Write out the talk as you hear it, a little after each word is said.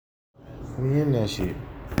We in that shit.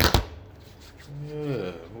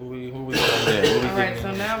 Yeah. Who we on there? All right,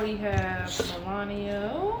 so now we have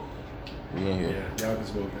Melania. We in here. Yeah, y'all can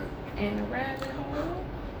smoke that. And the rabbit hole.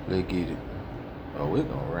 Let's get it. Oh, it's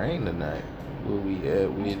gonna rain tonight. Where we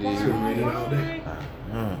at? We It's been raining all day.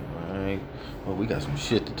 Alright. Well, we got some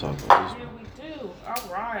shit to talk about. Yeah, we do.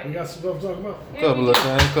 All right. We got some stuff to talk about. Yeah, Couple we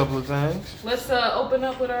of do. things. Let's open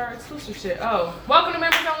up with our exclusive shit. Oh, welcome to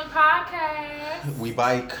Members Only Podcast. We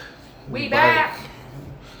bike. We back.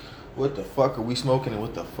 What the fuck are we smoking and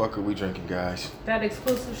what the fuck are we drinking, guys? That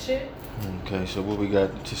exclusive shit. Okay, so what we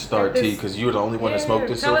got to start, This- T? Because you're the only one that smoked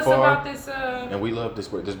this tell so us far, about this. and we love this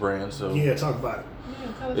brand. So Yeah, talk about it.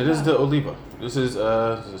 Tell us it is about the Oliva. This is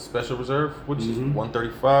a special reserve, which is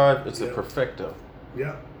 135. It's a Yeah. Perfecto.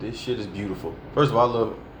 Yeah. This shit is beautiful. First of all, I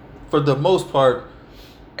love, for the most part,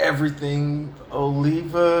 everything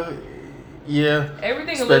Oliva. Yeah.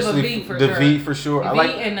 everything a little Especially V for the sure. V for sure. V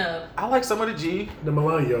and I like some of the G. The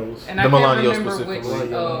Melanios. And The I can't Melanios remember which.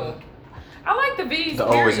 specifically. I like the V's. The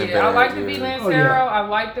O isn't Period. I bad, like the V yeah. Lancero. Oh, yeah. I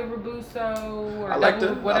like the Robusto. Or I like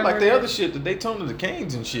the whatever it other is. shit, the Daytona, the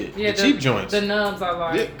Canes and shit. Yeah, the cheap joints. The nubs I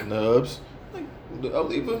like. Yeah, nubs. Like the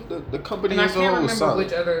Oliva, the company And I as a can't whole is remember solid.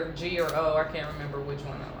 which other G or O. I can't remember which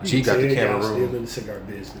one I like. G got the Y'all Cameroon. still in the cigar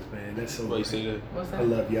business, man. That's so Why you great. say that? What's I that?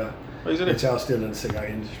 love y'all. Why you say But that? y'all still in the cigar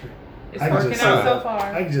industry. It's I can working just out say so that. far.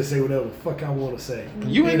 I can just say whatever the fuck I want to say.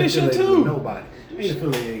 You in this shit affiliated too. with nobody. Ain't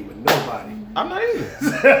affiliated with nobody. I'm not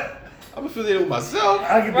either. I'm affiliated with myself.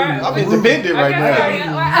 I can be Right. I'm rude. independent right Okay,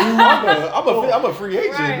 now. yeah. I'm a free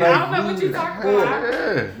agent. Right. Like, I don't know what you talking about.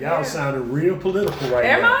 yeah. Y'all sounding real political right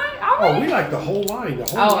Am now. I? Oh, we like the whole line. The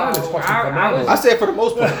whole line is fucking I phenomenal. I said for the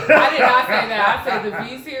most part. I did not say that. I said the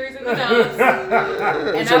V series and the nubs.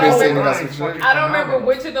 And So I they don't say remember. that's some shit. I don't remember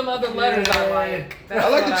which of them other letters I like. That's I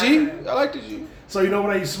like what the G. said. I like the G. So you know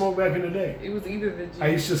what I used to smoke back in the day? It was either the G. I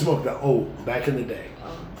used to smoke the O back in the day.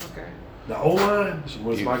 Oh, okay. The O line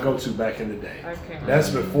was my go-to back in the day. Okay. That's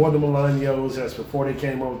before the Melanios. That's before they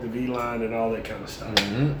came up with the V line and all that kind of stuff.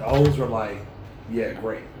 Mhm. The O's were like, yeah,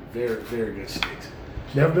 great, very, very good sticks.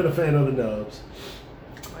 Never been a fan of the nubs.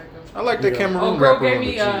 I like that Yeah. Cameroon Oh, girl wrapper gave on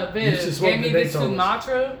the me G. You should smoke gave me the this Daytonas.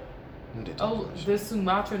 Sumatra. They do Oh, that shit. this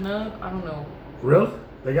Sumatra nub. I don't know. Really?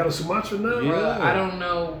 They got a Sumatra nub? Yeah. Bruh, I don't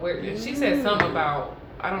know where. She said something about.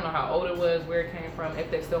 I don't know how old it was, where it came from,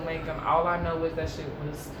 if they still make them. All I know is that shit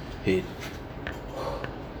was Hit.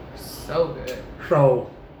 so good.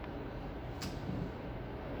 So,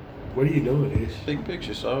 what are you doing, Ish? Big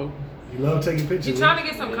picture, so. You love taking pictures. You trying to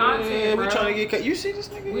get some content, Yeah, bro. we trying to get. You see this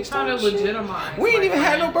nigga? We He trying to starting shit. legitimize. We ain't like, even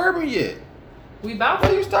had no man. bourbon yet. We about Why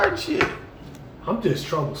to. you starting shit? I'm just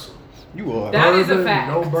troublesome. You are. That is a Bourbon, fact.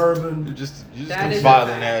 No bourbon. You just That a is a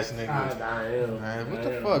violent fact. ass nigga. I am. Man, what I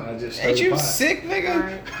the am. fuck? I just Ain't you started sick, nigga?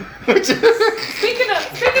 Alright. Speaking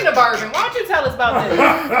of bourbon, why don't you tell us about this?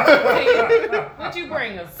 What you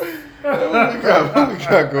bring us? what we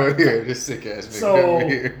got going here? This sick ass nigga So, over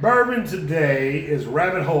here. bourbon today is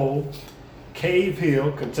Rabbit Hole, Cave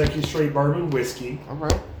Hill, Kentucky Straight Bourbon Whiskey. All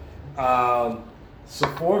right. It's a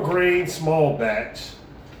 4-grain small batch.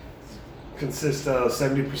 Consists of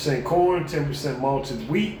 70% corn, 10% malted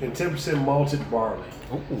wheat, and 10% malted barley.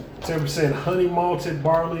 Ooh. 10% honey malted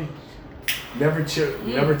barley, never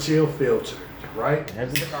chill filtered, right?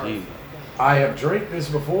 Heavy. I have drank this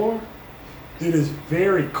before. It is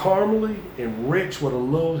very caramely and rich with a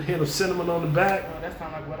little hint of cinnamon on the back. Oh, that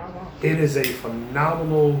sounds like what I want. It is a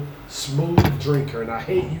phenomenal smooth drinker, and I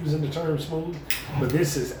hate using the term smooth, but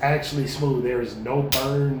this is actually smooth. There is no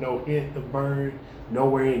burn, no hint of burn,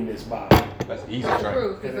 nowhere in this bottle. That's easy What's the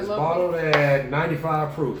drink. proof? It Is is it low? bottled at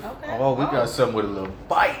 95 proof. Okay. Oh, we got something with a little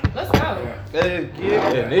bite. Let's go.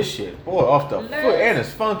 And this shit, boy, off the foot, and it's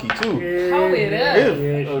funky too. Hold it up.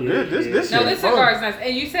 This No, shit this fun. cigar is nice.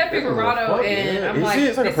 And you said This is Figurado, fun, and yeah. I'm You like, see,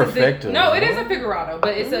 it's like a this is the- Perfecto. No, it is a Figurado,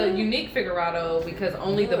 but it's a unique Figurado because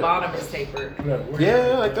only the bottom is tapered.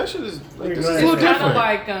 Yeah, like that shit is like this is a It's little It's kind of different.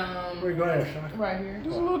 like Where glass, Shaka? right here.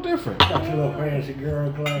 This is a little different. Got your little fancy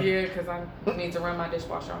girl glass. Yeah, because I need to run my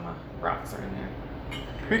dishwasher on my rocks are in there.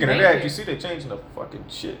 Speaking of Thank that, you. you see they changing the fucking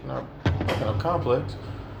shit in our fucking complex.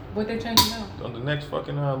 What they changing now? On the next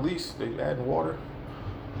fucking lease, they adding water.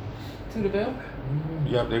 To the bill?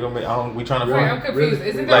 Yep, they gonna make. We trying to Wait, find. I'm confused. Really?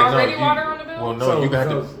 Isn't there Like, no, already you- water on the bill? Well, no, So- you got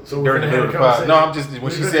so- to so we during the finna middle have of the a pod. No, I'm conversation. just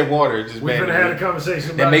when We she finna- said water, it just We've made been having a conversation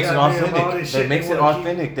about that makes it goddamn all authentic. this That shit makes they it wanna keep.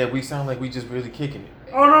 authentic. That we sound like we just really kicking it.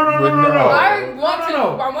 Oh no no But no no no. no! I want No, to.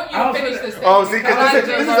 no, no. I want you I to was finish finna- this. Oh, see, because I this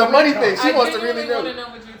is just- a money thing. She I wants to genuinely really want know. to know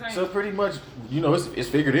what you're saying. So pretty much, it's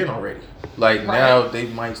figured in already. Like Right. now, they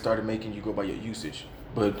might started making you go by your usage.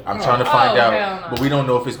 But I'm trying to find hell out. no. But we don't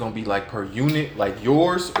know if it's gonna be like per unit, like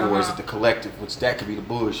yours, or is Uh-huh. it the collective? Which that could be the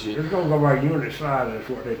bullshit. It's gonna go by unit size. That's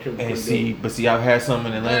what they typically And do. see, but see, I've had some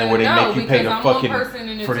in Atlanta where they No, make you pay because the I'm one fucking person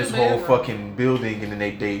in a for this whole two-bedroom. fucking building, and then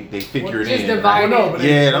they figure it Just in. divide Well, no, but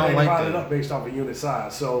Yeah, I they don't like divide it that. up based off of unit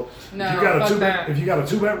size. So No, if you got a fuck that. if you got a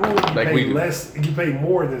 2-bedroom, you Like we pay do. less. You pay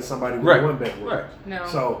more than somebody with Right. a 1-bedroom. Right. No.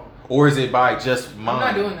 So Or is it by just mine? I'm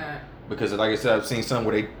not doing that. Because like I said, I've seen some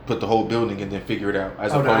where they put the whole building and then figure it out,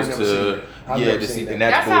 as Oh, no, I opposed never seen to that. I've yeah, never to seen see, that. and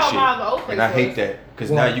that's That's bullshit. how my old place And I hate was. that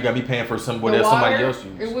because Why? now you got me paying for somebody The else somebody water, else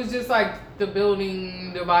uses. it was just like the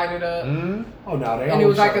building divided up, Mm-hmm. oh no, they and it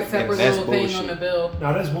was like a always- separate that's little thing on bullshit. the bill.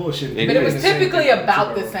 No, that's bullshit. It But it was is. typically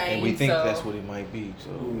about the same. And we think so that's what it might be. So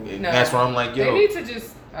and No. that's where I'm like, they yo, need to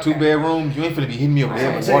just okay. 2 bedroom, you ain't finna be hitting me over I'm there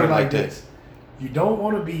I'm with gonna tell water you like like that. this. You don't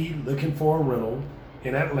want to be looking for a rental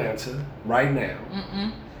in Atlanta right now.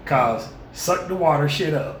 Mm-mm. Cause suck the water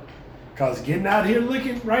shit up. Cause getting out here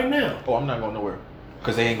looking right now. Oh, I'm not going nowhere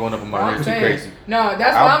because they ain't going up in my I'm rent too saying- crazy. No,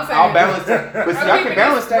 that's what I'm saying. I'll balance that, but see, I'm I keeping can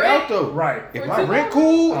balance this that rent. out though. Right. If For my 2 rent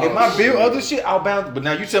cool, Oh, if my bill, shit. other shit, I'll balance. But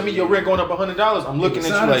now you tell me your rent going up $100, I'm looking at you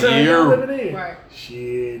Sign like, the time yeah. living in. Right. Shit,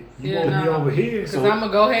 you Yeah, want to be nah. over here. Because So I'm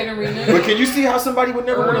gonna go ahead and renew. But can you see how somebody would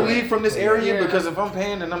never want to Early. leave from this area? Yeah. Because if I'm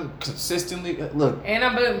paying and I'm consistently look, And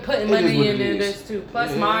I've been putting It is money what in it there is. this too.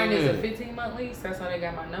 Plus Yeah. mine is a 15-month lease. That's how they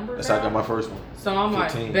got my numbers. that's how I got down. my first one. So I'm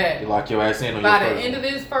 15. like, bet. You lock your ass in on By your the first end one.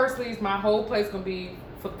 of this first lease, my whole place gonna be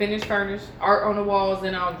finished, furnished, art on the walls,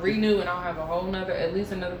 and I'll renew, and I'll have a whole nother, at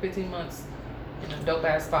least another 15 months in a dope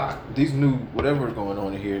ass spot. These new whatever's going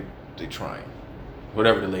on in here, they trying.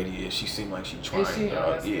 Whatever the lady is, she seemed like she trying. Is she?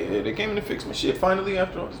 Oh, that's yeah, good. they came in to fix my shit finally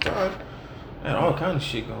after all this time. And all kind of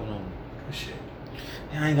shit going on. shit.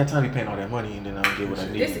 Yeah, I ain't got time to be paying all that money and then I don't get what I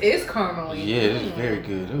need. This is caramely. Yeah, this is very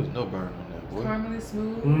good. There was no burn on that, boy. Caramely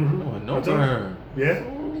smooth. Mm-hmm. Oh, no What's up? burn. Yeah.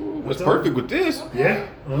 Ooh, What's it's up? perfect with this. Yeah.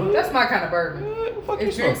 Uh-huh. That's my kind of bourbon. What the fuck It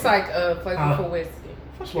you drinks smoking? like a flavorful whiskey.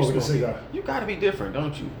 Fuck you Smoking a smoking? cigar. You gotta be different,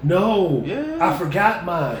 don't you? No. Yeah. I forgot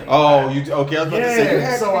mine. Oh, you okay? I was about to say you Yeah.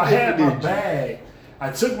 had So to be I had my different, didn't you? bag. I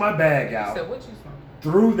took my bag I out, said, what you smoking?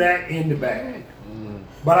 threw that in the bag, Mm.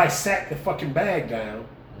 but I sat the fucking bag down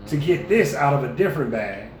to get this out of a different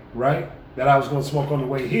bag, right? That I was going to smoke on the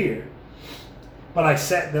way here. But I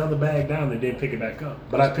sat the other bag down and didn't pick it back up.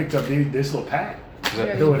 But I picked up this little pack. Is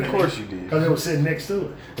that- Yeah, of course you did. Because it was sitting next to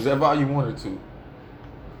it. Is that volume 1 or 2? 'Cause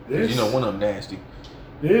This, you know one of them nasty.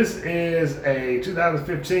 this is a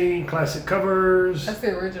 2015 classic covers. That's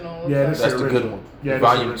the original. Yeah, this That's is the original. good one. Yeah, this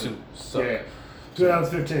Volume is 2. original. Suck. Yeah,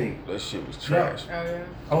 2015. That shit was trash. Oh yeah.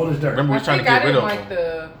 Old as dirt. Remember we I was trying to think I get rid didn't of like them.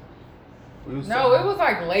 the. We was No, trying- it was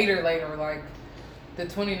like later, like the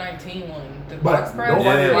 2019 one, the But box press. nobody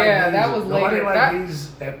Yeah. liked Yeah, these. that was Nobody later. liked That,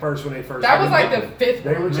 these at first when they first. that was came like out. the fifth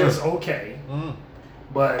They one. were just okay, Mm.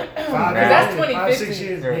 but five, that's years in, 5, 6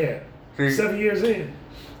 years, 2015. yeah, See, 7 years in.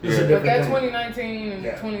 It's Yeah. a But different that thing. 2019 and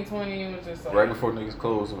Yeah. 2020 was just like. right before niggas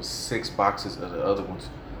closed, there was 6 boxes of the other ones.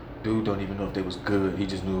 Dude don't even know if they was good. He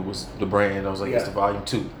just knew it was the brand. I was like, it's Yeah. the volume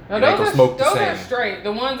 2. No, It ain't gonna smoke the those same. are straight.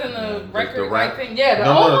 The ones in the Yeah, record the like round- thing. Yeah, the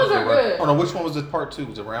No, old no, ones the are round- good. Oh no, which one was the part 2?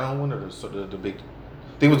 Was it round one or the big?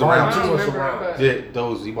 I think it was the Round round I two don't two. was remember, around. but Yeah,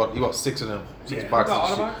 those he bought 6 of them, 6 Yeah. boxes. All of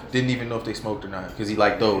the shit. boxes? Didn't even know if they smoked or not because he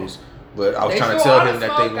liked those. But I was They trying to sure tell oughta him that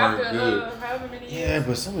they smoke weren't after, good. however many Yeah, years.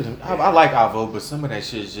 but some of them, I like Avo, but some of that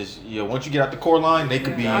shit is just, yeah, once you get out the core line, they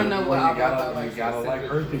could be, I know what Well, I you gotta, want, you gotta like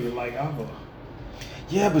specifically. earthy, you like Avo.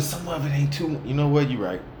 yeah, but some of it ain't too, you know what, you're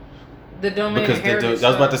right. The domain Because heritage I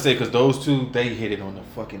was about to stuff. say, because those two, they hit it on the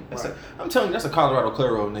fucking, Right. I'm telling you, that's a Colorado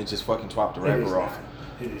Claro, and they just fucking swapped the It is wrapper off.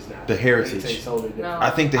 not. It is not. The heritage. It tastes totally different. No. I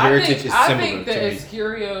think the heritage is I similar think the to me.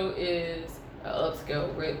 Escurio is an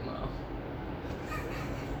upscale Ritmo.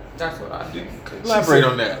 That's what I think. Elaborate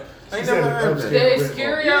on that. I ain't She never said heard the that. The Ritmo.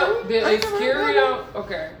 Escurio, the I ain't never heard Escurio,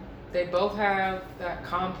 okay. They both have that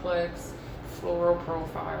complex floral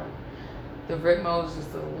profile. The Ritmo is just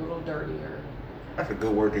a little dirtier. That's a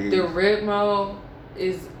good word to use. The Ritmo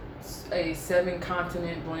is a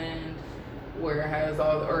 7-continent blend where it has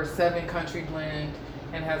or 7-country blend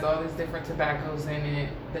and has all these different tobaccos in it.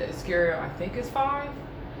 The Escurio, I think, is 5.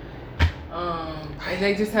 And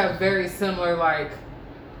they just have very similar, like,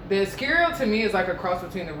 the Escurio to me is like a cross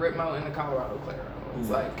between the Ritmo and the Colorado Claro. It's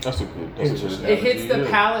like, That's a good Interesting. it hits the analogy,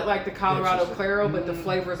 yeah. palate like the Colorado Interesting. Claro, but the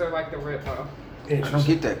flavors are like the Ritmo. I don't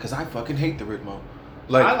get that because I fucking hate the Ritmo.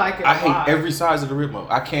 Like I like it I a hate lot. every size of the Ritmo.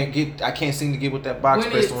 I can't seem to get with that box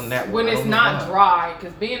press on that one. When I it's don't know not why. dry,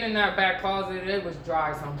 because being in that back closet, it was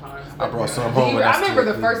dry sometimes. I But brought some home. And I remember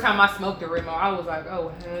the still first time I smoked the Ritmo, I was like,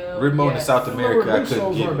 oh hell. Ritmo in yes. South America, I These couldn't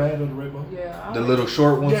soles get weren't it. bad on the Ritmo. Yeah. I The like little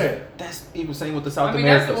short ones. Yeah. That's even same with the South I mean,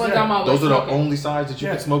 that's Americans. the ones Yeah. I'm always Those are the smoking. only size that you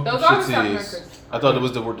Yeah. can smoke. Those Them are the shits South is. Americans. I thought it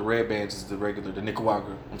was the red bands is the regular, the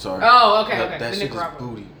Nicaragua. I'm sorry. Oh, okay, That, okay. that The shit Nicaragua. is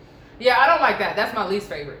booty. Yeah, I don't like that. That's my least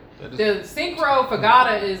favorite. That is- The Synchro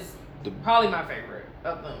Fagata is The probably my favorite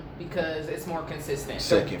of them because it's more consistent.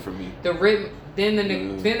 second for me. The Ritmo, then the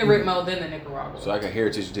Ritmo, then the Nicaragua. So I got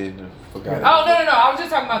Heritage, then forgot. Oh no! I was just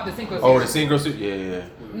talking about the Synchro. Oh, the series. Synchro suit? Yeah.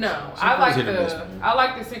 No, I Synchro's like hit or miss, the man. I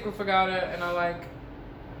like the Synchro Fagata, and I like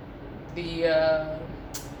the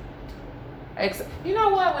X. You know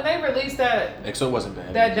what? When they released that XO wasn't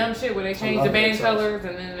bad. that dumb shit where they changed love the band XOs. colors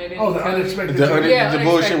and then they didn't. Oh, the tell you- unexpected. The, change. Yeah, the bullshit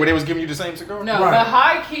unexpected. where they was giving you the same cigar? No, Right. the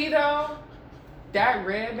high key though, that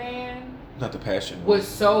red band Not the passion. was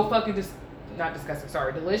so fucking not disgusting.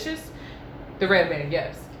 Sorry, delicious. The red band,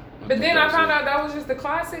 yes. But then I found out that was just the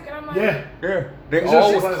classic, and I'm like, Yeah. Yeah. They It's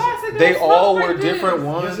all just were, classic. they don't all smoke were like different this.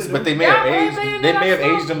 ones, Yes, they but do. they may That have red aged band they that may I have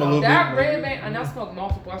smoked, aged them a little that bit. red band, and I smoked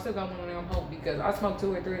multiple. I still got one of them home because I smoked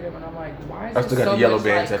 2 or 3 of them, and I'm like, why is I it still got so the yellow much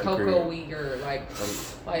bands like at the crib. cocoa-y or like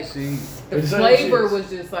See, the It's flavor just- was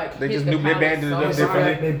just like they hit just the knew they palate banded it so up It's much.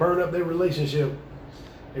 differently. like they burn up their relationship.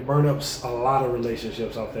 They burn up a lot of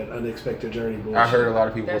relationships off that unexpected journey bullshit. I heard a lot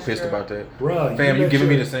of people That's were pissed true. about that. Bruh, Fam, you let giving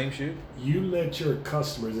me your- the same shit? You let your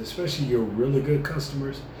customers, especially your really good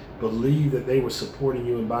customers, believe that they were supporting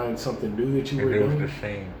you and buying something new that you were doing,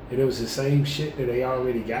 same. and it was the same shit that they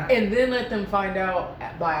already got. And then let them find out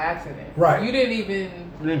by accident. Right. You didn't even.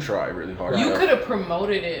 We didn't try really hard. You enough. could have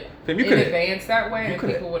promoted it Fam, you in coulda- advance that way, You and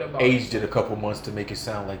could people would have have bought it. aged it a couple months to make it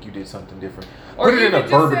sound like you did something different. Or Put it in even a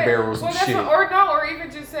just bourbon say- barrel or some well, that's shit. or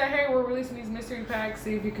even just say, hey, we're releasing these mystery packs.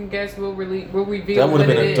 See if you can guess. We'll reveal. That would have what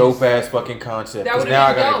been it a is. dope ass fucking concept. That Because would've now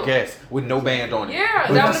I been gotta dope. guess with no band on it. Yeah,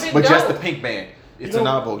 But that would have been But dope. just the pink band. It's You a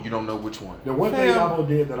know- novel. You don't know which one. The one thing Fam. Avo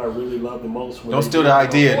did that I really loved the most was Don't steal the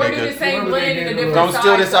idea, Or do nigga. the same Remember blend they in a did different Don't size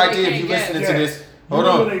steal this so they idea if can't you guess. listening to this. Hold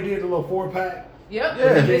Remember on. they did the little 4-pack? Yep.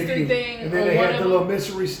 Yeah. The They mystery gave- thing. and then on they one had of the little them.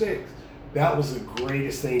 mystery sticks. That was the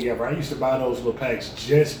greatest thing ever. I used to buy those little packs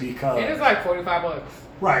just because. And it's like $45.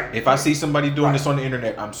 Right. If I see somebody doing Right. this on the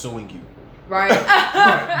internet, I'm suing you. Right.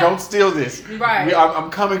 Don't steal this. Right. I'm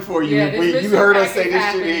coming for you. Yeah, this you mystery heard us pack say is this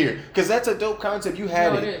happening. shit here. Because that's a dope concept. You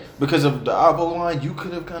had No, it. it is. Because of the Avo line, you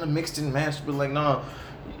could have kind of mixed and matched, but like, nah.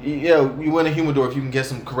 Yeah, you win a humidor if you can guess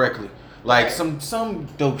them correctly. Like, Right. some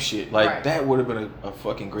dope shit. Like, Right. that would have been a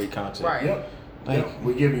fucking great concept. Right. Yep. Like- Yep.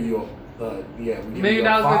 We're giving you a $1 $1 million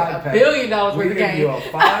worth, $1 billion worth We're of giving you game. a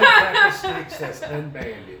 5-pack of sticks that's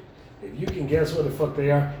unbanded. If you can guess what the fuck they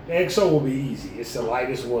are, the XO will be easy. It's the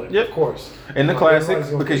lightest one, Yep. of course. And the Everybody's classics,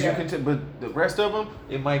 gonna because pick you that. can, but the rest of them,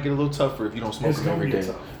 it might get a little tougher if you don't smoke It's them gonna every get day.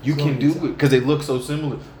 tough. You It's can gonna do get it tough. because they look so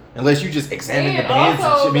similar. Unless you just examine the And bands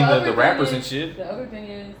and also, shit, I mean the the other rappers thing and is- shit. The other thing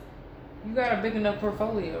is, you got a big enough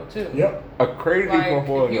portfolio too. Yep. A crazy Like, if you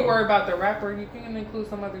portfolio. worry about the rapper, you can include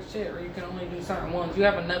some other shit, or you can only do certain ones. You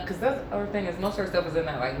have enough, because that's the other thing is most of our stuff is in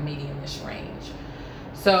that like medium-ish range.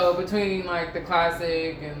 So between like the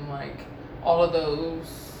classic and like all of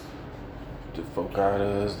those, The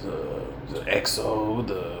Focadas, the XO,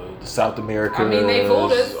 the South America. I mean, they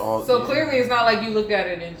fooled us. all- So yeah. clearly, it's not like you looked at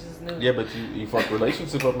it and just knew. Yeah, but you fucked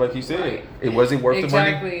relationship up like you said. Right. It wasn't worth the money.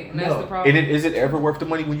 Exactly, and that's No. the problem. And is it ever worth the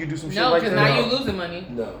money when you do some shit No, like because that? now No. you're losing money.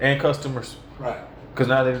 No. And customers. Right. Because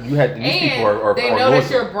now that you had these people And are they are know that's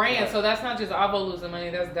loyal. your brand, so that's not just Avo losing money.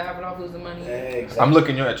 That's Davidoff losing money. Exactly. I'm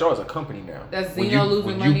looking at y'all as a company now. That's When Zeno you- losing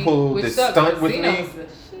when money. you pull which this sucks, stunt but with Zeno's me. the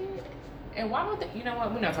shit. And why would they, you know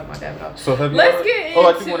what? We're not talking about Davidoff. So have you? Let's get Oh,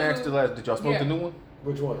 I do into- want to ask the last. Did y'all smoke Yeah. the new one?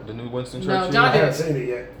 Which one? The new Winston No, Churchill? John I did. haven't seen it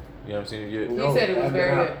yet. You haven't seen it yet. He No, said it was I've very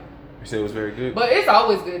been out. good. You said it was very good. But it's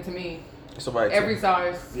always good to me. Somebody Every text-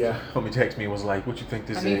 size. Yeah. homie text me and was like, "What you think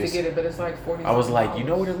this I need is?" to get it, but it's like 40. I was like, "You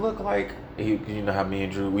know what it looked like?" You know how me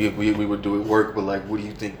and Drew we would do it work, but like, what do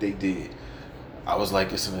you think they did? I was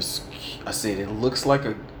like, I said it looks like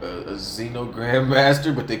a Xeno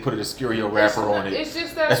Grandmaster, but they put an Escurio wrapper on it. It's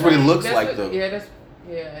just that. That's what it looks that's like, what- though. Yeah, it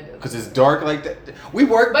does. Cause it's dark like that. We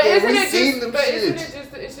worked But there. isn't We it seen just? them But isn't shits. it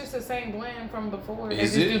just? It's just the same blend from before. They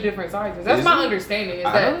Is just it? do different sizes. That's Is my it? understanding. Is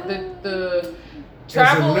I that don't- the It's a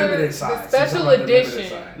Traveler, limited the size. You're special talking about the limited edition.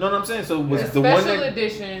 size. No, what I'm saying. So was the the one special that?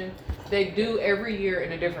 edition they do every year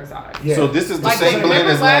in a different size. Yeah. So this is the Like same blend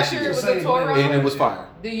remember as last year year, it was Same a Toro. blend. and it was fire.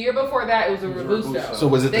 The year before that it was a It was a Robusto. Robusto. So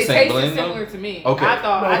was it the They same tasted blend though? similar to me. Okay. I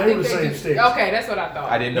thought. No, I they think were the they same just, sticks. okay, that's what I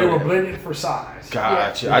thought. I didn't They know were that. blended for size.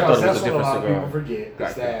 Gotcha. I thought it was that's a what different a lot of cigar. people forget. Gotcha.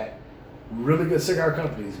 Is that really good cigar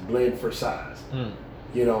companies blend for size. Mm.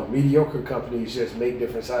 mediocre companies just make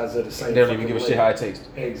different sizes of the same. They don't even give a shit how it tastes.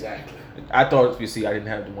 Exactly. I thought, you see, I didn't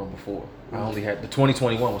have the one before. I only had the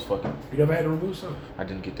 2021 was fucking. You never had the Robusto? I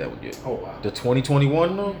didn't get that one yet. Oh wow. The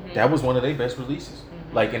 2021 though, that was one of their best releases.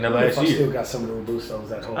 Like in the last I year. still got some of the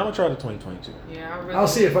Robustos at home. I'm gonna try the 2022. Yeah, I really. I'll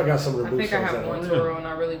see if I got some of the I Robustos think I have at one home. Toro, and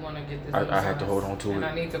I really want to get this. I had to hold on to and it.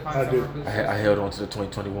 I need to find I some do. Robustos. I held on to the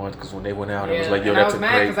 2021 because when they went out, it was Yeah, like, yo, and I that's was a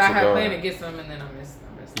mad great because I had cigar. planned to get some, and then I missed.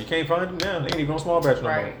 You can't find them now. They ain't even on small batch no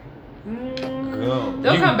Right. more.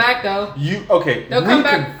 They'll come back though. Okay. They'll we come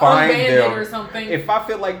can back find unbanded them. or something. If I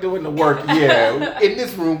feel like doing the work, yeah, in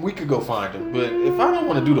this room we could go find them. But if I don't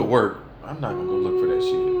want to do the work, I'm not gonna go look for that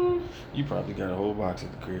shit. You probably got a whole box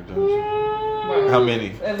at the crib, don't you? Wow. How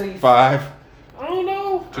many? At least 5, I don't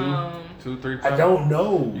know. 2, 3, 5. I don't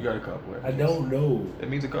know. You got a couple. I don't know. That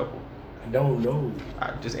means a couple. I don't know.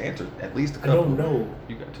 I just answered at least a I couple. don't know.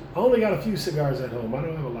 You got 2. I only got a few cigars at home. I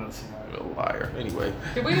don't have a lot of cigars. You're a liar. Anyway.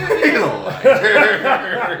 Did we? You're a liar.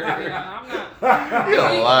 Yeah, I'm not. You're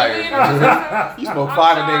a liar. You smoke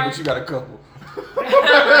 5 a day, sorry. but you got a couple.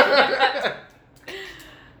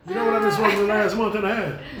 You know what I've been smoking the last month and a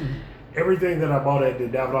half? Everything that I bought at the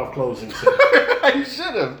Davidoff closing sale. You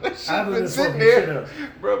should have. That shit I haven't been been sitting smoking there. shit up.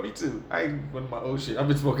 Bro, me too. I ain't one of my old shit. I've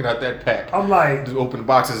been smoking out that pack. I'm like, Just open the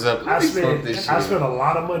boxes up. I Let me smoke this spent shit. a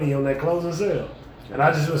lot of money on that closing sale. And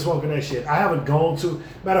I just been smoking that shit. I haven't gone to,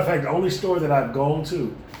 matter of fact, the only store that I've gone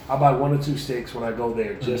to, I buy 1 or 2 sticks when I go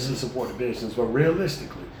there just to support the business. But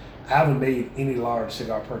realistically, I haven't made any large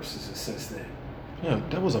cigar purchases since then. Yeah,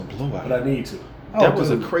 that was a blowout. But I need to. That was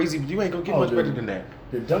dude. a crazy. You ain't gonna get Oh, much dude. better than that.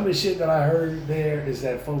 The dumbest shit that I heard there is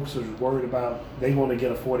that folks was worried about they want to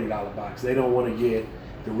get a $40 box. They don't want to get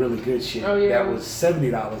the really good shit. Oh, yeah. That was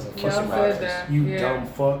 $70 a fucking said box. that. You Yeah. dumb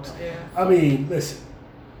fucks. Yeah. I mean, listen.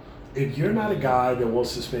 If you're not a guy that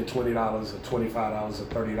wants to spend $20 or $25 or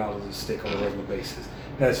 $30 a stick on a regular basis,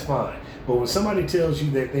 that's fine. But when somebody tells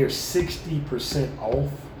you that they're 60% off,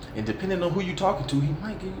 And depending on who you talking to, he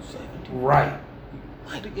might give you 70. right,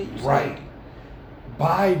 He might give you 70. right.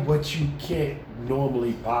 Buy what you can't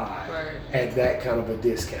normally buy Right. at that kind of a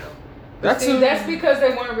discount. That's See, a, that's because they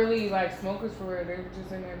weren't really like smokers for real. They were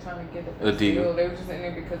just in there trying to get the A best deal. deal. They were just in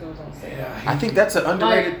there because it was on sale. I think that's an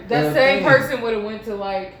underrated. Like that same thing. person would have went to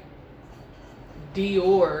like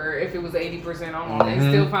Dior if it was 80% off. They Mhm.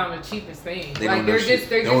 still found the cheapest thing. They like don't they're know just shit.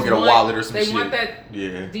 they They don't just get a want, wallet or some they shit. want that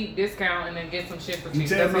Yeah. deep discount and then get some shit for You cheap.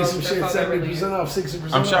 tell That's me all- some that's shit all that really is. 70% off,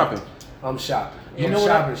 60% I'm off. shopping. I'm shopping. You I'm know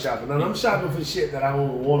what shopping. And I'm shopping for shit that I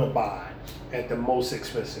don't want to buy at the most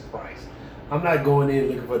expensive price. I'm not going in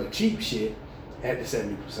looking for the cheap shit at the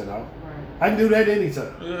 70% off. Right. I can do that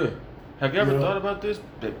anytime. Yeah. Have you ever You know? thought about this?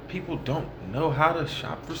 That people don't know how to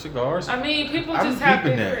shop for cigars. I mean, people I'm just have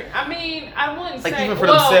peeping different. I mean, I wouldn't Like say even for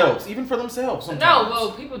well, themselves. Even for themselves. Sometimes. No,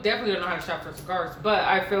 well, people definitely don't know how to shop for cigars. But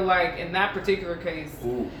I feel like in that particular case,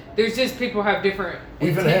 Ooh. there's just people have different We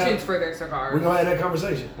finna intentions have- for their cigars. We're going to have that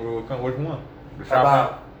conversation. Which one? The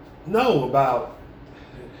shop About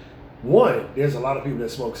one, there's a lot of people that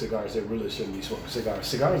smoke cigars that really shouldn't be smoking cigars.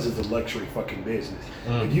 Cigars is a luxury fucking business.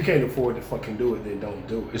 Mm. If you can't afford to fucking do it, then don't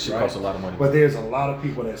do it. This shit right? costs a lot of money. But there's a lot of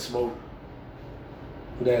people that smoke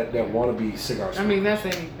that want to be cigar I smokers. mean, that's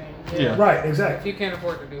anything. Yeah. Right, If exactly. you can't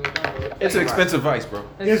afford to do it, don't do it. It's an expensive vice, bro.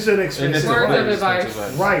 It's an And expensive it's a Words of very advice.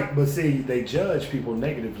 expensive vice. Right, but see, they judge people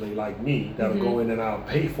negatively like me that'll Mhm. go in and I'll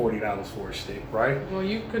pay $40 for a stick, right? Well,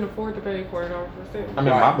 you can afford to pay $40 for a stick. I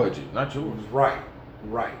mean, Right. my budget, not yours. Right,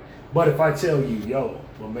 right. But if I tell you, yo,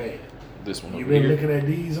 my man, This one you've over been here. looking at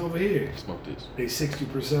these over here, Smoke this. they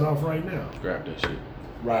 60% off right now. Grab that shit.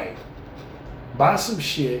 Right. Buy some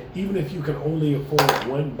shit, even if you can only afford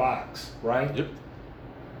 1 box, right? Yep.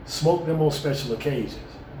 Smoke them on special occasions,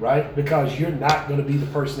 right? Because you're not going to be the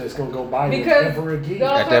person that's going to go buy them Because ever again. the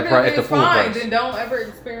At that alternative at the is full fine. price. Then don't ever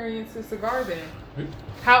experience a cigar. Then Yep.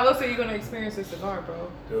 how else are you gonna experience a cigar, bro?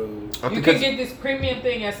 Dude. I You think can that's- get this premium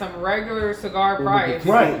thing at some regular cigar price,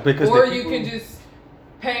 Right. Because or the you people- can just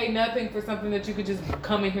pay nothing for something that you could just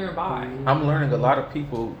come in here and buy. I'm learning a lot of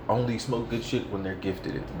people only smoke good shit when they're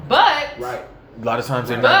gifted it. But Right. A lot of times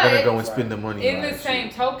they're not But- gonna go and spend the money. in on the that same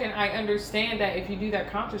shit. token, I understand that if you do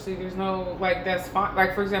that consciously, there's no like that's fine.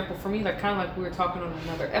 Like for example, for me, like kind of like we were talking on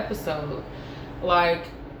another episode, like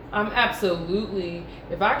I'm absolutely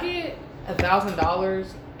if I get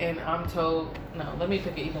 $1,000 and I'm told no, let me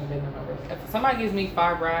pick an even bigger number. If somebody gives me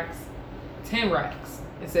 5 racks, 10 racks,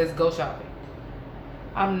 it says go shopping.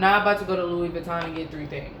 I'm not about to go to Louis Vuitton and get 3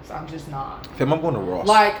 things. I'm just not. Fam, I'm going to Ross.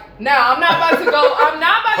 Like, now I'm not about to go. I'm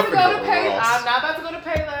not about to I'm go gonna to go pay. Ross. I'm not about to go to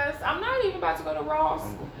Payless. I'm not even about to go to Ross.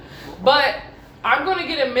 I'm going- But I'm gonna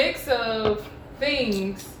get a mix of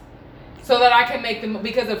things so that I can make them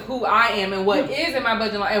because of who I am and what is in my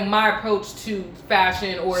budget and my approach to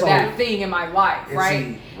fashion or So, that thing in my life, and right?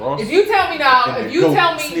 see, Ross. If you tell me now, And if then you go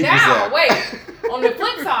tell me sneakers now, out. wait, on the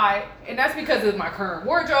flip side, and that's because of my current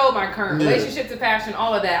wardrobe, my current Yeah. relationship to fashion,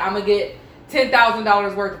 all of that, I'm gonna get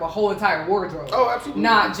 $10,000 worth of a whole entire wardrobe. Oh, absolutely.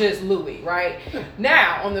 Not just Louis, right?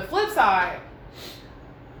 Now, on the flip side,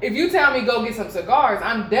 if you tell me go get some cigars,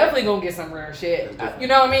 I'm definitely gonna get some rare shit. You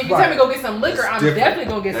know what I mean? If you tell me go get some liquor, That's I'm different. definitely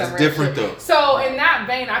gonna get That's some rare different, shit. though. So in that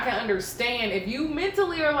vein, I can understand if you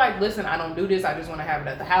mentally are like, listen, I don't do this, I just want to have it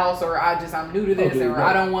at the house, or I'm new to this, dude, or no.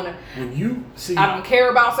 I don't want to. When you see, I don't care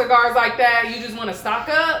about cigars like that. You just want to stock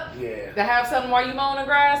up yeah. to have something while you mowing the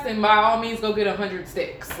grass. Then by all means, go get 100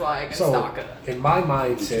 sticks, like and So stock up. in my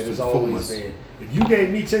mindset, has Focus. always been: if you gave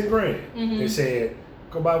me 10 grand, Mhm. they said,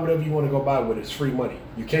 go buy whatever you want to go buy with it. It's free money.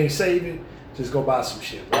 You can't save it. Just go buy some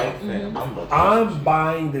shit, right? Fam, I'm about to- I'm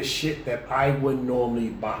buying the shit that I wouldn't normally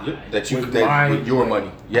buy. Yep, that you with that my with your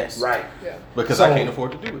money. Yes. Right. Yeah. Because So- I can't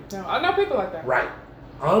afford to do it. No, I know people like that. Right.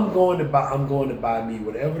 I'm going to buy me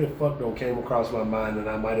whatever the fuck don't came across my mind, and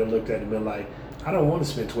I might have looked at it and been like, I don't want to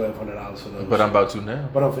spend $1,200 for those. But I'm about to now.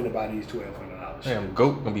 But I'm finna buy these $1,200. Damn,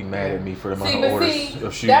 Goat gonna be mad at me for the amount See, of but orders see,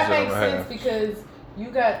 of shoes that that I'm makes gonna sense have. because you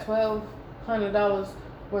got $1,200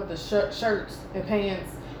 worth of shirts and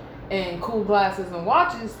pants and cool glasses and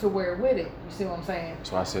watches to wear with it. You see what I'm saying?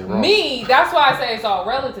 That's why I said wrong. Me, that's why I say it's all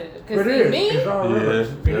relative. It Because is. me, It's all Yeah,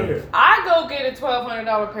 relative. yeah. It is. I go get a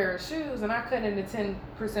 $1,200 pair of shoes and I cut into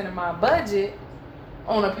 10% of my budget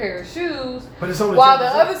on a pair of shoes, But it's only while the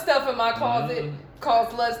 10%. other stuff in my closet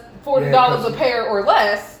costs less $40 Yeah, a 'cause- pair or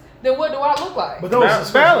less. Then what do I look like? But those are Balance,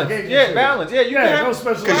 special balance. occasion Yeah, shoes. balance. Yeah, you Yeah, can have those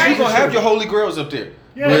special because you're occasion gonna have shoes. your holy grails up there.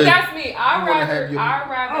 Yeah. But But that's me. you wanna have your-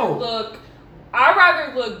 I'd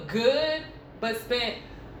rather look good, but spend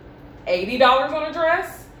 $80 on a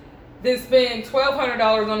dress than spend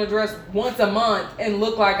 $1,200 on a dress once a month and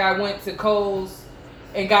look like I went to Kohl's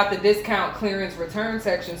and got the discount clearance return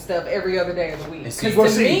section stuff every other day of the week. And see- Because Well,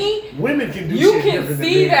 to see, me, women can do you shit can different than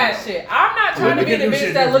see men. that shit. I'm not trying to Women be can the do bitch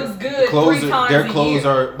shit that looks different. good clothes, 3 times their a clothes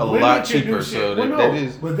year. are a Women lot can do cheaper, shit. so Well, no, that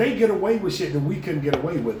is. but they get away with shit that we couldn't get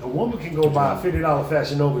away with. A woman can go buy a $50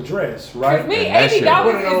 Fashion Nova dress, right? Because me, And that shit- $80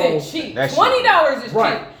 Put it on- isn't cheap. that shit- $20 is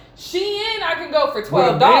Right. cheap. Shein, I can go for When a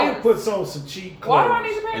 $12. man puts on some cheap Why clothes, do I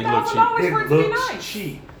need to pay It look cheap. $1,000 for it it to be looks nice?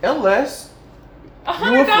 cheap. Unless you a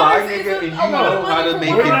 $100 fly is nigga a and you lot of know money how to for make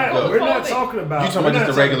one it We're article go. not, of we're not clothing. talking about. You talking we're about just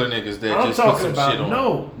not the regular talking- niggas that I'm just put talking some about shit on?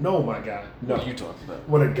 no, my guy. No. What are you talking about?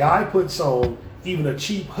 When a guy puts on even a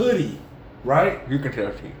cheap hoodie, right? You can tell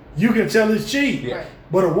cheap. You can tell it's cheap. Yeah. Right.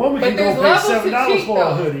 But a woman But can there's go pay levels to $7 cheap for a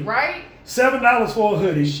though, hoodie, right? $7 for a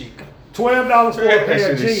hoodie, Chic. $12 for Yeah, a that pair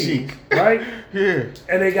shit of is jeans, chic. right? Yeah.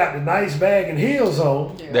 And they got the nice bag and heels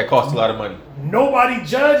on. Yeah. That costs a lot of money. Nobody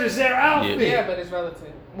judges their outfit. Yeah, but it's relative.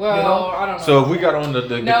 Well, You know? I don't know. So if we got on the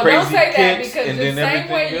No, crazy don't say that kicks because and the then same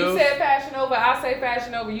everything way you else, said Fashion Nova, I say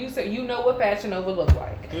Fashion Nova. You say you know what Fashion Nova look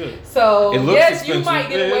like. Yeah. So It looks yes, you expensive. might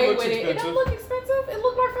get Yeah, it away looks with it. It expensive. don't look expensive. It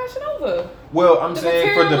look like Fashion Nova. Well, I'm The saying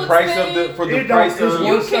for material the looks price big. of the for the It don't- price it's of one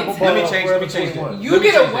You step can- above let me change Forever this. 21. You Let me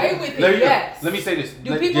get change away this. with it, There you go. yes. Let me say this.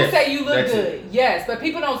 Do people yes, say you look that's good? it. Yes, but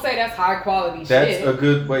people don't say that's high quality That's shit. a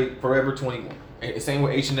good way. Forever 21. Same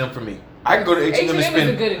with H&M for me. I can go to H&M and H&M is a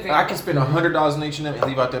spend. good example. I can spend $100 in H&M and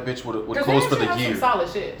leave out that bitch with Because clothes they for the actually have year. some solid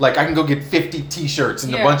shit. Like I can go get 50 T-shirts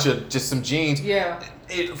and a Yeah. bunch of just some jeans. Yeah.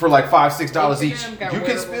 For like $5-6 each. H&M got You can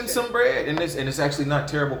wearable spend shit. some bread and it's actually not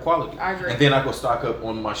terrible quality. I agree. And then I go stock up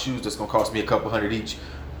on my shoes that's gonna cost me a couple hundred each.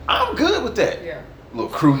 I'm good with that. Yeah. Little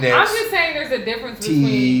crew necks. I'm just saying there's a difference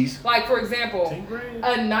Tees. between, like, for example, 10 grand.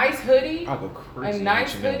 a nice hoodie. I go A crazy.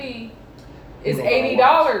 nice H&M. hoodie is You know what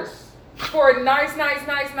I $80. For a nice,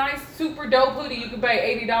 super dope hoodie, you can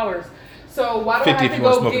pay $80. So why do I 50 have if to you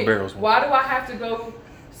wanna go smoke a get? barrels one. Why do I have to go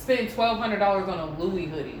spend $1,200 on a Louis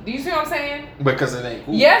hoodie? Do you see what I'm saying? Because it ain't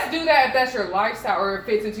cool. Yes, do that if that's your lifestyle or it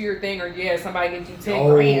fits into your thing, or yes, somebody gets you 10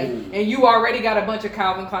 Oh. grand and you already got a bunch of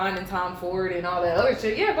Calvin Klein and Tom Ford and all that other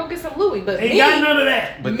shit. Yeah, go get some Louis. But Ain't me, got none of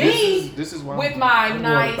that. But me, this is why with my I'm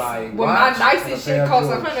nice, gonna buy a when my watch and nicest a pair shit of costs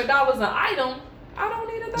Jordans. $100 an item, I don't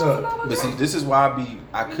need $1,000. But see, this is why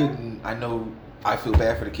I know I feel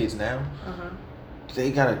bad for the kids now. Uh-huh.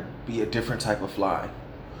 They gotta be a different type of fly.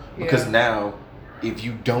 Because Yeah. now, if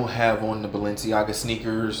you don't have on the Balenciaga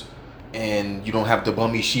sneakers and you don't have the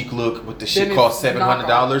bummy chic look, but the shit Then costs it's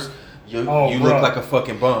 $700, you Oh, you bruh. look like a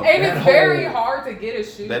fucking bum. And That it's very whole- hard to get a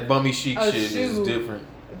shoe That bummy chic A shit is shoe. different.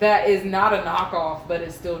 that is not a knockoff, but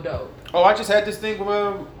it's still dope. Oh, I just had this thing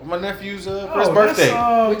with my nephew's for his Oh, birthday.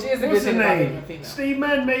 that's, Which is a what's good thing his about name? being a female. Steve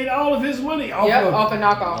Madden made all of his money off Yep, of off a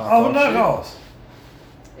knockoff. off of Oh, shit. knockoffs.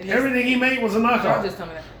 And Everything he made was a Y'all knockoff. just tell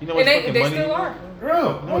me that. You know And what they fucking money still you are. make?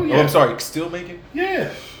 Bro, Oh, I'm sorry, still making? Yeah.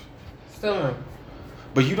 Still are.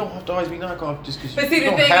 But you don't have to always be knockoff just because But you see, the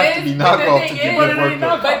don't thing have to is- be but the knockoff thing to is- get But good it work ain't though.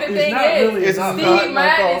 knockoff. But the It's thing not is, really a It's knockoff. not Steve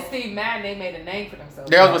Madden knockoff. is Steve Madden. They made a name for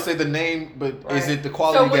themselves. Yeah, I was gonna say the name, but is Right. it the So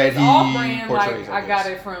quality when that it's he off-brand, portrays? like I got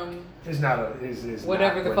it from It's not a. It's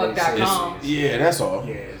Whatever not the what fuck they say .com. it is. Yeah, that's all.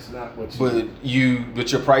 Yeah, it's not what you.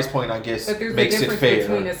 But your price point, I guess, But there's a makes it difference fair.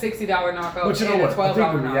 between a $60 knockoff But you know and what? a I $12 think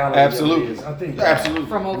the knockoff. reality Absolutely. of it is, I think Absolutely.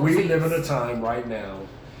 From we overseas. live in a time right now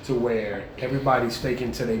to where everybody's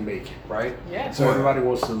faking till they make it, right? Yeah. So everybody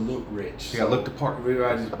wants to look rich. You gotta So look the part.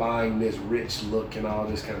 Everybody's buying this rich look and all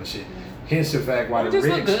this kind of shit. Hence the fact why It the just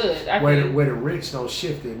look rich, good. I where think. the rich don't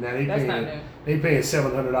shift it. Now That's not new. they paying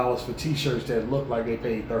 $700 for T-shirts that look like they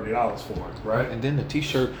paid $30 for it, right? And then the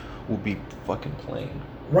T-shirt will be fucking plain,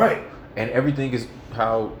 Right. and everything is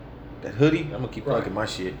how that hoodie. I'm gonna keep plugging my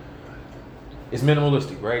shit. It's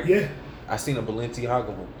minimalistic, right? Yeah. I seen a Balenciaga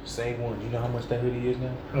one, same one. You know how much that hoodie is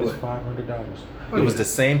now? How It's much? $500. Oh, It was yeah. the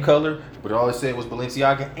same color, but all it said was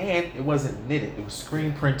Balenciaga, and it wasn't knitted. It was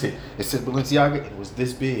screen printed. It said Balenciaga, and it was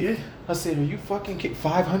this big. Yeah. I said, "Are you fucking kidding?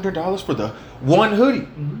 $500 for the one hoodie,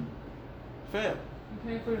 Mm-hmm. fam?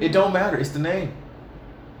 It don't matter. It's the name.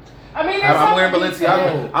 I mean, I'm wearing there's something to be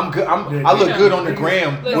Balenciaga. said. I'm good. Yeah, I look yeah. good on the Look,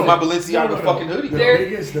 gram look, with my You know Balenciaga what, fucking hoodie. The There-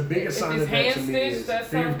 biggest sign it's of that to hand me stitched, is that's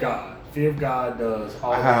Fear of something. God. Fear of God does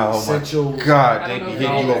all the Oh essentials. my God, I they don't be know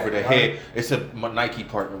hitting you that, over the right? head. It's a Nike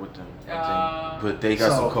partner with them, I think. But they got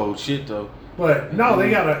So- some cold shit though. But no, they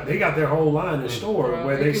got their whole line in store Bro,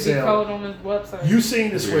 where it they could be sell. cold on this website. You seen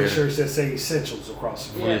the Yeah. sweatshirts that say essentials across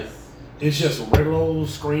the front? Yes. It's just regular old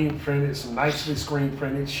screen printed, some nicely screen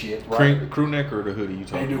printed shit, right? Crew neck or the hoodie you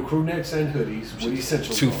They talking? do crew necks and hoodies with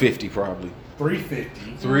essentials. $250 probably. $350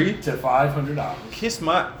 Three? to $500. Kiss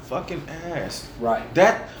my fucking ass. Right.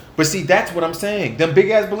 But see, that's what I'm saying. Them big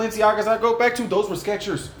ass Balenciagas I go back to, those were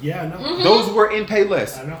Skechers. Yeah, I know. Mhm. Those were in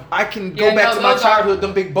Payless. I know. I can Yeah, go back no, to my those are- childhood.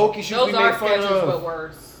 Them big bulky shoes we Those are made fun Skechers, but of.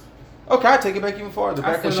 worse. Okay, I take it back even farther.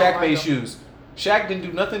 I Back when still don't Shaq like made them. shoes. Shaq didn't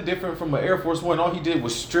do nothing different from an Air Force One. All he did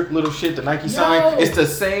was strip little shit, the Nike No. sign. It's the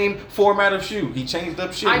same format of shoe. He changed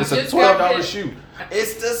up shit. I It's a just $12 got it. shoe.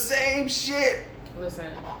 It's the same shit. Listen,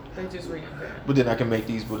 they just revamped. But then I can make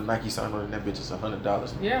these with a Nike sign on it, and that bitch is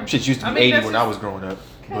 $100. Yeah. Shit used to be I mean, 80 that's when just- I was growing up.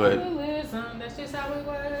 But Capitalism, that's just how it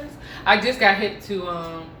works. I just got hit to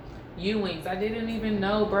Ewings. I didn't even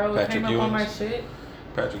know, bro. It Patrick came up on my Ewings? shit.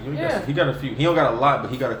 Patrick, Yeah. he got a few. He don't got a lot,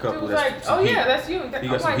 but he got a It couple. was That's like, some oh heat. yeah, that's you. He I'm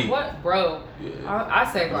got some like, heat. what, bro? Yeah. I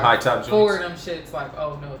say High like top four of joints. them shits. Like,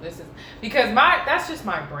 oh no, this is because that's just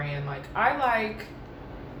my brand. Like I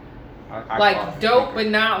I like call it dope, sneaker. but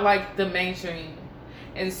not like the mainstream.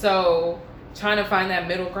 And so trying to find that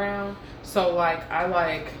middle ground. So like I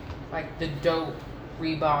like the dope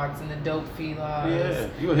Reeboks and the dope Filas. Yeah,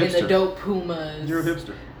 you a and the hipster. dope Pumas. You're a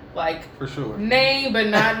hipster Like for sure. name but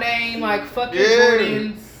not name. Like fuck your Yeah.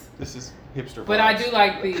 Jordans. This is hipster. But I vibes. do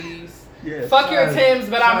like these. Yeah. Fuck your Shaz- Timbs,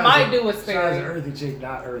 but I Shaz might is- do a Shaz is Sperry. earthy chick,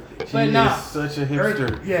 not earthy. She but is nah. such a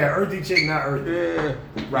hipster. Earthy chick, not earthy. Yeah.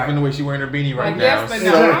 Right. Even the way she wearing her beanie right Like, now. yes, but so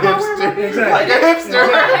no, I'm not wearing my hipster. beanie. Exactly. Like a hipster.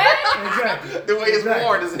 Exactly. Exactly. The way it's Exactly.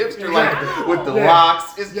 worn is hipster, Exactly. like with the Yeah.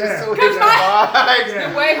 locks. It's Yeah. just so 'Cause hipster my- vibes. Yeah.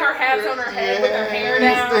 The way her hat's on her head with her hair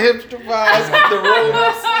down. It's the hipster vibes with the rolled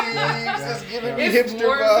up sleeves. It's giving me It's hipster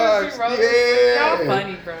more than she vibes. wrote. Yeah. Y'all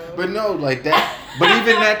funny, bro. But no, like that. But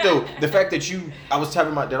even that though, the fact that I was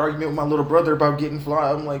having that argument with my little brother about getting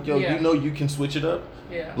fly. I'm like, yo, Yeah. you know, you can switch it up.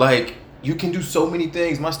 Yeah. Like you can do so many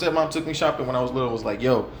things. My stepmom took me shopping when I was little. Was like,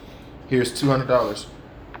 yo, here's $200.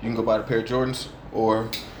 You can go buy a pair of Jordans, or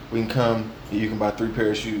we can come and you can buy 3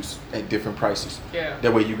 pairs of shoes at different prices. Yeah.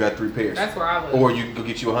 That way you got 3 pairs. That's where I live. Or you can go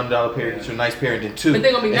get you a $100 pair, get you a nice pair, and then 2. But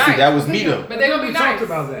they gonna be And nice. See, that was me though. But they gonna be We nice. talked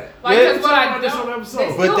about that. Like, Yeah. cause We what talked I about this don't, on they episode.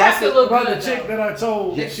 still But have that's to it. look About good, the chick though. that I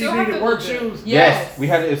told They she still have needed to work look good. shoes. Yes. We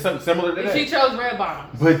had it's something similar to And that. she chose red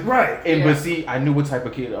bottoms. But Right. and Yeah. but see, I knew what type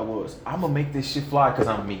of kid I was. I'm gonna make this shit fly because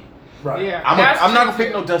I'm me. Right. Yeah. I'm That's not gonna true,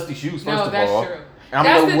 pick too. no dusty shoes. First No, of that's all, true. I'm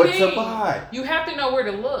That's gonna know the what to thing. buy. You have to know where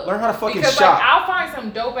to look. Learn how to fucking because, shop. Like, I'll find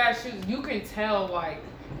some dope ass shoes. You can tell like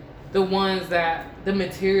the ones that the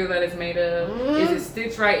material that it's made of. Is it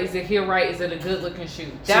stitched right? Is it here right? Is it a good looking shoe?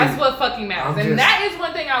 That's See, what fucking matters. I'm And just- that is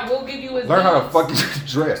one thing I will give you is Learn how to these. fucking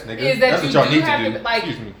dress, nigga. Is that That's you what y'all do need have to to, do. like-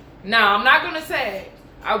 Excuse me. Now I'm not gonna say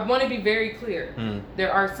I want to be very clear. Mm.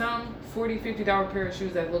 There are some $40, $50 pair of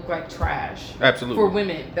shoes that look like trash. Absolutely. For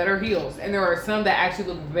women that are heels. And there are some that actually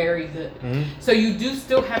look very good. Mhm. So you do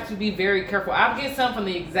still have to be very careful. I'll get some from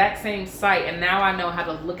the exact same site, and now I know how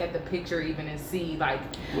to look at the picture even and see, like,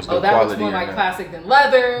 What's oh, the that looks quality more in like that? classic than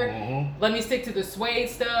leather. Mhm. Let me stick to the suede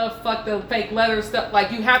stuff. Fuck the fake leather stuff.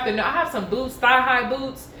 Like, you have to know. I have some boots, thigh-high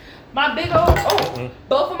boots. My big old,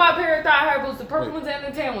 both of my pair of thigh-high boots, the purple ones and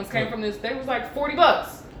the tan ones, came from this. They was like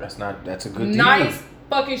 $40. That's a good deal. Nice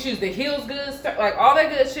fucking shoes. The heels good, like all that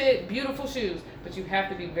good shit. Beautiful shoes, but you have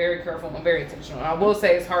to be very careful and very intentional. I will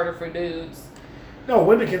say it's harder for dudes. No,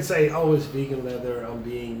 women can say, "Oh, it's vegan leather. I'm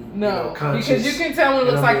being conscious." Because you can tell when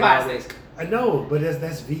it looks like plastic. I know, but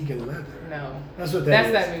that's vegan leather. No, That's what that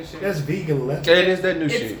is. That's that new shit. That's vegan leather. It is that new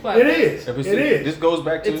It's shit. pleather. It is. Ever It since- is. This goes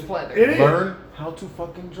back to It's pleather. It is. learn how to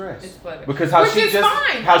fucking dress. It's pleather. Because how Which she is just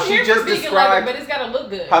fine. how I'm she here just for vegan leather, described but it's gotta look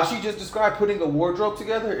good. how she just described putting a wardrobe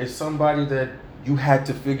together is somebody that you had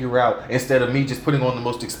to figure out instead of me just putting on the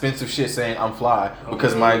most expensive shit saying I'm fly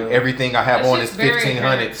because my everything I have That on is shit's very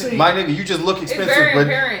 1500. apparent. My nigga, you just look It's expensive, very but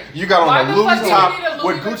apparent. you got Why on a the fuck Louis do you top need a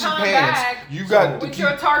Louis with Gucci Vuitton pants. bag You got with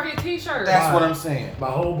your Target t-shirt. That's what I'm saying. My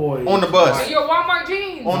homeboy On the bus. And your Walmart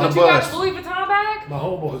jeans. On but the you bus. got a Louis Vuitton bag? My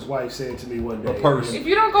homeboy's wife said to me one day, A purse. If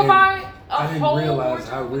you don't go And buy a I didn't whole realize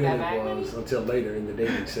how wardrobe with real that it bag, was honey. until later in the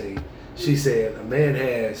dating scene. She said a man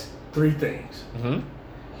has three things. Mm-hmm.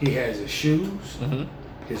 He has his shoes, Mm-hmm.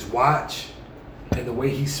 his watch, and the way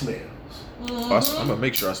he smells. I'm gonna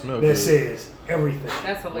make sure I smell That good. says everything.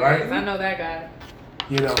 That's hilarious. Right? I know that guy.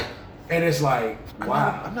 You know, and it's like,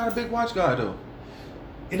 wow. I'm not a big watch guy though.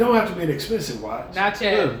 It don't have to be an expensive watch. Not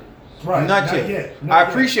yet. Yeah. Right. Not yet. Not I yet.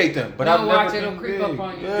 appreciate them, but Don't I've watch never it, it'll been creep big. up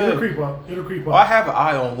on you. Yeah. It'll creep up. It'll creep up. Well, I have an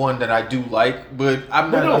eye on one that I do like, but But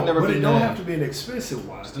I've no, never but been. it don't have to be an expensive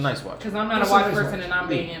watch. It's a nice watch. Because I'm not That's a watch a nice person watch. and I'm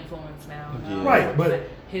being influenced now. Yeah. Right, but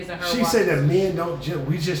his and her she watches. said that men don't.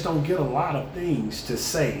 We just don't get a lot of things to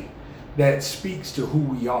say that speaks to who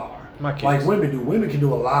we are. My kids. Like women do. Women can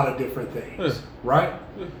do a lot of different things, Yeah. right?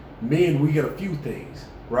 Yeah. Men, we get a few things,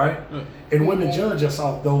 right? Yeah. And women judge us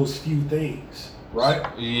off those few things, right?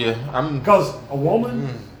 Yeah, I'm. Because a woman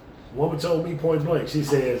told me point blank. She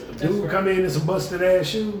says, "A dude right. come in some busted ass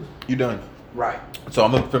shoes." You done. Right. So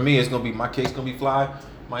for me, it's gonna be my case gonna be fly.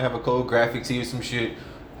 Might have a cold graphic tee or some shit.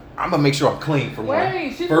 I'm gonna make sure I'm clean for one.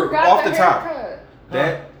 Wait, she For- forgot off the the top.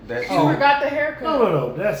 haircut. That She too. forgot the haircut.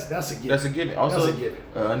 No. That's a gift. That's a given. Also, That's a given.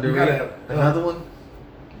 underrated. You gotta- Another one.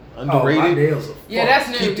 Oh, my Underrated. nails are Yeah, fucked. that's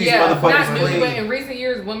new. Keep these Yeah, motherfuckers not new, clean. but in recent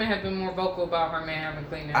years, women have been more vocal about her man having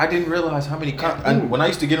clean nails. I didn't realize how many. Ooh. When I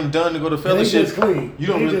used to get them done to go to They fellowship, just clean. you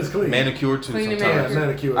don't They really just clean. manicure too Clean and sometimes. Yeah,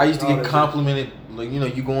 manicure. I used to all get that complimented, like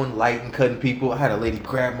you going light and cutting people. I had a lady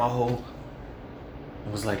grab my whole.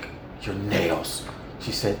 It was like your nails.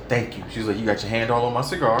 She said thank you. She was like, you got your hand all on my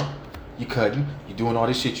cigar. You cutting. You doing all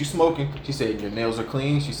this shit. You smoking. She said your nails are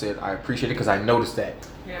clean. She said I appreciate it because I noticed that.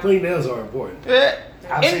 Yeah. shit. Clean nails are important. Eh.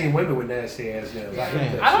 I've It- seen women with nasty ass nails. I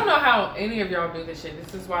hate that I don't shit. know how any of y'all do this shit.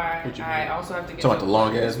 This is why What you I mean? also have to get. Talking about the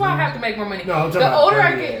long This ass is why I nails? have to make more money. No, I'm talking the about older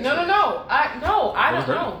I dirty get, ass no, nails. I don't What's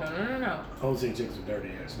know. I don't see chicks with dirty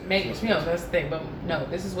ass nails. Make That's you know what I'm that's the thing, but no,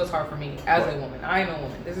 this is what's hard for me as a What? woman. I am a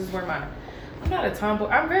woman. This is where I'm not a tomboy.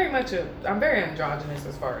 I'm very androgynous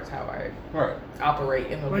as far as how I Right. operate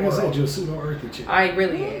in the saying. Like world. I said, you're a pseudo earthy chick. I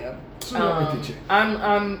really am. Pseudo earthy chick.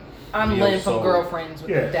 I'm Neo Lynn from soul. Girlfriends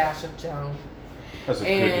with Yeah. a dash of Joan. That's a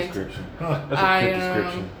And- good description. Huh. That's a good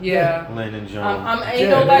description. Yeah. Lynn and John. I'm Yeah, ain't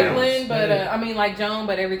no like yeah. Lynn, but Yeah. I mean like Joan,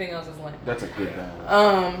 but everything else is Lynn. That's a good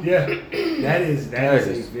balance. Yeah, that is That a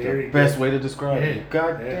is very the best good- way to describe Yeah. it.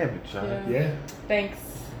 God Yeah. damn it, John. Yeah. Yeah, Thanks.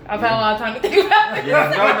 I've had a lot of time to think about it. Yeah,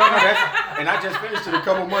 no, that's, and I just finished it a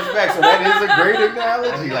couple months back, so that is a great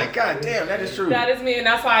analogy. Like, god damn, that is true. That is me, and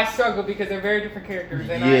that's why I struggle because they're very different characters,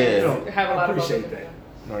 and Yeah. I have a lot I appreciate of that.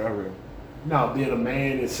 No, that real. Now, being a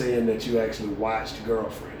man and saying that you actually watched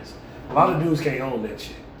Girlfriends. A lot of dudes can't own that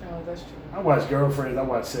shit. Oh, that's true. I watch Girlfriends. I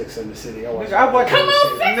watch Sex and the City. I watch. Nigga, I watch. Come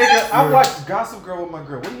on, shit. Nigga, I Yeah. watched Gossip Girl with my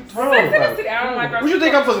girl. What are you talking Sex and the about? City. I don't like. What you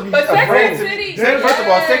think I'm supposed to be But Sex afraid and the to? City. First of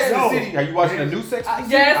all, Sex and No. the City. Are you watching the new Sex and the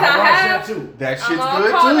City? Yes, I I watch have. that too. That shit's I'm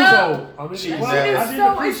good caught too. up. So, I mean, She's well, nasty. I It's didn't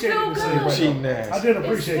so- appreciate it's it the still same good. way. She though. nasty. I didn't It's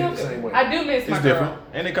appreciate still it the same way. I do miss my It's girl. different,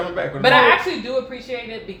 and they coming back with But it. I actually do appreciate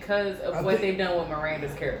it because of I what think- they've done with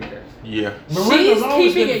Miranda's character. Yeah, Miranda's She's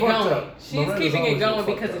always keeping been it fucked going. up. She's Miranda's keeping it always going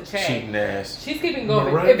been because fucked of up. Che. she nasty. She's keeping going.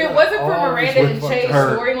 Miranda If it wasn't for always Miranda and went Che's fucked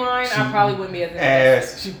up. storyline, She- I probably wouldn't be as invested.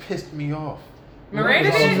 Ass. She pissed me off. Miranda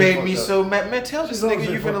Miranda's She did? always made been me fucked so up. mad. Man, tell this She's always nigga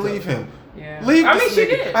been you finna fucked leave up. him. Yeah. Leave I mean, this she nigga.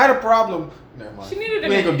 did. I had a problem. Never mind. She needed a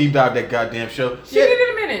We ain't gonna minute. deep dive that goddamn show. She needed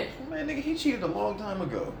a minute. Man, nigga, he cheated a long time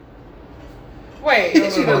ago. Wait, No, you no,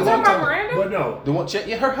 talking no, about Miranda? But no, The one,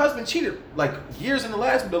 yeah, her husband cheated like years in the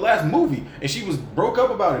last movie, and she was broke up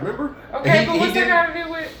about it. Remember? Okay, And but what's that got to do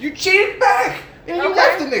with? You cheated back, and you Okay.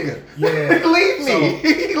 left the nigga. Yeah. leave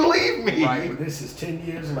me. So- leave me. right? But this is 10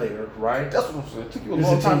 years later, right? That's what I'm saying. It took you a This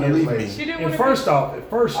long is time to 10 years leave later. me. She didn't And want first off,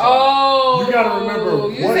 Oh, you gotta remember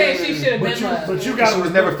You what- saying she should have but been you, left. but you She gotta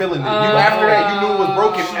was never feeling it. You after that, you knew it was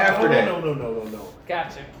broken after that. No.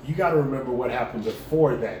 Gotcha. You gotta remember what happened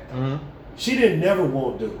before that. Mhm. She didn't never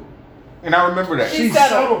want dude. And I remember that. She She settled.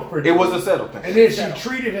 settled for It dude. was a settle thing. And then she Settled.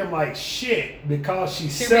 treated him like shit because she She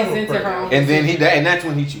settled resented for her him. own- And then and that's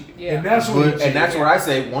when he cheated. Yeah. And that's when And that's where I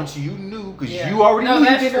say, once you knew, because Yeah. you already No, knew you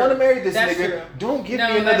that's didn't true. want to marry this That's nigga. true. Don't give No,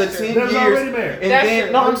 me another that's true. 10 They was years. already married. And That's then,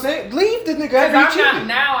 true. no, I'm saying, leave the nigga Because after I'm he cheated. not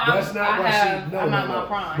now. That's not why she. No, I'm no, at my no.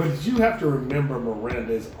 prime. But you have to remember,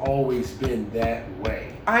 Miranda's always been that way.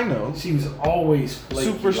 I know. She was always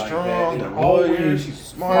flaky Super like strong, that, a and lawyer, always she's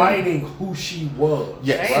smart. fighting who she was.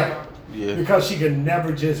 Yes. Damn. Right? Yeah. Because she could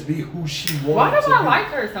never just be who she wanted Why do to I be. like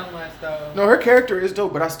her so much though? No, her character is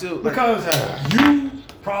dope, but I still like, Because you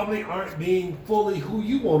probably aren't being fully who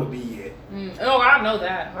you want to be yet. Oh, I know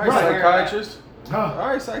that. all right, I'm aware of that. psychiatrist. Huh? All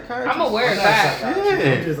right, psychiatrist. I'm aware I'm of not that. psychiatrist,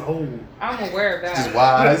 Yeah. I'm just old. I'm aware of that. Just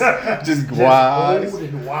wise. Just Just wise. old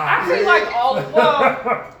and I wise. feel like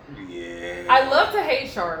well, Yeah. I love to hate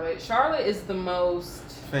Charlotte. Charlotte is the most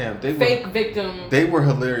Fam, they fake were victim. they were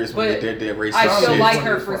hilarious when But they did their racist I still shit. like Funny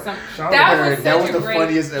her as for fuck. some. Charlotte That Perry, was that such was a the great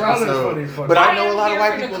funniest Charlotte's episode. funny. But I am know a lot of here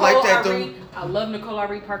white for people Nicole like that though. Ari. I love Nicole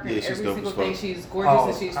Ari Parker. Yeah, she's Every dope single as thing. fuck. She's gorgeous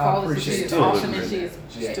and she's I flawless and appreciate she's it. Still awesome looking and good.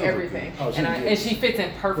 she's Yeah. everything. Oh, she and can get and it. she fits in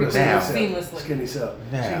With a perfectly, skinny Now. self. seamlessly. Skinny self.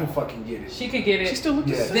 Now. She can fucking get it. She could get it. She still looks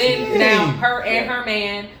Yeah. the same. Then now her and her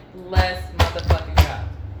man less motherfucking job.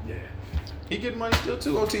 Yeah. He getting money still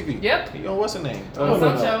too on TV. Yep. He on what's her name? Oh,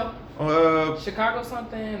 Some no. show, Uh, Chicago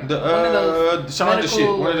something. the one of those Shonda medical shit.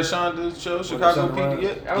 One of the or- Shonda shows, What, Chicago Shonda PD. Rhimes?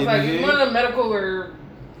 Yep. I was getting like, it in. one of the medical or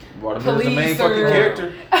Watermelon's the main police fucking or-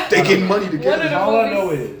 character. They getting money One of together. the All I movies,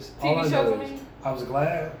 know is, all I TV shows, know I is, mean. I was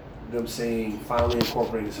glad them saying finally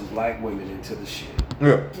incorporated some black women into the shit. Yeah.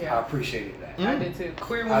 I Yeah, appreciated that. I did too.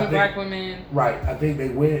 Queer I women, think- black women. Right. I think they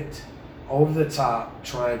went over the top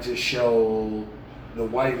trying to show the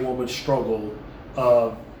white woman struggle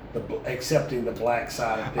of accepting the black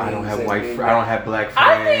side of things. I don't have and white. being I don't have black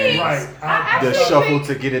I friends. think. Right. I The actually shuffle think,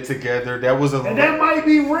 to get it together. That was a. And that might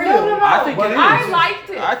be real. No. I think but it I is. liked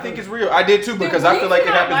it. I think it's real. I did too because I feel like it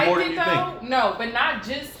happens more than you think. No, but not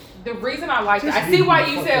just the reason I liked it. Just I see leave why the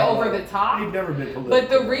you fuck said alone. over the They've top, never been political. but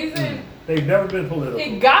the reason They've never been political.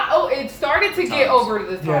 it started to get Times. over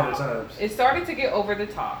the top. Yeah, the times. It started to get over the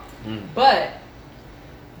top, Mm. but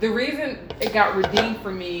the reason it got redeemed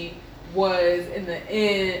for me was in the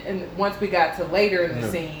end, and once we got to later in the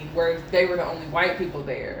Yeah. scene where they were the only white people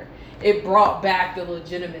there, it brought back the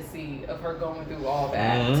legitimacy of her going through all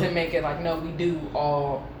that Mhm. to make it like, no, we do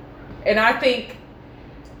all. And I think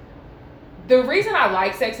the reason I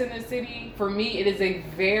like Sex in the City, for me, it is a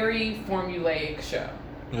very formulaic show,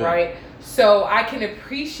 Yeah. right? So I can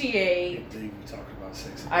appreciate. They even talk about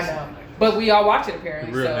sex. in I the know, city like but we all watch it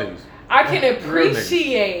apparently. Real so niggas. I can Real niggas.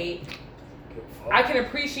 appreciate. that. Give a fuck. I can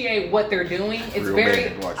appreciate what they're doing. It's Real very.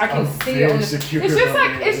 men watch I can I'm see very it on the. secure It's just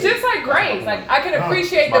about like it. it's just like Grace. Like I can Huh.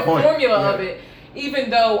 appreciate That's the my point. formula of Yeah. it, even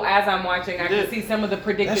though as I'm watching, I Yeah. can see some of the That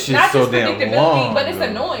predictability. shit's Not so just damn predictability, long. but it's though.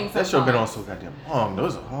 annoying. That show been on sometimes. so goddamn long.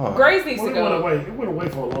 Those are hard. Grace needs Well, to it went go. away. It went away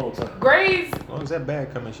for a long time. Grace, As long as that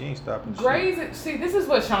bag coming, she ain't stopping. shit. Grace. See, this is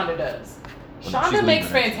what Shonda does. She's Shonda makes leaving,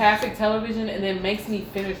 actually. fantastic television and then makes me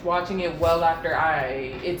finish watching it well after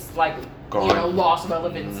it's like Gone. you know lost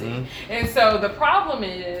relevancy. Mhm. And so the problem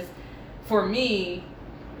is for me,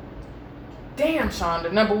 damn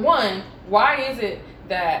Shonda. Number one, why is it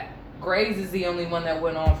that Grace is the only one that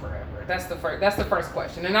went on forever? That's the first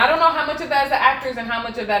question. And I don't know how much of that is the actors and how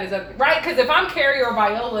much of that is right. Because if I'm Carrie or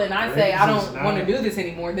Viola and I say I Grace is don't want to not do this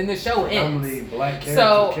anymore, then the show Predominantly ends. black characters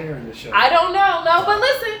So, carrying the show. I don't know. No, but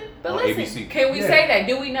listen. On ABC. Can we Yeah. say that?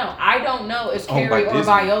 Do we know? I don't know if It's owned by Carrie or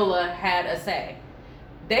Disney. Viola had a say.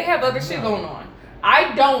 They have other shit going on.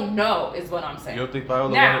 I don't know is what I'm saying. You don't think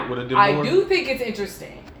Viola Now, would have did I more? do think it's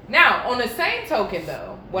interesting. Now, on the same token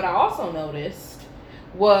though, what I also noticed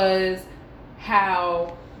was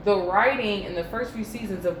how the writing in the first few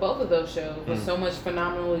seasons of both of those shows was so much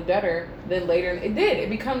phenomenally better than later. It did. It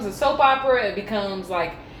becomes a soap opera. It becomes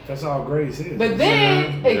like That's all Grace is. but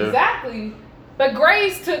then, Yeah. exactly. But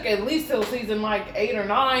Grace took at least till season like 8 or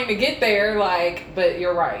 9 to get there. Like, but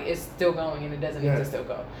you're right, it's still going and it doesn't need to still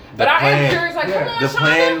go. But I am curious, like, Yeah. come on, The Shonda.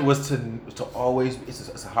 plan was to always.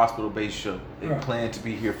 It's a hospital based show. They Right. planned to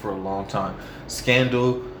be here for a long time.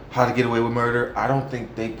 Scandal How to Get Away with Murder. I don't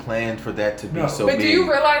think they planned for that to be No. so But big. do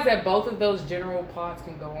you realize that both of those general plots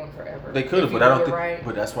can go on forever? They could have, If you but I don't do it think. right.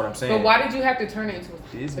 But that's what I'm saying. But why did you have to turn it into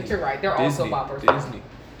a Disney. But you're right. They're also boppers.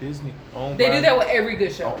 Disney. Owned They by- do that with every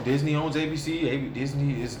good show. Disney owns ABC.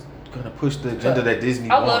 Disney is gonna push the agenda that Disney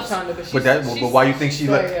I love wants. Shonda, but but why you think she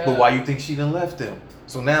left? straight But up. why you think she done left them?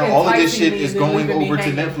 So now all of this Enticing shit me is and then going leaving me over to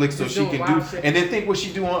hanging, Netflix so just she doing can do. wild shit. And then think what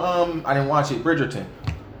she do on I didn't watch it, Bridgerton,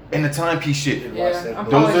 and the timepiece shit. Watch Yeah, that. I'm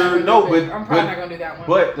Those probably are- not gonna no, do but- that. I'm probably but- not gonna do that one.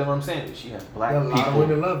 But then what I'm saying, she has black A lot of people.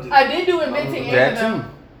 women loved it. I did do Inventing That Anna. too.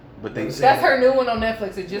 But they That's her new one on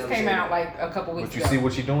Netflix. It just Yeah, came I'm out like a couple weeks But you ago. see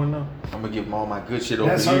what she doing though? I'm gonna give them all my good shit over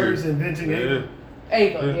That's here. hers, Inventing Yeah. Anna.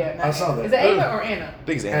 Ava, yeah. I saw that. Is it Ava or Anna? I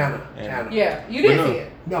think it's Anna. Anna. Yeah, you did But no. see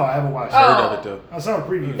it. No, I haven't watched Oh. it. Heard of it though. I saw a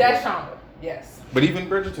preview. That's Shonda. Yes. But even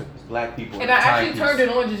Bridgerton, it's black people. And I actually timepiece. turned it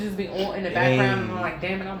on to just be on in the background, and Dang. I'm like,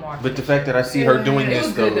 damn it, I'm watching. But the fact that I see her doing It this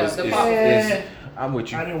was though good, though. is, The is, pop- is- I'm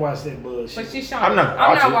with you. I didn't watch that bullshit. But she's Shonda. I'm not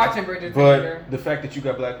I'm not watching, watching Bridgerton But either. the fact that you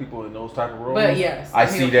got black people in those type of roles, But yes, I I'm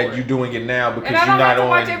see here that for you it. doing it now because And I you're don't have not to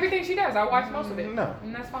watch on. everything she does. I watch most of it. No.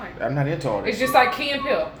 And that's fine. I'm not into all this. It's just like Key and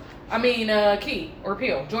Peele. I mean, Key or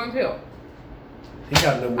Peele. Jordan Peele. He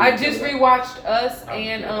got no movie I just coming out. rewatched Us I'm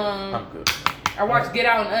and good. I'm good. I watched Get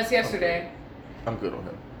Out and Us yesterday. I'm good on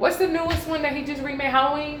him. What's the newest one that he just remade?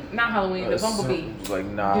 Halloween? Not Halloween. The Bumblebee. It's like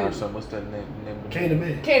nah or Dude. something. What's that name?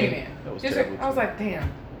 Candyman. Candyman. That was Just, terrible, I was too. like,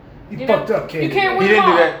 damn. He You fucked know, up Candyman. You can't win He didn't them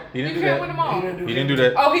do all. that. He didn't you do can't that. win them all. He didn't do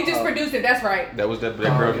that. Oh, he just produced it. That's right. That was that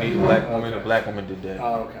Oh, girl. okay. He black woman. Okay. A black woman did that.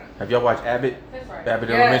 Oh, okay. Have y'all watched Abbott? That's right. Abbott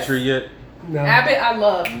Yes. Elementary yet? No. Abbott, I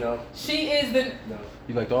love. No. She is the No.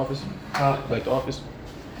 You like The Office? You like The Office?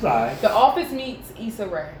 It's alright. The Office meets Issa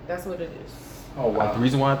Rae. That's what it is. Oh, wow. The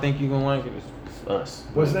reason why I think you're gonna like it is Us.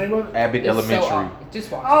 What's the name of it? Abbott It's Elementary. So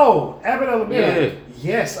just watch. Oh, Abbott Elementary. Yeah.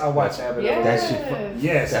 Yes, I watched Abbott Yes. Elementary. That shit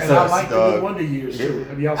Yes, That's and I us, like the dog. New Wonder Years too. Yeah.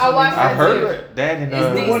 Have y'all I seen watched that? I've heard that and It's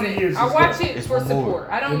New Wonder decent. Years I is watch good. it It's for one more. support.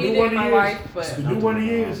 I don't The need New it in Wonder my Years. life, The but New Wonder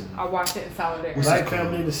Years. I watch it in solidarity. Black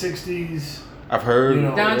family in the 60s. I've heard. You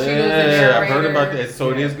know, Don Cheadle's the Yeah, I've heard narrator. about that.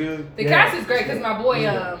 So it Yeah. is good. The Yeah. cast is great because my boy,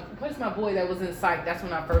 Yeah. what's my boy that was in Psych? That's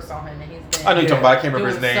when I first saw him, and he's been. I know you're talking about. I can't remember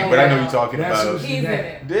his Doing name, so but I know well. you're talking That's about. who's- He's in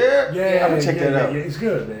it. Yeah, Yeah, I'm gonna check that out. Yeah, it's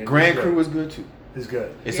good, man. Grand It's Crew good. is good too. It's good.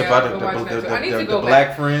 It's Yeah, about I've been watching that too. I need to the go black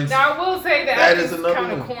back. friends. Now I will say that, That it's is another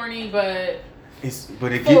kind of one. corny, but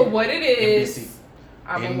But it for get what it is, NBC.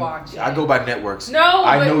 I'm gonna watch it. I go by networks. No,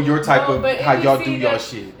 I but- know your type no, of but how y'all NBC do y'all does-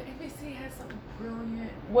 shit. NBC has something brilliant.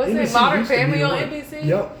 Was it NBC Modern used to be Family the on one. NBC?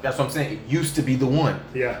 Yep. That's what I'm saying. It used to be the one.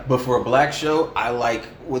 Yeah. But for a black show, I like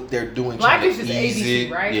what they're doing. Black trying is to just ease ABC,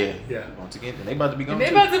 it. right? Yeah. Yeah. Once again, and they about to be gone And they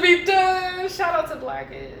too. about to be done. Shout out to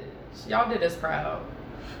Blackish. Y'all did us proud.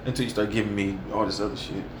 Until you start giving me all this other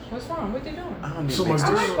shit. What's wrong? What they doing? I don't need So my mixed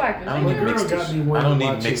girl- I dish. like Blackish. I don't My need girl mixed got dish. me I wanting don't to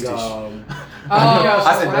need watch mixed it, dish. Oh,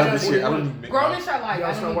 I said I other don't shit. need I don't mixed need Grownish I like. Y'all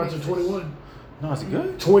I start don't watching need 21? No, is it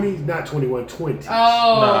good? 20, not 21, 20. Oh,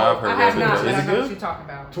 Nah, I've heard I have of it. not, Is but it I know good? what you're talking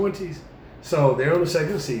about. 20s. So they're on the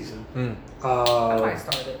second season. I might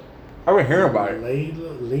start it. I been hearing about it.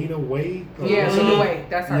 Lena Wade? Yeah, Or- so the way.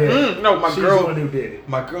 That's her. Yeah. No, my She's the girl. one who did it.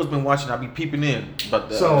 My girl's been watching. I be peeping in,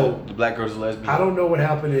 but So, the black girl's a lesbian. I don't know what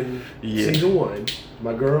happened in Yeah. season 1.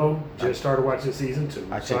 My girl just started watching season 2.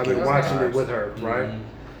 I So check I've been it watching out. it with her, right? Mhm.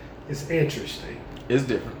 It's interesting. It's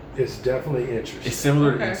different. It's definitely interesting. It's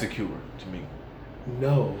similar Okay. to Insecure to me.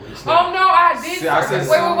 No, it's Oh not. no, I did. See, I Start said it.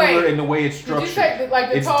 similar Wait. in the way it's Did structured. you say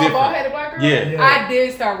like the It's tall, different. bald-headed black girl? Yeah. Yeah. I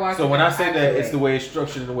did start watching. So when I say that, actually. it's the way it's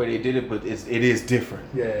structured and the way they did it, but it is different.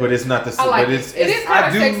 Yeah. But it's not the I same. like but it. it's It is kind I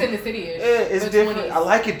of do- Sex in the City-ish. Yeah, it's but different. 20s. I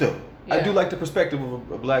like it though. I Yeah. do like the perspective of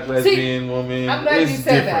a black lesbian woman. I'm glad it's you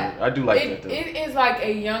said different. that. I do like it, that though. It is like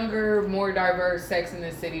a younger, more diverse Sex in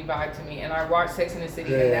the City vibe to me, and I watch Sex in the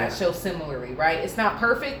City and Yeah. that show similarly, right? It's not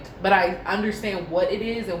perfect, but I understand what it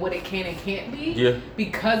is and what it can and can't be Yeah.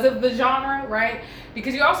 because of the genre, right?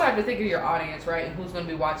 Because you also have to think of your audience, right? And who's going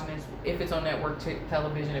to be watching this, if it's on network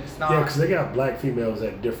television, if it's not. Yeah, because they got black females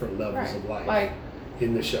at different levels Right. of life Like,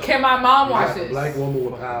 in the show. can my mom You watch got the this? black woman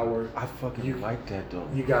with power. I fucking You- like that though.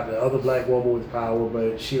 You got the other black woman with power,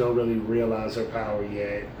 but she don't really realize her power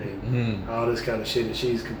yet, and all this kind of shit, and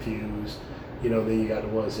she's confused. You know, then you got the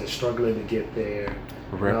ones that's struggling to get there,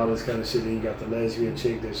 and all this kind of shit. Then you got the lesbian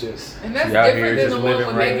chick that's just And that's She out here different than just the one living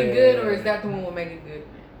with right. Megan Good, or is that the one with Megan Good?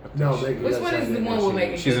 no. Maybe Which one is the one with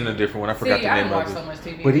Megan She's in a different one. I forgot See, the I name don't watch of so it. much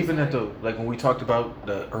TV. But even at the like when we talked about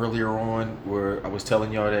the earlier on where I was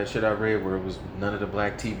telling y'all that shit I read where it was none of the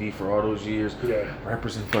black TV for all those years. Yeah.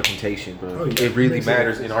 Representation, bro. Oh, yeah. It really Makes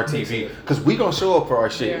matters sense. in our Makes TV sense. because we gonna show up for our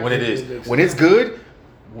shit Yeah. when it It is. makes When it's good,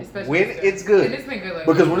 Especially when this it's stuff. good. And it's been good.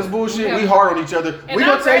 Because when it's bullshit, we hard on each other. And We I'm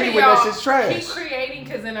gonna tell ready, you when that y'all. shit's trash. Keep creating,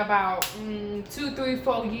 because in about 2, 3,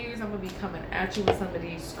 4 years, I'm gonna be coming at you with some of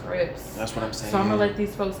these scripts. That's what I'm saying. So I'm gonna let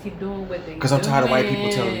these folks keep doing what they. Because I'm tired of white people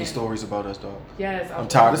telling me stories about us, dog. Yes, I'm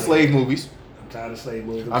tired of slave movies. I'm tired of slave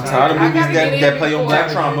movies. I'm tired of I movies gotta get in that play on before-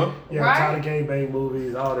 black trauma. Yeah, Right? I'm tired of gangbang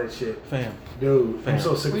movies, all that shit. Fam, Dude, Fam. I'm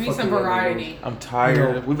so sick We of need some fucking gangbang variety. movies. I'm tired. You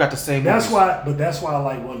know, We've got the same That's movies. why, but that's why I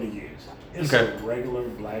like Wonder Years. It's Okay. a regular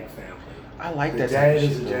black family. I like The that. dad type of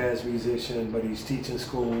is a shit, though. jazz musician, but he's teaching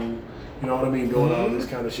school. You know what I mean? Doing all this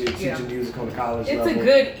kind of shit, Yeah. teaching music on the college It's level. a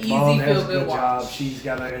good, easy, Mom has a feel-good good watch. job. She's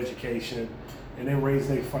got her education, and they raise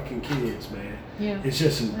their fucking kids, man. Yeah. It's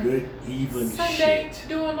just some good, even Sunday, shit.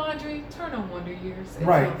 doing laundry, turn on Wonder Years.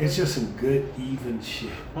 Right? all It's good. just some good, even shit.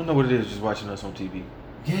 I don't know what it is. Just watching us on TV.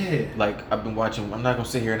 Yeah. Like I've been watching. I'm not gonna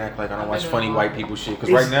sit here and act like I don't I've watch been funny doing white all- people shit. Because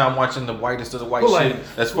It's- right now I'm watching the whitest of the white Well, shit.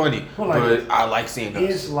 like- That's funny. well, like but this. I like seeing us.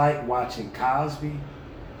 It's like watching Cosby,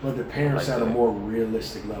 but the parents I like at a that. more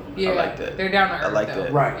realistic level. Yeah, I like that. They're down to earth. I like though.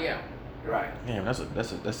 that. Right. Yeah. Right. Damn, that's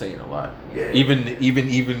saying a lot. Yeah.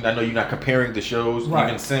 Even I know you're not comparing the shows. Right.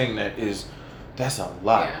 Even saying that that's a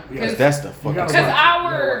lot. Yeah. Because Yeah. that's the You fucking. gotta Because watch it.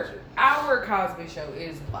 You gotta watch it. our Cosby Show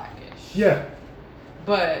is blackish. Yeah.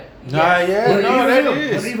 But Nah, yeah, But no, even that them,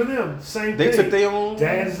 is. But even them, same They thing. took their own.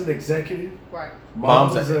 Dad is an executive. right.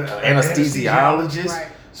 Mom's is an an anesthesiologist. Right.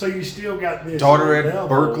 So you still got this Daughter at level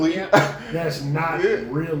Berkeley. Yeah. That's not Yeah.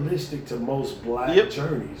 realistic to most black Yep.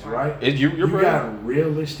 journeys, right? You're You right. got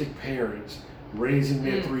realistic parents raising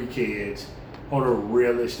their 3 kids on a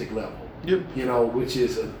realistic level. Yep. You know, which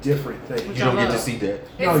is a different thing. Which You don't I get to love. see that.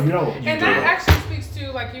 No, you don't. And You that don't. actually speaks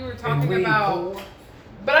to, like you were And talking we about. poor.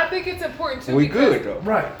 But I think it's important too. We because, good though.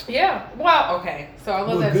 Right. Yeah. Well, okay. So I love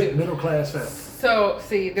We're a that good too. middle class family. So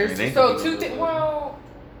see, there's I mean, they so can be two middle things. class. Well,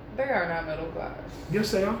 they are not middle class.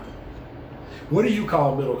 Yes, they are. What do you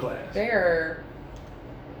call middle class?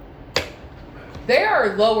 They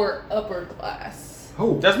are lower upper class.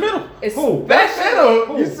 Who? That's middle. Who? That's Especially,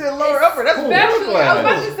 middle. You said lower upper. That's middle especially I was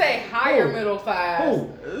about class. to say higher Who? middle class.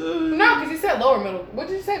 Who? No, because you said lower middle. What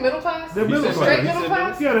did you say? Middle class? They're middle said class. Straight You middle said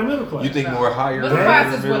class? Yeah, they're middle class. You think No. more higher? Middle than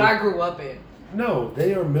class is middle? what I grew up in. No,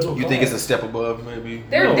 they are middle class. You think it's a step above, maybe?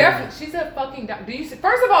 They're No. definitely. She's a fucking. Do you see?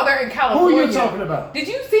 First of all, they're in Who are California. you talking about? Did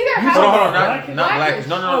you see their You house? Hold on, hold on, Blackish? not blackish.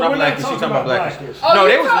 No, Oh, not we're not blackish. She's talking talking about about blackish. Blackish. Oh, No,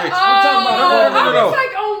 they you was talk- rich. Oh, I'm talking about- I no. was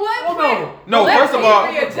like, on what? Oh, planet? No, Let's first of be all,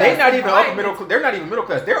 readjusted, they not even right? upper middle. They're not even middle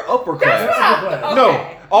class. They're upper That's class. what class. I, No.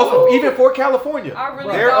 okay. Also, Ooh. even for California, I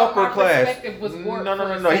really they're thought upper my class. perspective was warped No, for a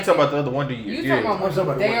He talking second. about the other Wonder Years. You Yeah. talking I'm talking about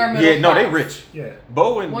about they the are one- middle Yeah, no, they class. rich. Yeah.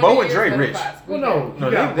 Bo and Wonder Bo and Years Dre middle rich. class. We Well, no, good. No,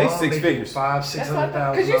 you got they Bond 6 making figures.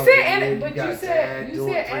 500,000-600,000. Because you said, but you said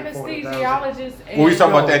 $400,000. anesthesiologist. And, Well, we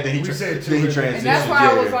talking about No, that. Then he we said then he 200. transitioned. and that's why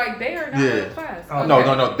I was yeah. like, they are not Yeah. middle class. Oh, No,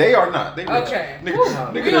 Okay. they are not. They rich. Okay. Nigga, Whew.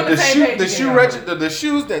 nigga, We on the same page the again. shoe register, the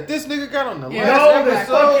shoes that this nigga got on the Yeah. last No, the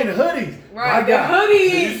episode. fucking hoodies. Right, My the God. hoodies,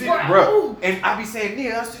 You see, bro. bro. And I be saying,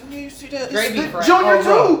 yeah, I said, yeah, you see that? Dre It's be the fresh. Junior Oh,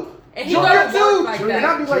 bro. too. And he Junior go to work too. like And I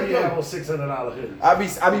that. be So like, you have yo, on $600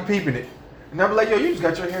 hoodies. I be peeping it. And I be like, yo, you just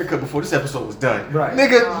got your hair cut before this episode was done. Right.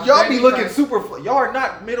 Nigga, y'all Dre be be looking fresh. super, y'all are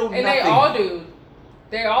not middle And nothing. they all do.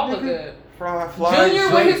 They all look Nigga. good. Fly, Junior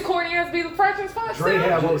Dre- with his corny ass be the fresh as fuck. Dre still.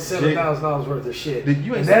 have on $7,000 worth of shit. Did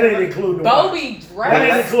you And ain't that say- ain't including the watch. Bobby That ain't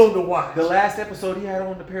dress. including the watch. The last episode he had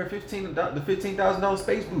on the pair of the $15,000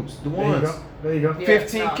 space boots. The There you ones. go. There you go. Yeah.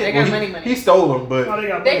 15 no, K. they got Well, money, he, money. he stole them, but Oh, they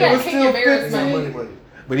got They money. got It was Kenya still Barris 15. money. money.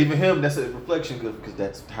 But even him, that's a reflection because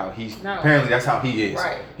that's how he's. No. Apparently, that's how he is.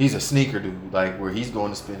 Right. He's a sneaker dude, like where he's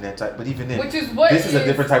going to spend that type. But even then, Which is what this is a is-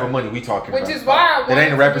 different type of money we talking Which about. is why I That ain't a wanted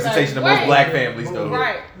to be representation of like, most wait. black families, though.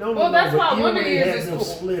 Right. No, Well, that's but why even Wonder when they Years had is them cool.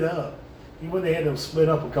 split up. Even when they had them split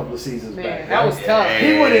up a couple of seasons Man, back. that was tough.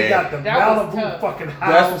 He would have got the That was Malibu tough. fucking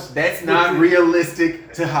house. That's not with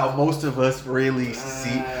realistic to how most of us really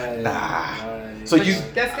see. Right, Nah. right. So But you,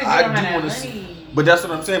 that's because you I don't do have wanna that see- money. But that's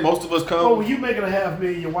what I'm saying. Most of us come. Oh, when you making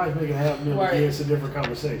 $500,000, your wife making $500,000. Right. Yeah, it's a different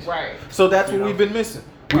conversation. Right. So that's You what know? we've been missing.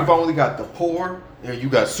 We've Right. only got the poor, and you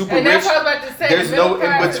got super And rich. that's what I was about to say. There's the middle no in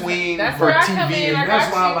class is- between that's for where I TV come in, and I That's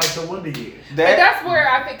got why I you. like the Wonder Years. And That that's where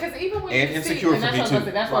I think, because even when and you Insecure see, for and that's me what too. I'm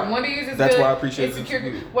saying, that's why Right. Wonder Years is That's good. why I appreciate Insecure.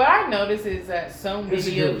 Insecure. What I noticed is that so many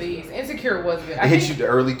Insecure of was these good. Insecure was good. it hits you the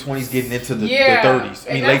early 20s, getting into the 30s.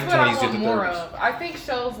 I mean, and late that's what 20s I to want the more 30s. of. I think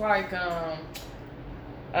shows like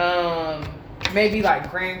maybe like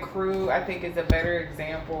Grand Crew, I think is a better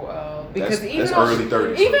example of, because That's even early on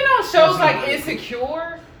 30s. even on shows That's like early.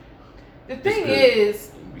 Insecure, the thing good.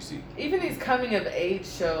 is, NBC. even these coming of age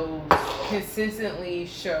shows consistently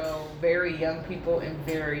show very young people in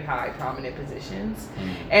very high prominent positions.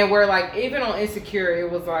 And where like even on Insecure it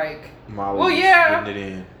was like, Molly Well, was yeah. putting it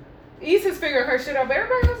in. Issa's figuring her shit out, but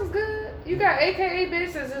everybody else is good. You got AKA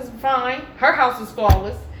bitch that's just fine. Her house is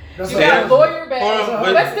flawless. That's You got a lawyer back. Hold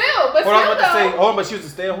on, But still though. But she was a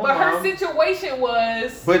stay-at-home But mom. her situation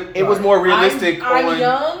was. But it was more realistic I'm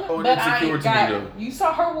young, on but I Insecure ain't to me, got. though. You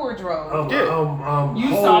saw her wardrobe. You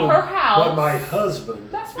saw her house. But my husband.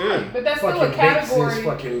 That's right. Yeah. But that's still a fucking makes his category.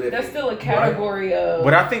 fucking living. That's still a category of.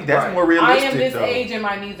 But I think that's Right. more I realistic, am this though. age and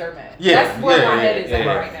my needs are met. Yeah, That's where yeah, my head yeah, is at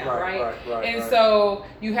yeah. right now, right? And right. so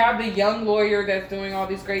you have the young lawyer that's doing all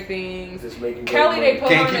these great things. Just making Kelly, great they put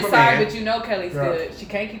Can't her on keep the a side, man. but you know Kelly's Yeah. good. She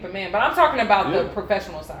can't keep a man. But I'm talking about Yeah. the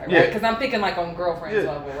professional side, right? Yeah. Because I'm thinking like on girlfriend's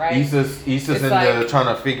Yeah. level, right? Issa's It's in like- the trying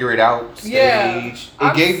to figure it out stage. Yeah.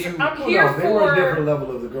 It gave you. I'm Well, here no, they were a different for.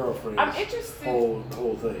 level of the girlfriend. I'm interested.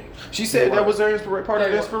 Whole thing. She said that was her part of They the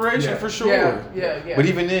were. inspiration Yeah. for sure. Yeah. But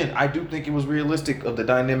even then, I do think it was realistic of the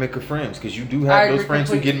dynamic of friends because you do I have those agree friends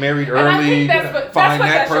who completely. get married And I early. think that's what find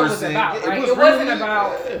that show was person. about, It right? was It wasn't really-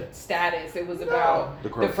 about yeah. status. It was about The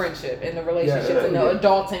the growth. friendship and the relationships and the Yeah.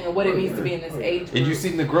 adulting and what it means to be in this age group. And you've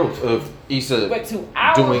seen the growth of Issa But to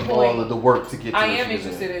our doing point, all of the work to get to I where am she was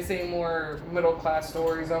at. interested in seeing more middle class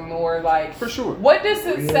stories or more like For sure. what does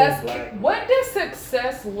success black- what does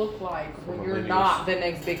success look like when For you're millennials. not the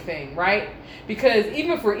next big thing, right? Because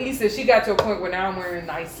even for Issa, she got to a point where now I'm wearing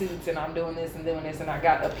nice suits and I'm doing this and I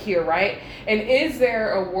got up here, right? And is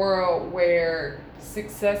there a world where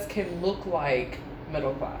success can look like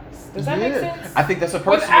middle class? Does that make Yeah. sense? I think that's a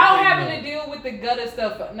personal Without thing, having though. to deal with the gutter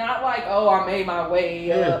stuff, not like, oh, I made my way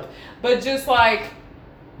Yeah. up, but just like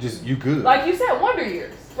You good. like you said, Wonder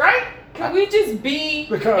Years, right? Can we just be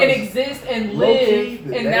Because and exist and low-key, live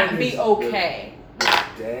the and dad not be is- okay?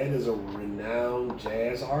 Dad is a renowned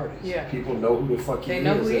jazz artist. Yeah. People know who the fuck he They is.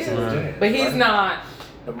 know who he as is. in jazz, But he's right? not.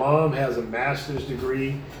 The mom has a master's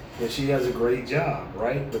degree and she has a great job,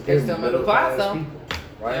 right? But They're they're still middle class, though. people,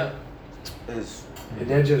 right? Yeah. It's- And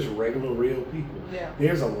they're just regular, real people. Yeah.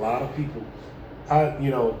 There's a lot of people.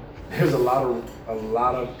 There's a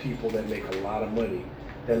lot of people that make a lot of money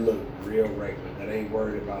that look real regular. That ain't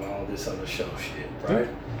worried about all this other show shit, right?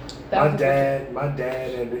 My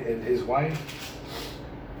dad and his wife,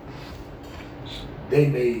 they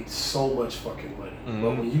made so much fucking money. Mhm. But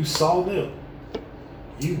when you saw them,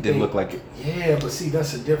 you Didn't think, look like it. Yeah, but see,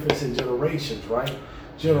 that's the difference in generations, right?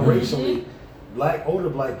 Generationally, older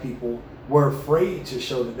black people were afraid to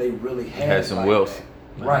show that they really had some black wealth.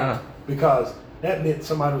 back, right? Uh-huh. Because that meant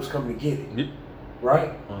somebody was coming to get it, Yeah.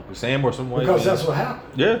 right? Uncle Sam or some white Because man. that's what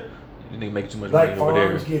happened. Yeah. You nigga make too much Black money over there.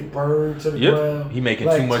 farms get burned to the Yep. ground. He making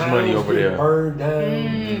Black too much money towns over get there. Burned down.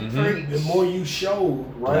 Mhm. Preach. The more you showed,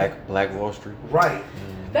 right? Black Wall Street. Right.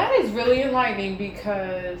 That is really enlightening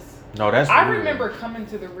because No, that's I real. remember coming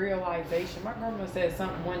to the realization. My grandma said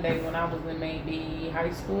something one day when I was in maybe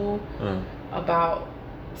high school about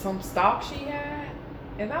some stock she had,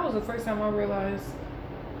 and that was the first time I realized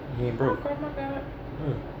He ain't my broke. grandma got.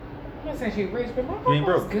 Yeah. I'm not saying she rich, but my He ain't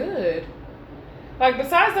grandma's broke. good. Like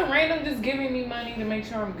besides the random just giving me money to make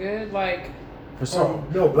sure I'm good, like. For some.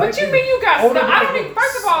 No, black What you people- mean you got older stock? I black don't even. people-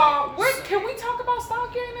 First of all, can we talk about stock?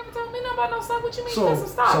 You ain't never told me nothing about no stock. What you mean you got some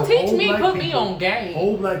stock? so Teach old me, black put me people- on game.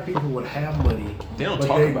 Old black people would have money. They don't but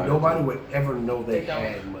talk about it. nobody would ever know they They don't.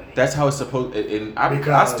 had money. That's how it's supposed. And I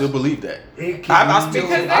Because still believe that. It I can still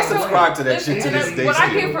Because I that's subscribe to that Listen, shit to and this day. what I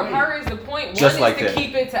still. get from her is the point. Just One like is to that.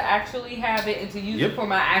 keep it, to actually have it, and to use Yep. it for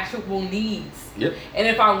my actual needs. Yep. And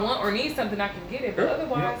if I want or need something, I can get it. But Yep.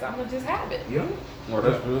 otherwise, I'm gonna just have it. Yeah. Well,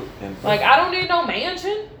 that's real. And Like I don't need no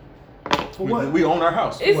mansion. For what? we own our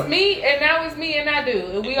house. It's What? me, and now it's me, and I do.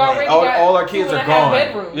 And we already all, got all our kids 2.5 are gone.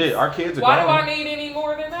 bedrooms. Yeah, our kids are Why gone. do I need any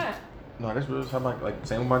more than that? No, that's real. How like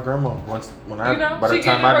same with my grandma. When I You know, by the she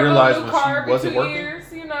time getting I her realized little when car she every wasn't 2 working, years.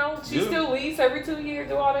 You know, she Yeah. still lease every 2 years.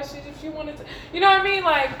 Do all that shit if she wanted to. You know what I mean?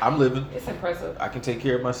 Like I'm living. it's impressive. I can take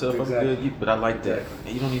care of myself. Exactly. I'm good. But I like that. Exactly.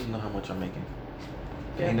 And you don't even know how much I'm making.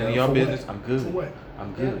 Yeah. Ain't none of For y'all what? business. I'm good. For what? I'm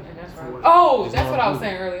Yeah, good. and that's For right. what? Oh, It's that's all what I was good.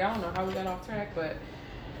 saying earlier. I don't know how we got off track, but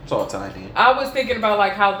It's all tied in. I was thinking about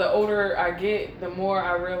like how the older I get, the more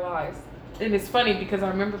I realize. And it's funny because I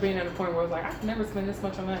remember being at a point where I was like, I can never spend this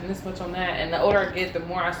much on that and this much on that. And the older I get, the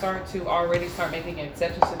more I start to already start making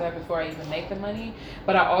exceptions to that before I even make the money.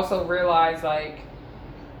 But I also realize like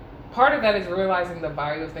part of that is realizing the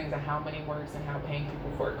value of things and how money works and how paying people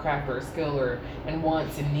for a craft or a skill or and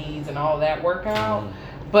wants and needs and all that work out.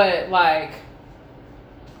 But like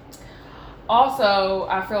also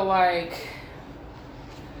I feel like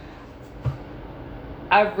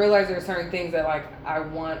I've realized there are certain things that like I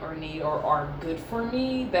want or need or are good for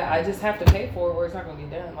me that I just have to pay for or it's not gonna be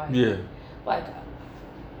done. Like Yeah. like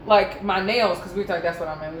like my nails, because we were talking, that's what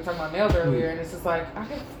I meant. We were talking about nails earlier, and it's just like I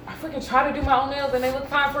freaking try to do my own nails, and they look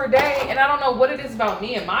fine for a day, and I don't know what it is about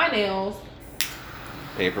me and my nails.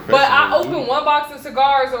 But I open one box of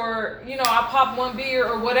cigars, or I pop one beer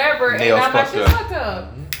or whatever, Nails and my shit's fucked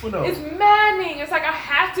up. Well, no. It's maddening. It's like I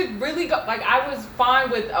have to really go. Like I was fine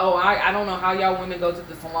with. I don't know how y'all women go to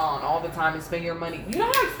the salon all the time and spend your money. You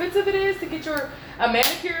know how expensive it is to get a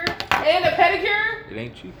manicure and a pedicure. It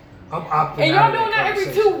ain't cheap. I'm opting And out y'all of doing that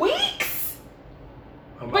every 2 weeks.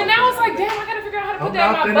 But now it's like, damn, I gotta figure out how to put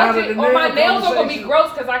that in my budget, or my nails are gonna be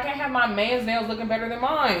gross because I can't have my man's nails looking better than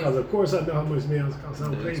mine. Because of course I know how much nails cost.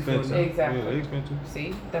 I'm paying for it. Exactly. Yeah, they expensive.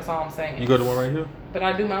 See, that's all I'm saying. You go to one right here? But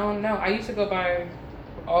I do my own. No, I used to go by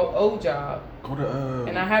old job. Go to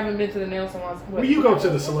And I haven't been to the nail salon. Well, you go to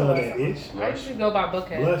the salon at Itch. I usually go by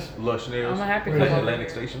Buckhead. Lush. Nails. I'm happy to Where come is over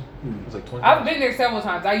Atlantic there. Station. It's like 20. I've been there several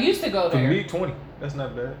times. I used to go For there. me, 20. That's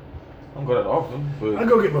not bad. I don't go that often, but I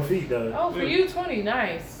go get my feet done. Oh, for you, 20,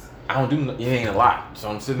 nice. I don't do. It ain't a lot, so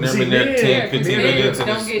I'm sitting there See, in there men- 10, 15 men minutes. don't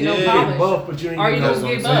and get no it's- You polish. get buff, but you ain't Or you get That's don't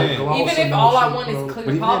what get I'm saying. both. Even if Gloss all I and want is lotion, But clear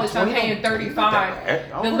even polish, at I'm 20, paying don't- 35. I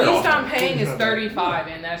don't The do that least often. I'm paying is 25. 35,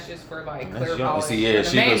 and that's just for like That's clear young. polish. See, yeah, for the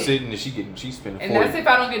she go man. sitting and she spending 40. And that's if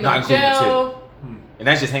I don't get Not no including the gel. And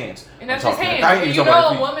that's just hands. And that's I'm just talking- hands. I ain't And even you talking about know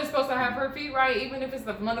a feet. woman's supposed to have her feet right, even if it's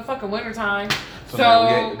the motherfucking wintertime. So,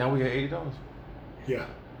 now we at $80 Yeah.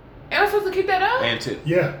 and I'm supposed to keep that up? and tip.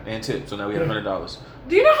 Yeah. And tip. So now we have $100.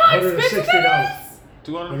 Do you know how expensive $160. that is?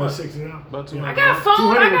 200 bucks. $160. About Yeah. 200. I got phone,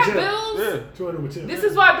 200 I got with tip. bills. Yeah. 200 with 10. This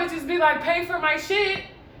is why bitches be like, pay for my shit.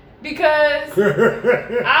 Because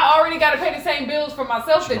I already got to pay the same bills for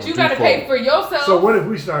myself that you got to pay for yourself. So what if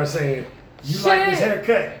we start saying, you like this Shit.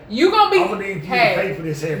 haircut? You gonna be I'm gonna need you to pay for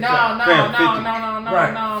this haircut. No, Fam, 50. no,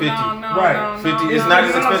 Right. no, 50. no, Right. no, 50. no, It's no, not no,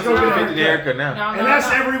 as no, expensive no, as no, 50 the haircut now. No, And that's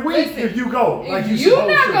no. every week Listen, if you go. Like you you supposed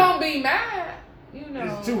not to. gonna be mad. You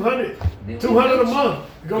know. It's 200. Then we 200 a get month.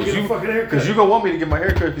 Go get a fucking haircut. Because you gonna want me to get my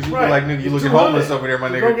haircut because you Right. feel like, nigga, you looking 200. homeless over there, my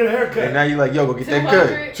nigga. Go get a haircut. And now you like, yo, go get that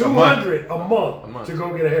 200. cut. 200 a A month month. to go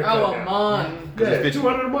get a haircut. Oh, a now. month. Yeah, 50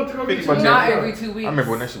 200 a month to go get 50 your bucks Not haircut. every 2 weeks. I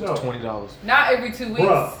remember when that shit was No. $20. Not every 2 weeks.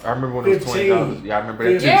 Bruh. I remember when it was 15. $20. Yeah, I remember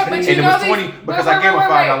that too. Yeah, but and you it know was these- 20 but because I gave her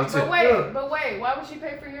 $5 tip. But wait, Yeah. but wait, why would she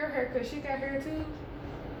pay for your haircut? She got hair too.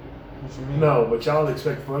 What you mean? No, but y'all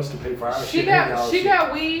expect for us to pay for our She shit. and got y'all she shit.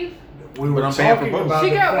 got weave. We were But I'm paying for talking both. about She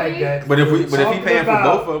the got fact weed. that But if we he were paying for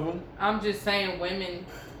about- both of them, I'm just saying, women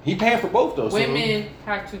he paying for both though. so- women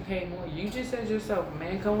have to pay more. You just said yourself, a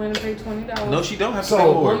man go in and pay $20. No, she don't have to So, pay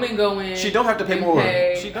more. Women go in. She don't have to pay and more.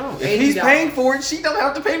 pay She don't. If $80. he's paying for it, she don't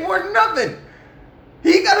have to pay more than nothing.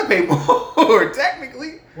 He gotta pay more,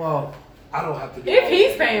 technically. Well, I don't have to do If all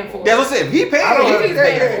he's that. paying for it. That's what I said. If he paying, I don't have If he's to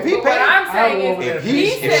paying pay for if it. he But what paying, I'm saying I will is, if He he he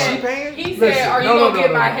if said, she paying, he Listen, said, "Are you no, gonna no,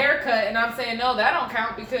 get no, my no. hair cut?" And I'm saying, "No, that don't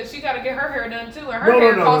count because she got to get her hair done too, and her No,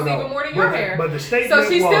 hair no, no, costs no, no. even more than your But the- hair." But the statement So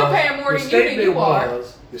she's was, still paying more the than you than statement you are.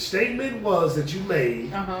 was- The statement was that you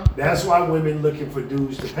made. Uh-huh. That's why women looking for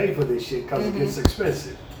dudes to pay for this shit because it gets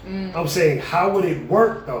expensive. Mm. I'm saying, how would it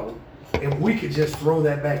work though if we could just throw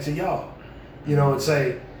that back to y'all, you know, and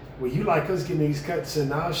say, well, you like us getting these cuts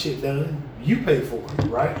and our shit done, you pay for it,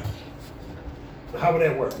 right? How would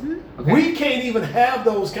that work? Okay. We can't even have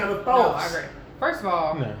those kind of No, I thoughts. agree. First of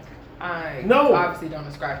all, No. I No. obviously don't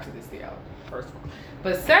ascribe to this theology. First of all,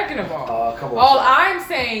 but second of all, Come on, all Shy. I'm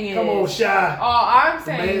saying is, Come on, Shy. all I'm The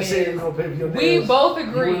saying man said he is, was gonna pay for your we nails. both You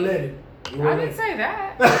agree. wouldn't let it. You I wouldn't didn't let say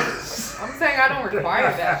that. it. I'm saying I don't require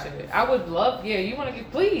that shit. I would love, yeah, you want to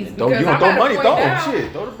get please Don't because you I'm don't throw at a money? point Throw now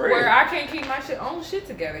shit. Throw the bread. where I can't keep my own shit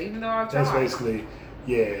together, even though I've That's tried. basically,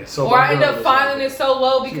 yeah. So Or my I end girl up was filing like, it so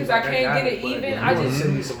low she because was I like, can't got get it, it but even. you I wanna just,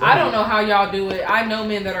 send me some I money. don't know how y'all do it. I know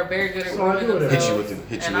men that are very good at So I grooming do it. themselves. Hit you with and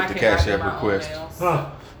the I cannot Cash do App my own request. nails. Huh?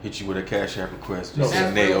 Hit you with a Cash App request. No. Just some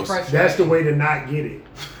That's real nails. frustrating. That's the way to not get it.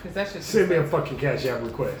 'Cause that's just Send me a fucking Cash App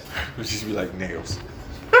request. It just be like nails.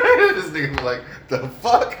 This nigga be like, the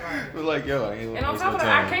fuck? Be like, yo, I ain't And on waste top no of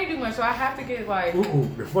that, I time. can't do much, so I have to get like Ooh,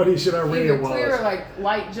 the funny shit I either read clear or was, like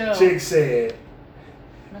light gel. chick said,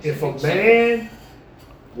 That if shit a be cheap. man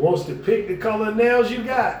wants to pick the color of nails you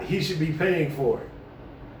got, he should be paying for it,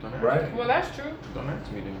 Don't ask right? me. Well, that's true. Don't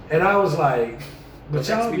ask me then. And I was like, but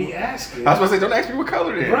Don't ask y'all me be what- asking. I was about to say, don't ask me what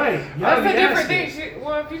color it is. Right. Y'all That's be a different asking. thing. Shit,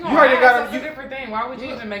 well, if you're gonna You already ask, got that's you- a different thing. Why would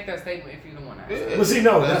you even make that statement if you don't want to ask? But see,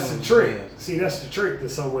 no, that's what the I'm trick. saying. See, that's the trick that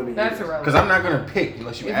some women That's use. irrelevant. Because I'm not gonna pick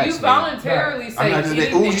unless you If ask you me. voluntarily Right. say I'm not just like,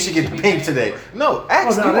 anything, ooh, you should get be pink paying today. for it. No, ask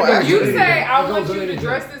Oh, no, you. they Gonna go ask You to me. say, It I goes want to you to anything.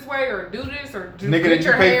 dress this way or do this or do Nigga, get then you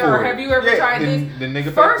your pay hair for or it. have you ever Yeah, tried then- this? then nigga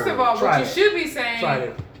pay First for of it. all, Try what you it. should be saying, Try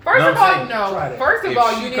it. first No, of I'm all, saying, no. try it. First of If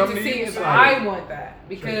all, she you need come to to see you, if try I want that.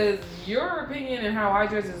 because your opinion and how I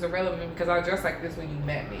dress is irrelevant because I dress like this when you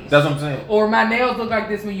met me. That's what I'm saying. Or my nails look like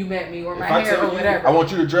this when you met me, or my If I hair tell or you, whatever. I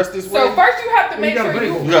want you to dress this way. So first you have to You make gotta sure pay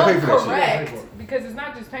you for it. You gotta pay for that shit. correct. You gotta pay for it. Because it's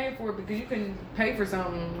not just paying for it, because you can pay for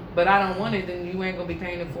something, but I don't want it, then you ain't gonna be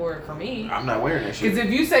paying for it for me. I'm not wearing that shit. Because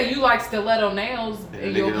if you say you like stiletto nails And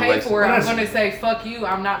and they you'll don't pay like for it, some- I'm gonna say fuck you.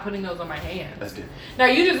 I'm not putting those on my hands. That's different. Now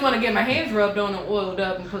you just want to get my hands rubbed on and oiled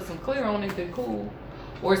up and put some clear on it, then cool.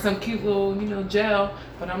 Or some cute little, gel.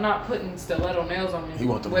 But I'm not putting stiletto nails on me. He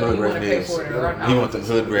want them whether hood you want to red pay nails. for it or not. He want them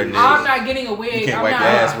hood red nails. I'm not getting a wig. You can't I'm wipe not, your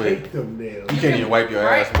ass I with. hate them nails. You can't even wipe your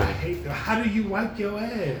ass Right. with I it. hate them. How do you wipe your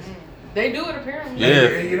ass? They do it apparently. Yeah.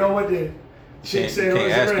 And you know what the chick Can't, said you on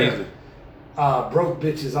can't ask Instagram? either. Broke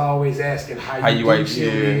bitches always asking how you wipe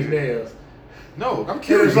shit with yeah. these nails. No, I'm It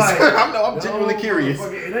curious. was like, I'm genuinely no, curious.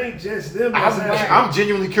 motherfucker, It ain't just them. that's asking. I'm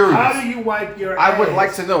genuinely curious. How do you wipe your I ass? would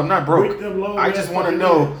like to know. I'm not broke. With them long I ass just want to fucking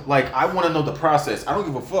know. nails. Like, I want to know the process. I don't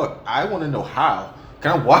give a fuck. I want to know how.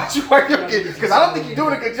 Can I watch you wipe your kid? Because I don't think you're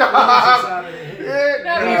doing a good job. Yeah,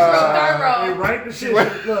 No, he's real thorough. They right the shit.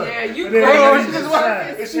 Right. Look. Yeah, you And then crazy. they Oh, use she the just side.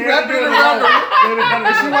 wiping. Is she They wrapping do it the around her? right.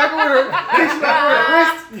 Is she wiping with her? Is she wiping with her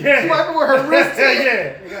wrist? Yeah. She wiping with her wrist.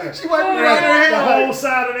 Yeah. She wiping around her The hand. whole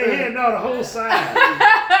side of their hand. No, the whole side.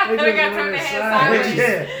 They just got run turn their the hand side. sideways.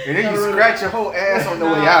 Yeah. And then you scratch your whole ass on the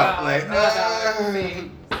way out. Like,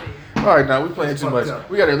 See. all right, now we playing It's too much. fucked up.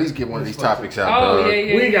 We got to at least get one of these It's fucked topics Oh, out, dog. yeah.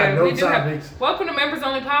 We ain't got no We do have- topics. Welcome to Members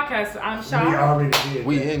Only Podcast. I'm We Sean. already did.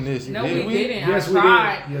 We that. in this. No, didn't we didn't. Yes, I we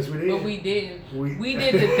tried. did. Yes, we did. But we didn't. We- We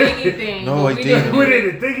did the thingy thing. No, but I we didn't. We did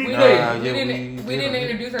it. Thinking We Nah, didn't. yeah, we we didn't. We did didn't on it.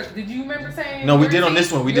 introduce her. Did you remember saying? No, we your did on ish?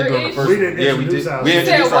 this one. We did Your on the ish? first We one. didn't Yeah, we introduce did. ourselves. We You said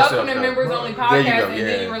introduced welcome ourselves. to though. Members Only There you Podcast, go, and yeah.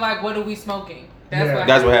 then you were like, "What are we smoking?" Yeah.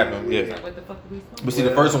 That's what happened. I was Yeah. like, what the fuck are we smoking? But see,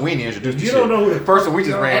 the first one we didn't introduce the You shit. don't know who the first one we fuck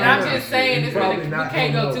just we are. ran. And I'm into just shit. saying, You it's probably been we not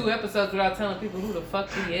can't gonna go know. 2 episodes without telling people who the fuck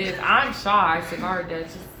he is. I'm Shy, Cigar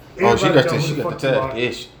Duchess. Oh, she Everybody got know the who she got fuck the you tag. are.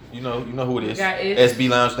 Ish. You know who it is. We got Ish.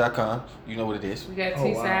 SBLounge.com. You know what it is. We got Oh, wow.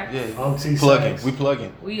 T-Sacks. Yeah. I'm T-Sacks. Plugging. We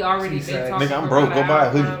plugging. We already been T-Sacks. talking Nigga, I'm for broke. about Go an buy a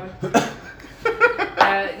hour, hoodie. probably.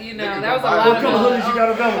 That was a lot What of color hoodies you got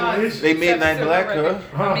available, Ish? They Midnight Black, huh?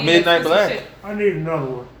 Huh? Midnight Black. I need another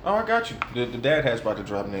one. Oh, I got you. The dad has about to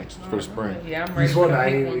drop next for the spring. Yeah, I'm ready This for one the I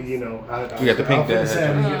pink ain't, ones. you know. We got the pink dad. dad.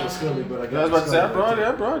 Sad to get the Scully, but I got I was about to say, I brought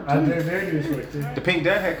it. I too. did. There it is right there. The pink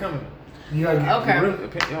dad had coming. You gotta get Okay. really- The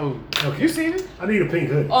pink, yo, Okay. you seen it? I need a pink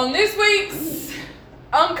hoodie. On this week's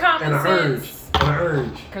Uncommon And an orange. Sense, And an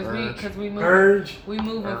orange. cause we move, Orange. we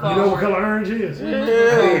moving You forward. know what color orange is? We Yeah. moving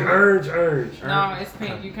I need forward. orange. No, it's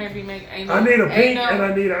pink. You can't be making. Ain't no, I need a ain't pink no, and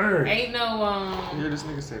I need an orange. Ain't no Yeah, this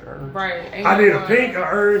nigga said orange. right. Ain't I no, need a pink, an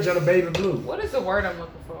orange, and a baby blue. What is the word I'm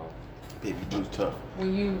looking for? Baby blue's tough.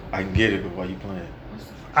 When you I can get it, but why you playing?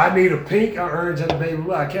 I need a pink, an orange, and a baby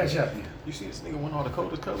blue. I'll catch up. You see this nigga won all the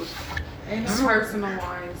coldest colors? ain't no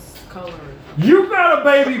personalized color. You got a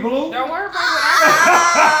baby blue. Don't worry about what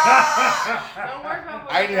I Don't worry about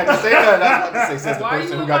what I ain't even have to say that. I was about to say, says the Why person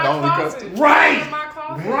you who in got the my only closet? custom. Why Right. you in my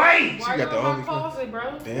closet? Right. Why She got you the in my only closet, bro?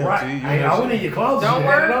 Damn, Right. T, you Hey, I went in your closet. Don't you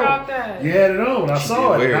had worry it on. about that. You had it on. I She saw did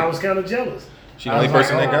it. wear And I it. was kind of jealous. She the I only was like,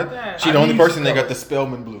 person that oh, got. that. She I the only need person that some got the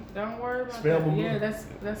Spellman blue. Don't worry about Spellman that. Yeah, blue. that's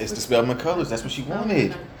It's the what Spellman colors. That's what she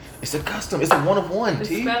wanted. It's a custom. It's a one of one. the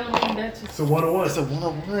T. spelling Duchess. It's a one-on-one. It's a one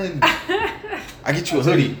of one. I get you a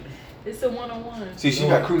hoodie. It's a one-on-one. See, she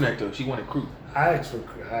got crew neck though. She wanted crew. I asked for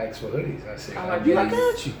hoodies. I said, I like I You, I need,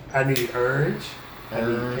 got you. I need orange. I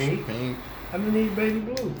need Orange, pink. pink. I need baby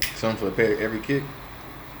blue. Something for a pair every kick.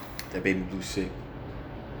 That baby blue sick.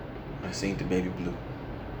 I seen the baby blue.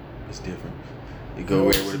 It's different. You go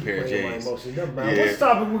with it with a pair of J's. Yeah. Yeah. What's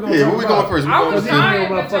topic we gonna Yeah, talk where we about? going first? We I going was Let's to trying, deal with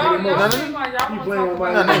my but y'all, fucking y'all emotions. seem like y'all You want playing to with talk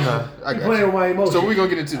my No, about no, no. I You got playing you. with my emotions. So we gonna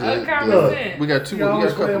get into the. Uncommon Look, sense. We got two. You We got a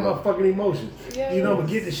always playing couple my more. fucking emotions. Yes. You know, but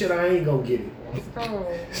get the shit, I ain't gonna get it.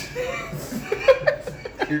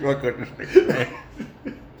 You're gonna cut this nigga, man.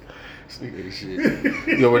 This nigga ain't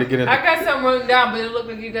shit. You already get into. I got something written down, but it looked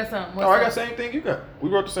like you got something. What's Oh, I got up? the same thing you got. We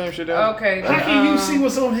wrote the same shit down. Okay. How can you see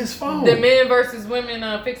what's on his phone? The men versus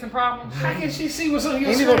women fixing problems? How can she see what's on your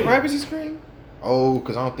Ain't it on screen? privacy screen? Oh,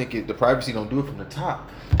 because I don't think the privacy don't do it from the top.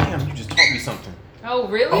 Damn, you just taught me something. Oh,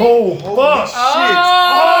 really? Oh, Holy fuck. shit.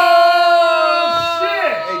 Oh,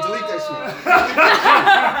 shit. Hey, delete that shit.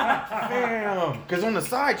 Damn. Because on the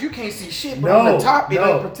side, you can't see shit, but on No, the top, it no.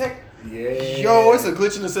 don't protect. Yeah. Yo, it's a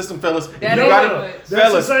glitch in the system, fellas. That you ain't got good. it. That's the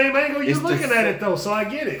Fellas, same angle you're it's the looking sa- at it though, so I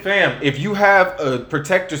get it. fam, if you have a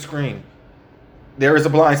protector screen, there is a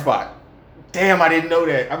blind spot. Damn, I didn't know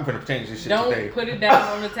that. I'm gonna change this shit Don't today. put it down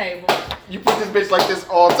on the table. You put this bitch like this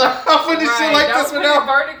all the time. I put this shit like Don't this put without. it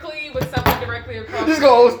vertically with something directly across. Just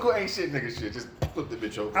go old school. Ain't shit, nigga shit. Just Flip the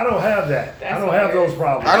bitch over. I don't have that. That's I don't have hilarious. those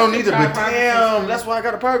problems. I don't either, Try but privacy damn, screen. that's why I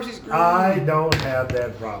got a privacy screen. I don't have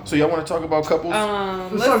that problem. So y'all want to talk about couples?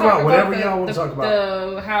 Let's talk about whatever y'all want to talk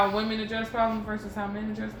about. How women address problems versus how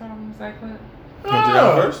men address problems. That clip. Wanna do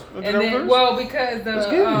that first? Wanna do And that then, first? well, because Let's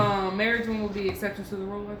get the marriage one will be exception to the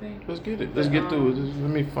rule, I think. Let's get it. Let's get through it. Let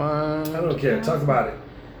me find. I don't care. Talk about it.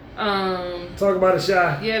 Um, Talk about it,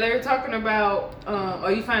 Shy. yeah, they were talking about. Oh,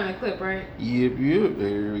 you find the clip, right? Yep.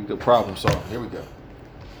 There we go. Problem solved. Here we go.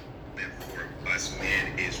 For us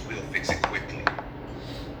men is we'll fix it quickly.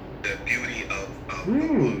 The beauty of the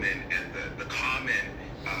woman and the common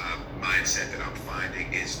mindset that I'm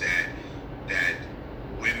finding is that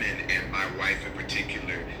women, and my wife in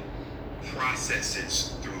particular,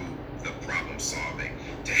 processes through the problem solving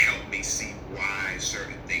to help me see why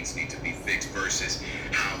certain things need to be fixed versus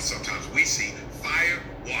how sometimes we see fire,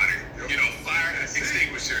 water, fire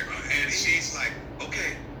extinguisher, and she's like,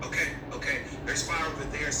 okay, there's fire over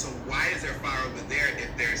there, so why is there fire over there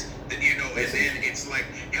if there's, and then it's like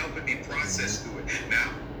helping me process through it.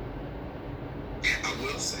 Now, I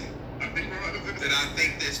will say, that I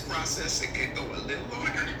think this process can go a little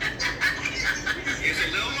longer. It's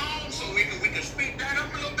a little long, so we can speed that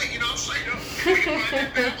up a little bit, what I'm saying? We can find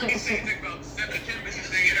that balance. He said about 7 to 10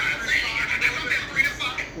 minutes.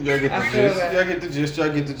 Y'all get the gist.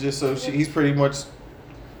 Y'all get the gist. So he's pretty much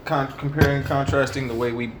comparing and contrasting the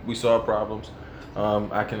way we solve problems.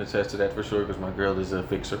 I can attest to that for sure because my girl is a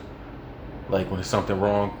fixer. Like when there's something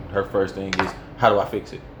wrong, her first thing is, how do I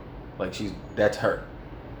fix it? Like that's her.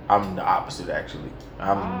 I'm the opposite actually.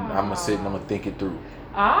 I'm gonna sit and I'm gonna think it through.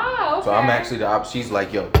 Okay. So I'm actually the opposite. She's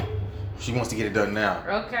like, yo, she wants to get it done now.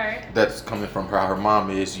 Okay. That's coming from her mom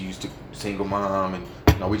is. She used to single mom and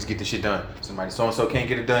we just get this shit done. Somebody so and so can't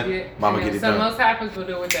get it done. Yeah. Mama get it done. Something else happens, we'll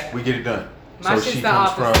deal with that. We get it done. My So shit's she the comes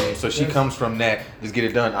opposite. from. So she comes from that. Just get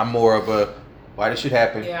it done. I'm more of a, why this shit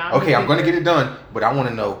happen? Yeah, I'm gonna get it done, but I want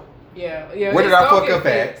to know. Yeah. Where did I fuck up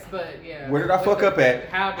at? Fixed, but yeah. Where did I fuck up at?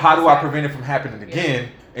 How do I prevent it from happening again?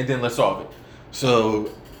 And then let's solve it. So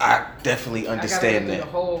I definitely understand I gotta go through that.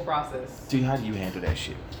 the whole process. Dude, how do you handle that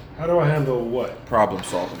shit? How do I handle what? Problem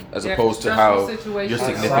solving, as Yeah, opposed to stressful how situations. your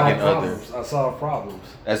I significant solve other, problems. I solve problems.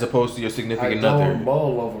 as opposed to your I significant don't other.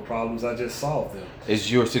 mull over problems. I just solve them.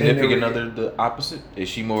 Is your significant they- other the opposite? Is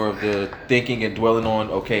she more of the thinking and dwelling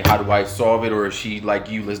on, okay, how do I solve it? Or is she like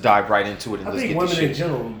you, let's dive right into it and I let's think get this women in shit?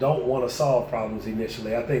 general don't want to solve problems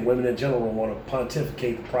initially. I think women in general want to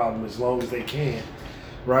pontificate the problem as long as they can,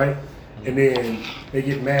 right? And then they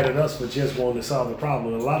get mad at us for just wanting to solve the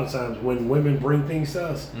problem. And a lot of times when women bring things to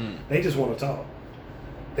us, they just want to talk.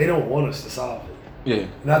 They don't want us to solve it. Yeah.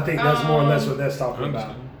 And I think that's more or less what that's talking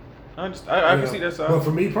about. I You can know? see that side. But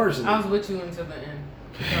for me I personally, was with you until the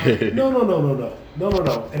end. no.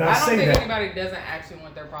 And I I say don't think that. anybody doesn't actually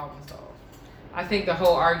want their problem solved. I think the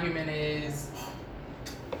whole argument is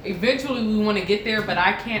eventually we want to get there, but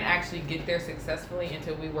I can't actually get there successfully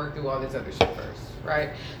until we work through all this other shit first, right?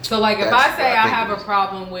 So like if That's I say what I I think have it a is.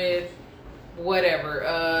 problem with whatever,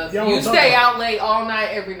 Y'all you wanna talk stay about- out late all night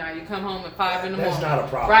every night. You come home at 5 in the That's morning. not a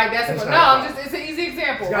problem. Right? That's No, not a I'm problem. it's an easy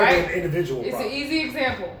example, It's got to right? be an individual It's problem. an easy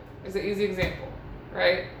example. It's an easy example,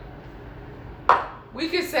 right? We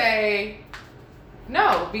could say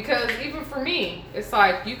no, because even for me, it's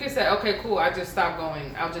like you could say, okay, cool, I'll just stop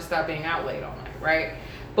being out late all night, right?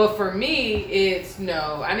 But for me, it's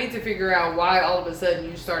no, I need to figure out why all of a sudden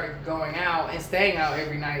you started going out and staying out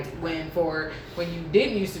every night when you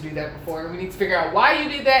didn't used to do that before. We need to figure out why you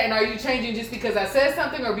did that, and are you changing just because I said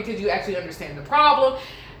something or because you actually understand the problem?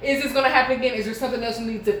 Is this going to happen again? Is there something else you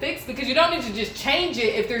need to fix? Because you don't need to just change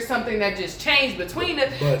it if there's something that just changed between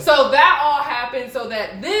us. But- So that all happens so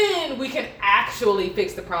that then we can actually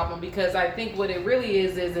fix the problem. Because I think what it really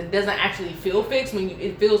is it doesn't actually feel fixed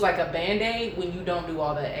it feels like a Band-Aid when you don't do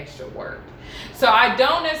all that extra work. So I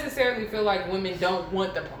don't necessarily feel like women don't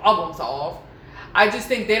want the problem solved. I just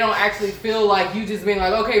think they don't actually feel like you just being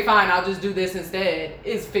like, okay, fine, I'll just do this instead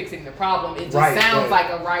is fixing the problem. It just sounds like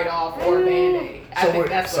a write-off or a Band-Aid. I think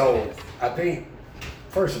that's what it is. I think,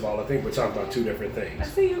 first of all, I think we're talking about two different I things.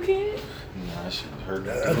 see you, kid. Nah, I should have heard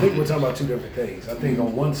I that. think we're talking about two different things. I think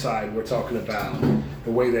on one side, we're talking about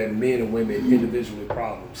the way that men and women individually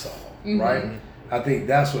problem solve, right? I think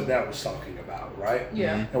that's what that was talking about, right?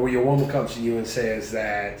 Yeah. And when your woman comes to you and says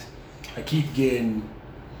that I keep getting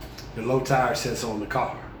the low tire sets on the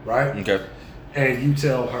car, right? Okay. And you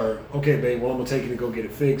tell her, okay, babe, well, I'm going to take you to go get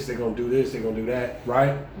it fixed. They're going to do this, they're going to do that,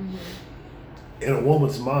 right? In a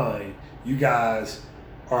woman's mind, you guys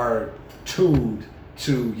are tuned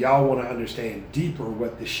to y'all want to understand deeper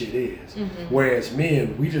what the shit is. Whereas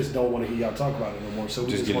men, we just don't want to hear y'all talk about it no more, so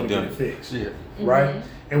we just want to get it fixed. Yeah. Right?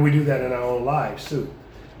 And we do that in our own lives too.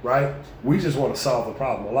 Right? We just want to solve the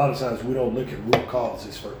problem. A lot of times we don't look at root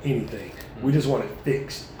causes for anything. We just want it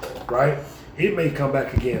fixed. Right? It may come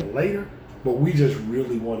back again later, but we just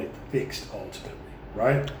really want it fixed ultimately.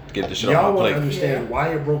 Right? Get the shit Y'all off my want to plate. understand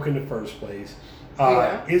why it broke in the first place.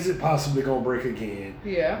 Is it possibly going to break again?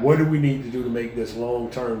 Yeah. What do we need to do to make this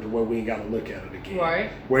long term to where we ain't got to look at it again?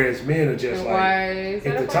 Right. Whereas men are just And like, why is if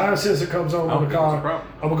that the a tire problem? sensor comes on I don't the think it's a car, problem.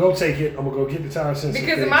 I'm going to go take it. I'm going to go get the tire sensor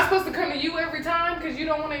Because fixed. am I supposed to come to you every time because you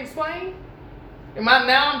don't want to explain? Am I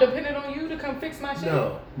now dependent on you to come fix my shit?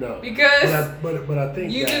 No. Because but I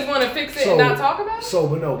think you that, just want to fix it and not talk about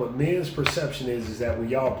it? But men's perception is that when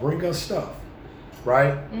y'all bring us stuff,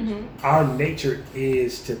 right? Mm-hmm. Our nature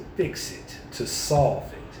is to fix it, to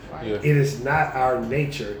solve it. Right. Yeah. It is not our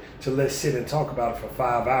nature to let's sit and talk about it for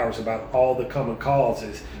 5 hours about all the common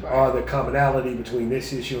causes Right. or the commonality between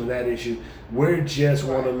this issue and that issue. We just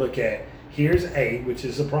want to Right. look at here's A, which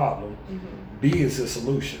is a problem. B is the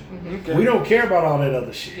solution. Okay. We don't care about all that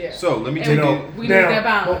other shit. Yeah. So let me And take You know, it. We now, need that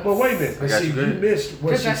balance. But wait a minute. I But got see, you. Go you ahead. missed what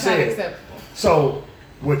Because she that's not said. acceptable. So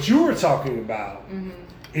what you were talking about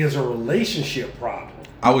is a relationship problem,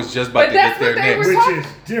 I was just about But to that's get there what they next. were which talking. is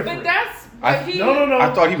different. But that's I- what he. No.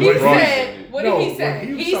 I thought he He was wrong. said. What No, did he what say?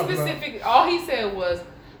 he was He talking about- specific. All he said was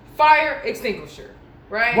fire extinguisher.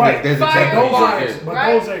 Right. Right, there's a Fire technique. wires, But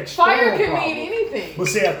right? those are external Fire can problems. mean anything. But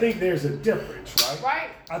see, I think there's a difference, right? Right.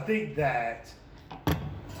 I think that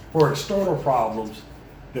for external problems,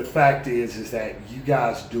 the fact is that you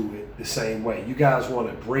guys do it the same way. You guys want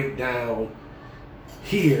to break down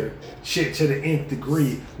here shit to the nth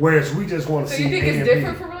degree, whereas we just want to So see you think A it's and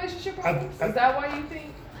different B. for relationship problems? I- Is that why you think?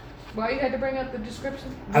 Why you had to bring up the description?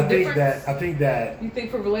 The I think difference? that You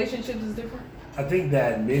think for relationships is different? I think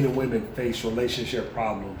that men and women face relationship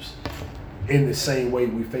problems in the same way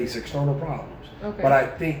we face external problems. Okay. But I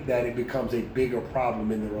think that it becomes a bigger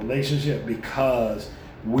problem in the relationship because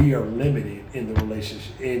we are limited in the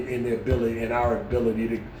relationship, in the ability, in our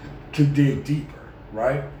ability to dig deeper,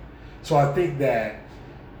 right? So I think that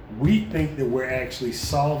we think that we're actually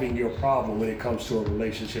solving your problem when it comes to a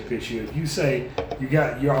relationship issue. If you say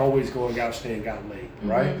you're always going out, staying out late,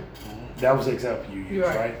 right? That was the example you used,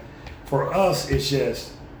 Right. right? For us, it's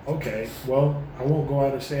just, okay, well, I won't go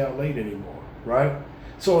out and stay out late anymore, right?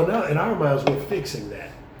 So in our minds, we're fixing that.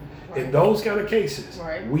 In Right. those kind of cases,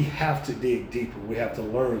 Right. we have to dig deeper. We have to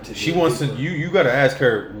learn to. She dig wants to. deeper. You got to ask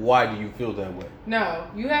her, why do you feel that way? No,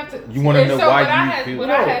 you have to. You wanna and know so why what I you had, feel- What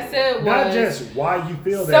No, I had said was not just why you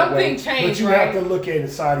feel that way, something changed, but you right? have to look at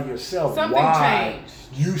inside of yourself Something why changed.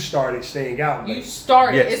 you started staying out you late.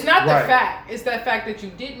 started. Yes. It's not the Right. fact. It's the fact that you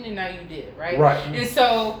didn't and now you did, right? Right. And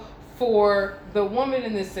so for the woman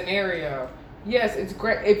in this scenario, yes, it's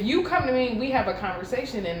great. If you come to me and we have a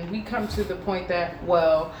conversation and we come to the point that,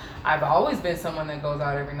 well, I've always been someone that goes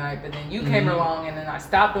out every night, but then you came along and then I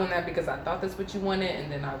stopped doing that because I thought that's what you wanted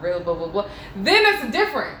and then I realized blah, blah, blah. Then it's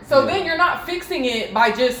different. So Yeah. then you're not fixing it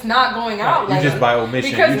by just not going out You late. just by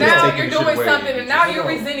omission. Because you just now taking you're the shit doing away. something and now just- you're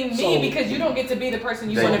resenting me So- because you don't get to be the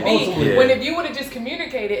person you They- want to be. ultimately- When if you would have just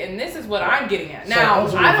communicated, and this is what I'm getting at. So Now,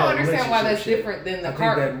 ultimately I don't for understand why that's relationship different than I the think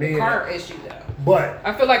car, that men- the car issue though. But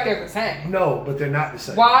I feel like they're the same. no, but they're not the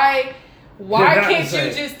same. Why They're not the can't you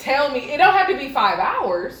same. just tell me? It don't have to be 5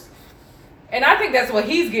 hours. And I think that's what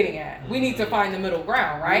he's getting at. We need to find the middle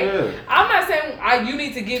ground, right? Yeah. I'm not saying you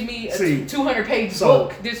need to give me a See, 200-page so-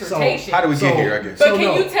 book dissertation. How do we get So- here? I guess. but So can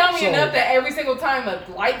no, you tell me so- enough that every single time a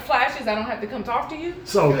light flashes, I don't have to come talk to you?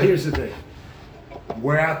 So here's the thing.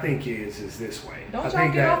 Where I think is this way. Don't I y'all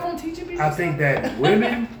think get that off on teaching people? I think that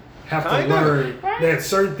women have to Kinda. learn Right. that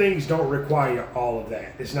certain things don't require all of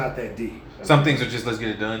that. It's not that deep. Some things are just let's get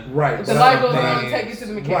it done. Right. the but light I goes think- on, take it to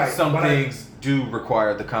the mechanic. Right. Some but I- things do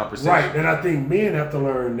require the conversation. Right. And I think men have to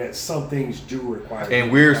learn that some things do require.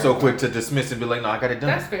 And we're so quick to dismiss and be like, no, I got it done.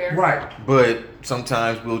 That's fair. Right. But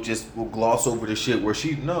sometimes we'll gloss over the shit where it's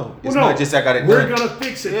Well, not just I got it we're done. gonna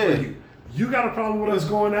fix it Yeah. for you. You got a problem with us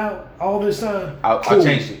going out all this time? I'll Cool.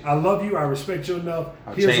 change it. I love you. I respect you enough.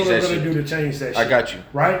 I'll Here's change what I'm that gonna shit. do to change that shit. I got you.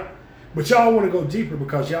 Right? But y'all want to go deeper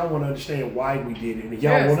because y'all want to understand why we did it, and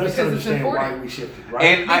y'all Yes, want us to because it's understand why important. we shifted. Right?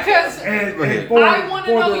 And Because And Go ahead. for, I wanna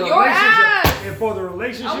for know the your relationship- ass. And for the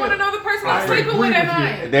relationship, I want to know the person I I'm sleeping agree with at with you.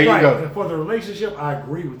 night. There you right. go. And for the relationship, I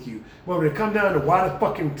agree with you. But when it come down to why the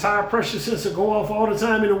fucking tire pressure sensor go off all the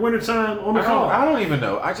time in the wintertime on the car, I don't even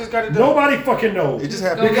know. I just got it done. nobody fucking knows. It just Go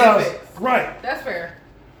happened. get because it fixed. right, That's fair.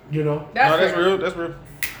 you know. That's No, that's fair. real. That's real.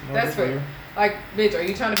 No, That's fair. Like, bitch, are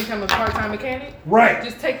you trying to become a part-time mechanic? Right.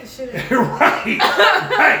 Just take the shit. Right.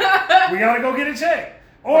 Right. We gotta go get it checked.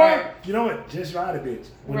 Or Right. you know what? Just ride it, bitch.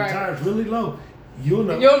 When Right. the tire's really low, you'll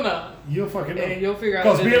know. You'll know. You'll fucking know. And you'll figure out.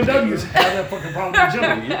 Because the difference. BMWs have that fucking problem in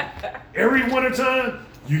general. Every winter time,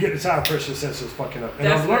 you get the tire pressure sensors fucking up. And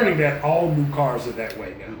That's I'm learning real. that all new cars are that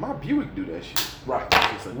way now. My Buick do that shit. Right.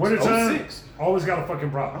 It's like Winter time, 06. always got a fucking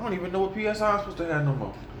I problem. don't even know what PSI I'm supposed to have no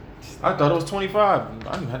more. I thought it was 25.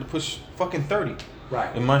 I had to push fucking 30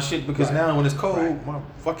 Right. in my shit because Right. now when it's cold, Right. my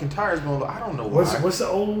fucking tires going. I don't know why. What's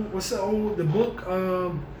the book?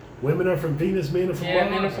 Women are from Venus, men are from Yeah,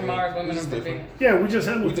 Mars. men are from Mars, women are It's from different. Venus. Yeah, we just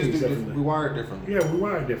handle we just things do differently. we wired differently. Yeah, we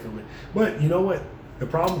wired differently. But you know what? The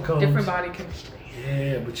problem comes. Different body chemistry.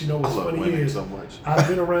 Yeah, but you know I what's love funny women is so much. I've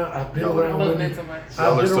been around I women. love men so much. Y'all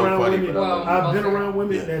I've are been so around funny, women. but I Well, I've been okay. around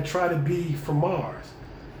women Yeah. that try to be from Mars.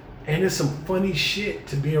 And it's some funny shit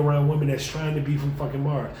to be around women that's trying to be from fucking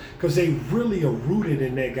Mars. Because they really are rooted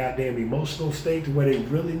in that goddamn emotional state to where they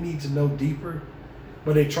really need to know deeper.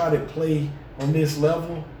 But they try to play on this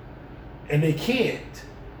level and they can't.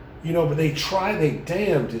 You know, but they try their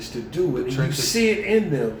damnedest to do it. And you trenches. see it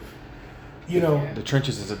in them. You know. The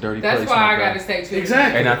trenches is a dirty That's place. why my I guy. gotta stay true.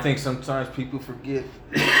 Exactly. And I think sometimes people forget.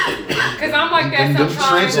 Because I'm like that Them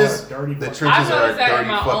sometimes. trenches, Dirty the fuck- trenches I've are a noticed that dirty in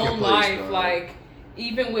my fucking own place, life, bro. like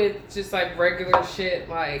even with just like regular shit,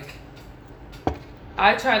 like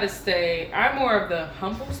I try to stay. I'm more of the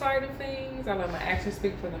humble side of things. I let my actions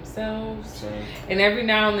speak for themselves, Same. and every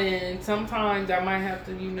now and then, sometimes I might have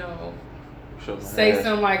to, you know, Show my say ass.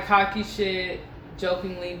 some like cocky shit,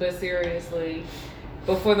 jokingly but seriously.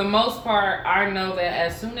 But for the most part, I know that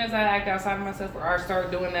as soon as I act outside of myself or I start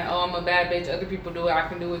doing that, oh, I'm a bad bitch, other people do it, I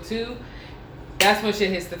can do it too. That's when shit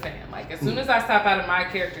hits the fan. Like as soon as I stop out of my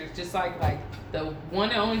character, it's just like the one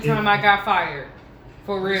and only time I got fired,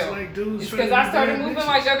 for real. It's like dudes It's trying because to I be started bad moving bitches.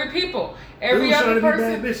 like other people. Every Dudes other trying to be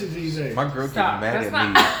bad person. bitches these days. My girl getting Stop. mad That's at not-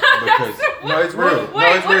 me because no, it's real. Wait,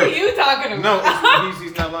 no, it's what real. are you talking about? No,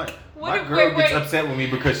 he's not lying. What My if- girl wait, gets wait. upset with me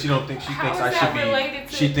because she don't think she How thinks is I that should related be.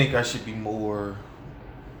 to- She think I should be more,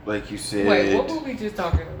 like you said. Wait, what were we just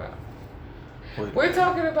talking about? Wait. We're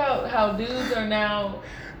talking about how dudes are now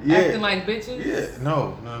Yeah. acting like bitches. Yeah,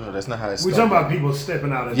 no, that's not how it's. We're talking about people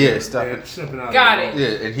stepping out of Yeah, their- stop they're it. stepping out. Got of it. their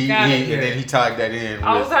Yeah, and he Got it. and then he tied that in.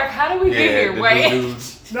 I with- was like, how did we get here? the Wait.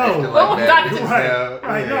 dudes No. acting Oh, like not that. just- Right, Yeah,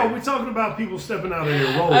 right. yeah. No, we're talking about people stepping out of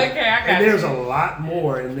their roles. Okay, I got And there's you. a lot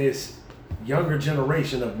more in this younger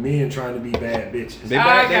generation of men trying to be bad bitches. They I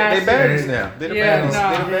bad. They got baddies you. now. They're the Yeah, baddies. no,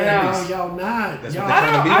 They're the no. baddies. Y'all not. That's y'all, what they're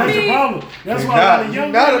trying to be. That's the mean- problem. That's You're why a lot of not- young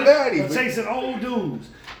you're not a women baddie, are but- chasing old dudes.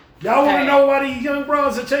 Y'all want Hey. to know why these young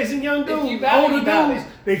bros are chasing young If you dudes, value older value. dudes?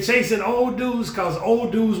 They chasing old dudes because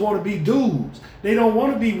old dudes want to be dudes. They don't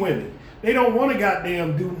want to be women. They don't want to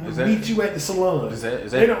goddamn Is that- meet you at the salon. Is that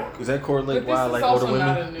They don't. that correlate But why I this is like older also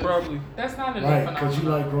not a women? new. Probably. That's not a new Right, phenomenon. because you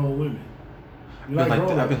like grown women. You I've like been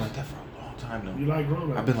grown like ups. that for a long time though. You like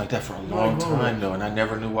grown ups. I've been like that for a You long like grown-ups. time though, and I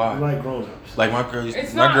never knew why. You like grown ups. Like my girl,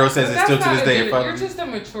 It's my not, girl says but it still that's to this not a day. dude. If I You're just a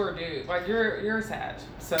mature dude. Like you're a sag.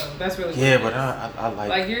 So that's really yeah, what but it is. I like.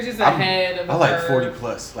 Like you're just I'm- ahead of the I like curve. 40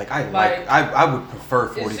 plus. Like I Like, I would prefer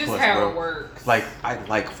 40 It's just plus, how bro. it works. Like I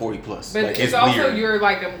like 40 plus. But like it's also weird. you're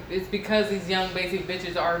like it's because these young basic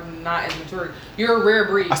bitches are not as mature. You're a rare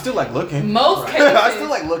breed. I still like looking. Most Right. cases, I still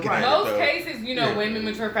like looking at it, most though. cases, you know, Yeah. women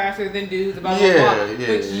mature faster than dudes. Blah blah Yeah, blah. yeah,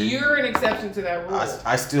 But yeah. you're an exception to that rule.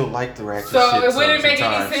 I still like the ratchet So shit. it wouldn't make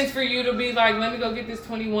any sometimes. sense for you to be like, let me go get this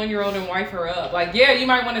 21-year-old and wife her up. Like, yeah, you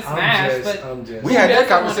might want to smash, but I'm just. We had that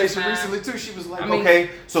doesn't wanna conversation smash? recently too. She was like, I mean, "Okay,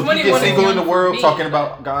 so if you 21 get is single in the young for world, me, talking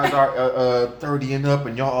but- about guys are 30 and up,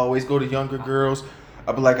 and y'all always go to younger girls."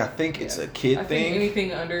 I'd be like, "I think it's a kid I think thing.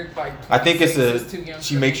 anything under like I think it's 26 is too young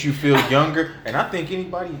she for makes me. you feel younger, and I think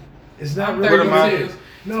anybody. It's not I'm really What am what I- it is.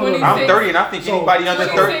 No, 26. I'm 30, and I think So- anybody under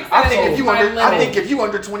 30. 26 I think is if you my under, I limit. think if you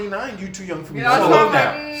under 29, you too young for me. You know, Slow so I'm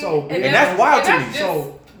down. like, So- and and that's wild to that's me. just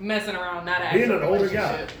So- messing around, not Being actually an older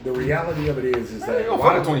guy, the reality of it is You that don't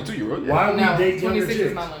why, fuck a 22-year-old. Yeah. why we No, date younger 26 is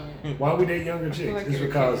chicks? my limit. Why we date younger chicks? like It's you're a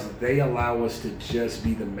because kid. they allow us to just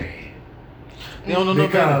be the man. They don't know no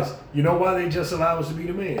better. Because you know why they just allow us to be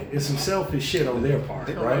the man? It's some selfish shit on their part,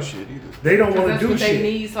 They don't right? know shit either. They don't want That's to do what they shit.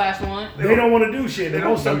 need / want. They don't want to do shit. They And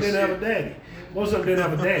don't most of them do didn't have shit. a daddy. Most of them didn't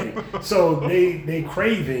have a daddy. So they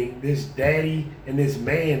craving this daddy and this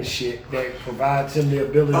man shit that provides him the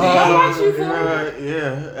ability watch you for right,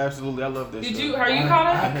 yeah, absolutely. I love this. Did stuff. you? Are you caught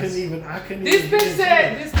I up? couldn't even. This even bitch get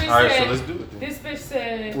said. into This it. bitch All right, so said. let's do it. Then. This bitch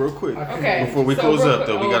said. Real quick. I Okay. Before we so close real up, quick-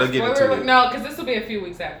 though, we gotta get spoiler into alert. it. No, because this will be a few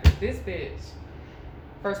weeks after. This bitch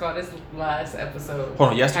First of all, this is last episode.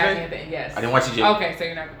 Hold on, yesterday? Happy Ending, yes. I didn't watch it yet. Okay, so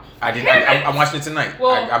you're not. I didn't. I'm watching it tonight.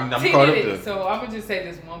 Well, I'm T caught up did to it, so I'm gonna just say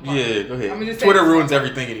this one part. Yeah, go ahead. I'ma just say Twitter this ruins one.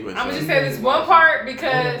 everything anyway. I'm gonna so. just say this one part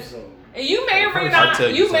because, and you may or may I'll not, tell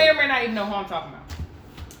you you may or something. may not even know who I'm talking about,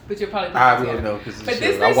 but you'll probably. I put it really together. know because But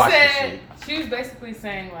this I bitch watched this said shit. she was basically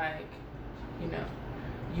saying like, you know,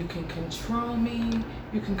 you can control me,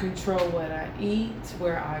 you can control what I eat,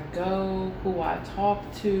 where I go, who I talk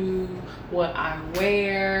to, what I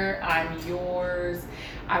wear. I'm yours.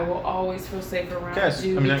 I will always feel safe around Yes,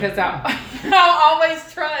 you I mean, because I'll always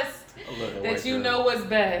trust I love that white you girl. know what's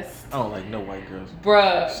best, I don't like no white girls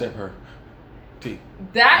bruh. except her. T.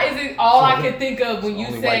 That isn't all I could think of when It's you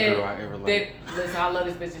the only white said girl I ever liked. that. Listen, I love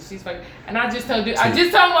this bitch and she's fucking. And I just told you, I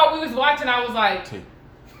just told him while we was watching, I was like, T.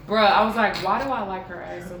 bruh, I was like, why do I like her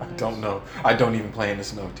ass so I much? don't know. I don't even plan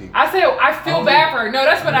to know, T. I said I feel Oh, bad for her. No,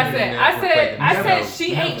 that's what I said. never I said played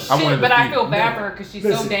she never. ain't I'm one shit, of the but I few. feel bad Never. for her because she's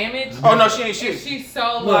Listen. so damaged. Oh no, she ain't And shit. she's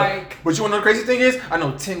so Look. like. But you wanna know the crazy thing is? I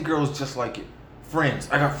know 10 girls just like it. Friends.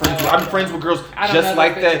 I got friends. I'm friends with girls I don't just know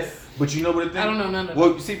like those that. bitches. But you know what the thing? I don't know none of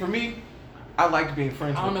Well, you see, for me, I liked being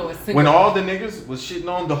friends I don't with know a single when all one. the niggas was shitting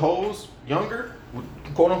on the hoes, younger,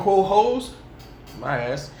 quote unquote hoes, my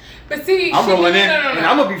ass. But see, I'm she, rolling in no. and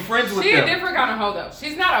I'm gonna be friends with She them. a different kind of hoe though.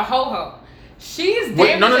 She's not a ho ho. She's damaged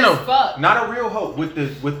Wait, no, as fuck. not a real hoe. With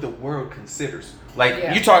the world considers. Like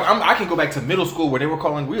Yeah. you talk, I can go back to middle school where they were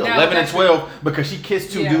calling we No, 11 and that's 12 because she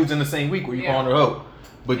kissed two Yeah. dudes in the same week. Where you Yeah. calling her hoe,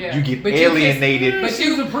 but Yeah. you get But you kissed- alienated. But She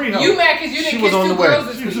was a pre-hoe. you mad because you She didn't was kiss on two the way. girls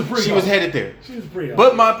this She was a week. pre-hoe. She was headed there. She was pretty.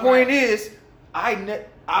 But my point is,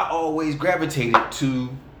 I always gravitated to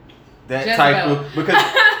that Jezebel. type of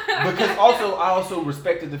because also I also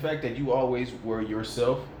respected the fact that you always were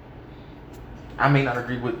yourself. I may not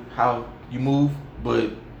agree with how you move, but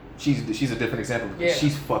she's a different example because Yeah.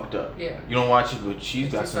 she's fucked up. Yeah. You don't watch it, but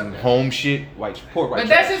she's got She's some fucked up. home shit, poor white. But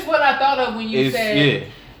that's trash. just what I thought of when you It's- said yeah.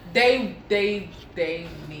 they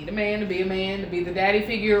need a man, to be the daddy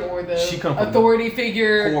figure or She the come from authority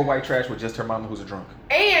figure. Poor white trash with just her mama who's a drunk.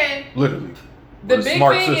 And Literally. the With a big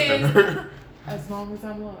smart thing sister. is, as long as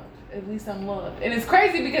I'm loved, at least I'm loved. And it's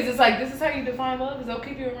crazy because it's like, this is how you define love, is they'll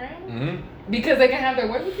keep you around hmm because they can have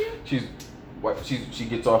their way with you. She's what she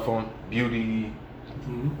gets off on beauty.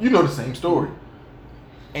 Mhm. You know the same story.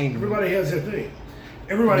 Ain't Everybody has their thing.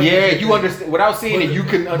 Everybody. Yeah, has their you thing. understand. Without saying But it, you the-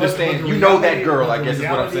 can but- understand. but the You know that reality- girl, but I the guess is what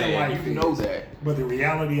I'm reality of saying. life You know is- that. But the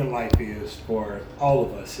reality of life is, for all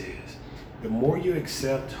of us, is the more you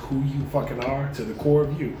accept who you fucking are to the core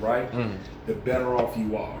of you, right? Mm. The better off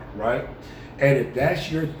you are, right? And if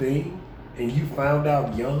that's your thing, and you found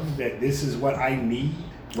out young that this is what I need,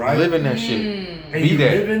 right? Live in that shit. Mm. and Be you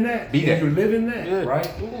that. live in that, Be and that. you live in that, Yeah. right?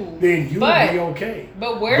 Ooh. Then you But- will be okay.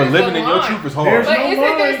 But where's But living the in your line? truth is hard. There's But no isn't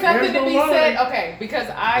there line. something There's to no be line. said? Okay, because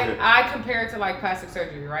I Yeah. compare it to like plastic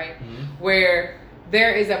surgery, right? Mhm. Where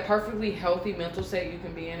there is a perfectly healthy mental state you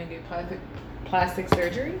can be in and get plastic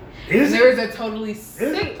surgery. Is There it? is a totally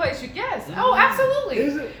sick it? place you oh absolutely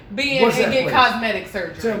Is it? be in What's and that get place? cosmetic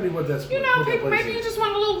surgery. Tell me what that's. You know, what that people, place maybe you is. just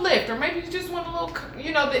want a little lift, or maybe you just want a little,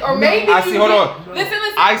 you know, or No, maybe I you see. Hold get- on. No. Listen.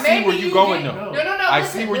 I see maybe where you you going get- though. No. I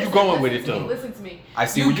listen, see where you listen, going with listen it to me, though. Listen to me. I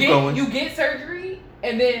see where you going. You get surgery,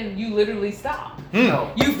 and then you literally stop.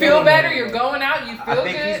 No. You No, feel no, better. no. You're going out. You feel I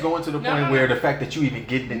think good. he's going to the No, point no, where no. the fact that you even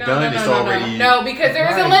getting it No, done no, is no, already. no, because there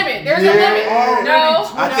is a Right. limit. There's Yeah. a limit. Already No,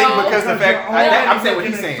 I think no. because the fact I'm saying what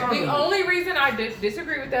he's saying. The only reason I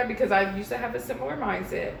disagree with that, because I used to have a similar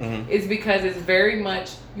mindset, Mhm. is because it's very much,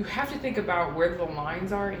 you have to think about where the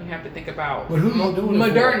lines are, and you have to think about But who you doing it for?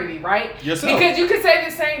 modernity, right? Yourself. Because you could say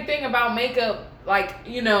the same thing about makeup, like,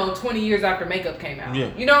 20 years after makeup came out. Yeah.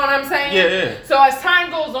 You know what I'm saying? Yeah. So as time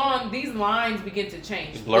goes on, these lines begin to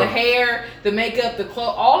change. Blur. The hair, the makeup, the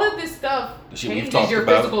clothes, all of this stuff The shit we've changes talked your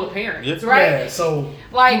about. physical appearance, Yeah. right? Yeah. So.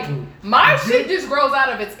 Like, Mhm. my shit just grows out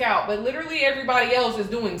of its scalp, but literally everybody else is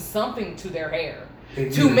doing something to their hair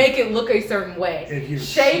If to you- make it look a certain way. if you're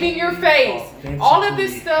Shaving your truly face, all of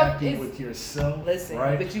this authentically stuff happy is. with yourself, Listen,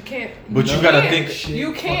 right? but you can't. But you can't. gotta think- Shit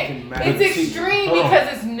You can't. fucking matters. It's See, extreme hold on.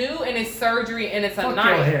 because it's new and it's surgery and it's a Fuck your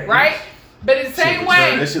knife, hair. right? But it's the Shit same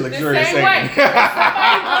luxurious. way. That shit The luxurious same ain't way.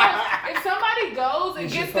 it? If somebody goes and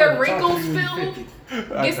They gets should their fucking talk to wrinkles you at filled,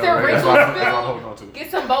 50. gets their That's wrinkles why I'm holding on to filled, it.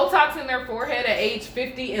 get some Botox in their forehead at age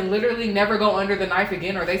 50 and literally never go under the knife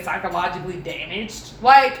again, or they psychologically damaged.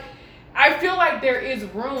 Like, I feel like there is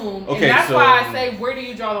room, Okay, and that's so- why I say, where do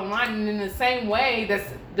you draw the line? And in the same way that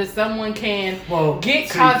someone can Well, get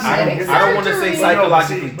see, cosmetic I don't want to surgery say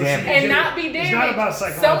psychologically but see, damaged. and not be damaged. It's not about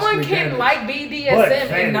psychologically Someone can damaged. like But BDSM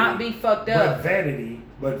vanity. and not be fucked But up.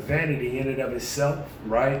 vanity in and of itself,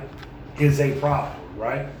 right, is a problem,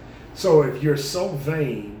 right? So if you're so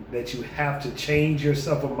vain that you have to change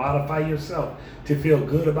yourself or modify yourself to feel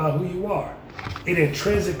good about who you are. It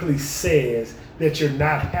intrinsically says that you're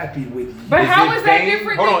not happy with you. But how it is that vain?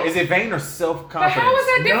 different Hold than- on, is it vain or But self-confidence? how is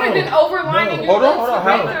that different No, than overlining no. your Hold on, looks hold on,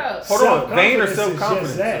 with how- makeup? hold on, vain or Self-confidence is self-confidence?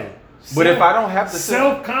 just that. But if I don't have the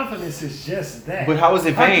self-confidence is just that. But how is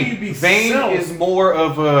it How can vain? you be Vain self- is more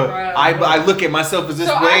of a Right. I look at myself as this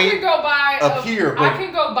So I way. can go buy up here, I but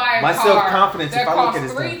can go buy a my car self-confidence, that if I look costs at it,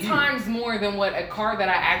 it's 3 down here. times more than what a car that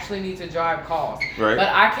I actually need to drive costs. Right. But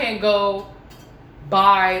I can't go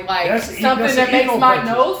buy like That's something an that makes ego my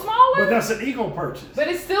purchase. nose smaller. But that's an ego purchase. But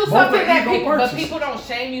it's still Both something are that ego people, but purchases. people don't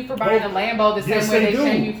shame you for buying a Both- Lambo the same Yes, way they they do.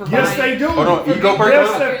 shame you for Yes, buying. they do. Hold on, For ego me, purchase. yes,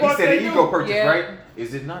 Hold on. the He fuck said they an ego do. purchase, Yeah. right?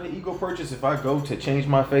 Is it not an ego purchase if I go to change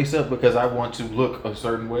my face up because I want to look a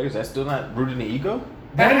certain way? Is that still not rooted in ego?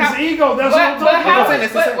 That But is how- ego. That's what I'm But talking how about.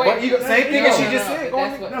 is but wait, What ego- same thing as she just said. Go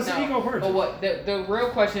That's on. what, That's an ego purchase. But what the real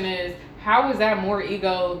question is, how is that more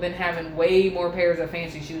ego than having way more pairs of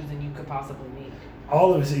fancy shoes than you could possibly need?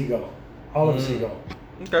 All of it's ego. All of it's ego.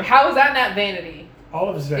 Okay. How is that not vanity? All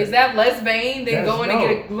of it's that. Is that less vain than That's- going no.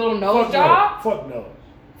 to get a little nose Fuck job? no. Fuck no.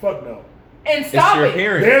 Fuck no. And stop your it.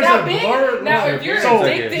 appearance. There's Now, a being, blurred now line. if you're So,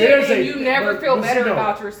 addicted there's and a- you never but- feel but see, better no,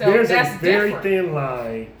 about yourself, there's that's a very different. thin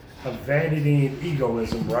line of vanity and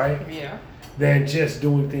egoism, right? Yeah. Than just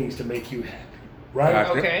doing things to make you happy, right?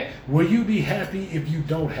 Gotcha. Okay. Will you be happy if you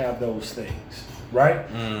don't have those things, right?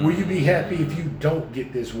 Will you be happy if you don't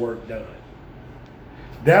get this work done?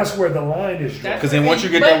 That's where the line is drawn. Because then once you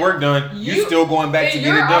get But that work done, you still going back to in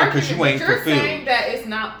get it your done because argument, you ain't but you're fulfilled. saying that it's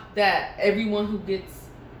not that everyone who gets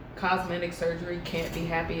cosmetic surgery can't be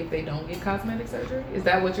happy if they don't get cosmetic surgery? Is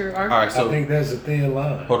that what you're arguing? All right, I so think there's a thin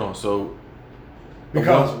line. hold on. So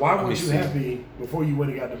Because Let why me weren't you see. happy before you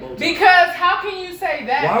went and got the Botox? Because how can you say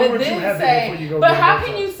that, Why but weren't you then happy say, before you go but get how Botox?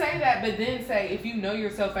 can you say that, but then say, if you know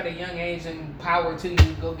yourself at a young age and power to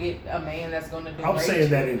you, go get a man that's going to do I'm saying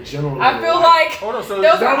that in general. I feel life. like hold on. So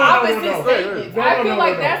those No, are no, no, opposite no, no. statements. No, I no, feel no,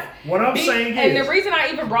 like no. that's What I'm saying and is- the reason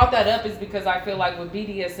I even brought that up is because I feel like with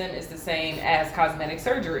BDSM it's the same as cosmetic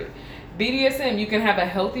surgery. BDSM, you can have a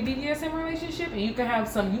healthy BDSM relationship, and you can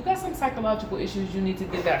have you got some psychological issues you need to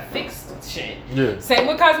get that fixed. Shit. Yeah. Same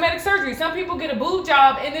with cosmetic surgery. Some people get a boob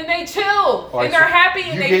job and then they chill All right, and they're so happy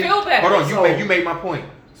and you they get- feel better. Hold on, So- you made my point.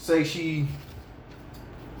 Say she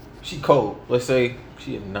cold. Let's say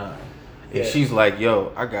she a 9, and Yeah. she's like,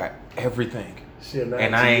 "Yo, I got everything, Shit, now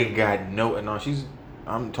and it's I you. ain't got no." No,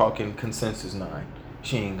 I'm talking consensus 9.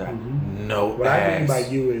 She ain't got Mhm. no What ass. I mean by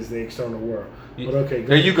you is the external world. But okay,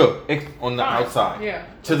 There you go. On the Fine. outside. Yeah.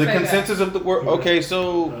 To the Say that. consensus of the world. Yeah. Okay,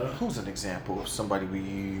 so Uh-huh. who's an example of somebody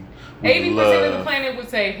we 80% of the love? planet would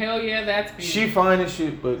say, hell yeah, that's beauty. She fine as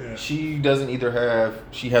shit, but Yeah. she doesn't either have.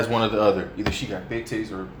 She has one or the other. Either she got big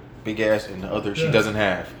titties or big ass, and the other she Yeah. doesn't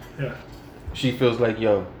have. Yeah. She feels like,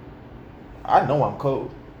 yo, I know I'm cold.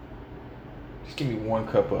 Just give me one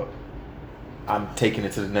cup up. I'm taking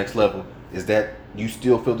it to the next level. Is that you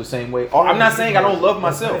still feel the same way? Or I'm not saying I don't love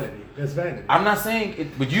That's myself. vanity. That's vanity. I'm not saying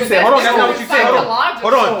it, but you But said, that's hold on, that's not what you different. said. Hold on,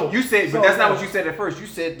 Psychological. hold on. You said, but So- that's not what you said at first. You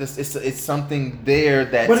said this. It's something there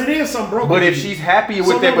that. But it is some broken. But if shit. she's happy with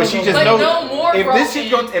So it, no, but no, she no, just But knows no more if this shit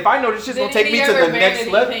broken going, if I know this shit's than gonna take me any to other the next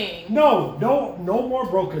vanity level. thing. no more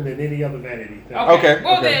broken than any other vanity thing. Okay. Okay.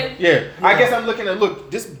 Well, okay. then- yeah. I Yeah. guess I'm looking at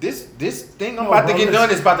this thing I'm No, about to bro, get done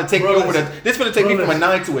listen. is about to take Bro, me over listen. the. This is gonna take Bro, me from a listen.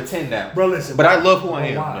 9 to a 10 now. Bro, listen. But I love who but I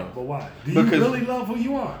am. Why? no. But why? Do you Because- really love who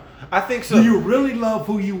you are? I think so. Do you really love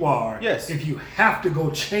who you are? Yes. If you have to go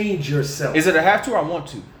change yourself. Is it a have to or I want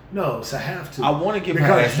to? No, it's a have to. I wanna get my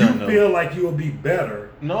because ass you done, though. feel like you will be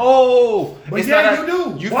better. No. But It's yeah, not you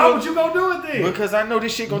a- do. Why feel- would you go do it then? Because I know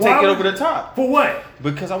this shit gonna Why take it would- over the top. For what?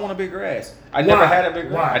 Because I want a bigger ass. I never Why? had a bigger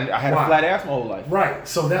Why? ass. I had Why? a flat ass my whole life. Right.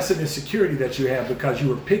 So that's an insecurity that you have because you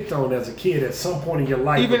were picked on as a kid at some point in your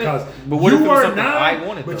life. Even if- because but what you if it was were something I 9,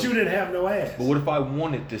 wanted, but though? you didn't have no ass. But what if I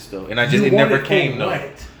wanted this though, and I just You it never wanted for came though? what?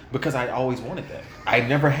 Because I always wanted that. I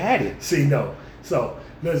never had it. See, no. So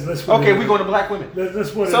let's put Okay, it we in- going to black women.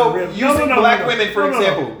 Let's put it So, in real, using black women, for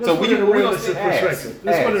example. Let's So put we it in can- we're gonna realistic say ass. perspective.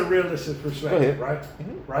 Let's put it Ass. in realistic perspective, Go right?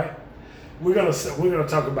 Mhm. Right. We're gonna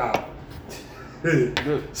talk about. Good.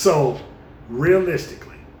 So,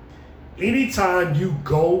 realistically, anytime you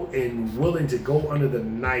go and willing to go under the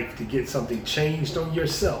knife to get something changed on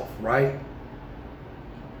yourself, right?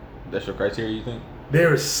 That's your criteria, you think?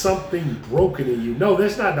 There is something broken in you. No,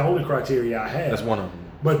 that's not the only criteria I have. That's one of them.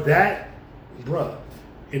 But that, bruh,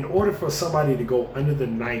 in order for somebody to go under the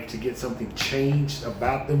knife to get something changed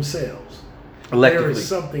about themselves, there Electively. is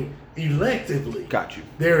something electively. Got you.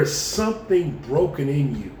 There is something broken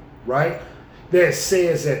in you, right? That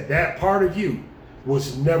says that part of you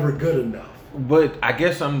was never good enough. But I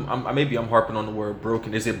guess I'm maybe I'm harping on the word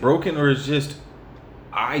broken. Is it broken or is just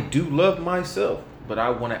I do love myself, but I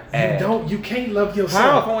want to add. You can't love yourself.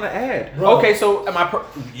 How if I want to add? Bro. Okay, so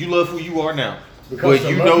you love who you are now, Because but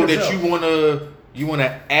to you love know yourself. that you want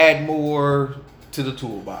to add more to the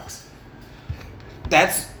toolbox.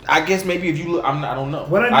 That's I guess maybe if you look, I don't know.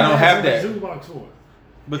 What I don't have that toolbox for.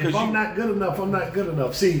 because If I'm not good enough, I'm not good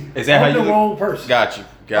enough. See, Is that I'm how the you wrong person. Got you.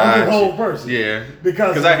 I'm the wrong person. Yeah.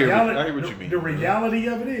 Because I hear what you mean. The reality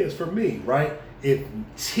of it is, for me, right? If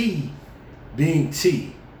T being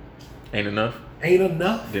T Ain't enough. ain't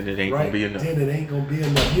enough, Then it ain't right? gonna be enough. Then it ain't gonna be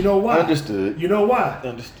enough. You know why? Understood. You know why?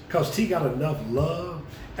 Understood. Because T got enough love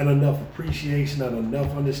and enough appreciation and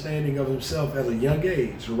enough understanding of himself at a young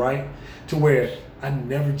age, right? To where I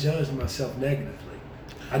never judged myself negatively.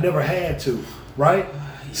 I never had to, right?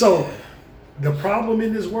 So the problem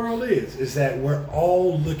in this world is that we're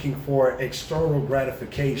all looking for external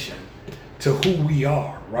gratification to who we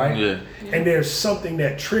are, right? Yeah. And there's something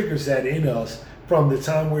that triggers that in us from the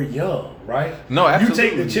time we're young, right? No, absolutely. You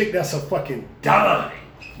take the chick that's a fucking dime,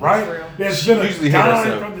 right? real. That's She been a usually hate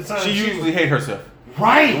dime from the herself. time She usually hate herself.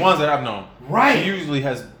 right. The ones that I've known. Right. She usually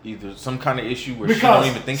has either some kind of issue where Because she don't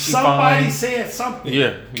even think she's somebody fine. said something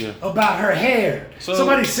Yeah, yeah. about her hair. So-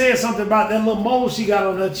 Somebody said something about that little mole she got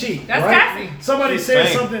on her cheek. That's right? Cassie. Somebody She's said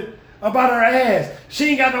fame. something about her ass. She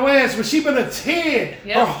ain't got no ass, but she been a 10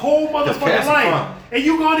 Yep. her whole Cassie motherfucking life. fine. And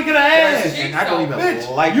you going to get an ass. And I don't even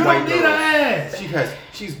Bitch, like you white don't need girls. an ass.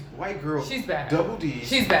 She's white girl. She's bad. Double D.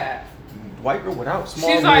 She's bad. white girl without small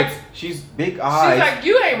She's lips. like- She's big eyes. She's like,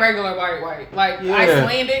 you ain't regular white. Like Yeah.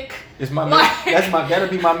 Icelandic. It's my Like- milk, that'll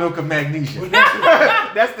be my milk of magnesia. But that's-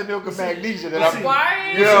 That's the milk of magnesia that But I'm.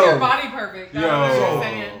 Why is Yo. your body perfect? That's what Yo, you're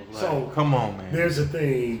saying. So- come on, man. There's a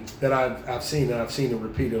thing that I've seen it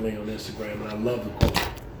repeatedly on Instagram, and I love the quote.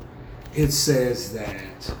 It says that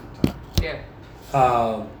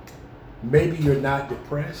Yeah. maybe you're not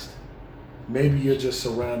depressed, maybe you're just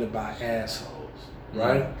surrounded by assholes,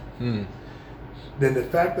 right? Hmm. Then the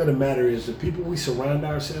fact of the matter is the people we surround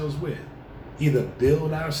ourselves with either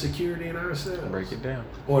build our security in ourselves Break it down.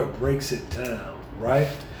 or it breaks it down, right?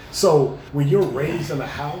 So when you're raised in a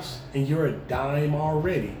house and you're a dime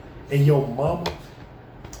already, and your mama,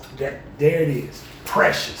 there it is,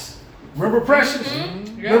 Precious. Remember Precious?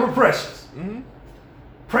 Mhm. Yeah. Remember Precious? Mm-hmm.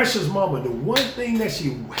 Precious mama, the one thing that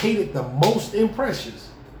she hated the most in Precious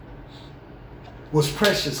was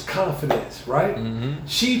Precious' confidence, right? Mm-hmm.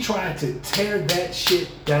 She tried to tear that shit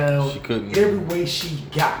down She couldn't. every way she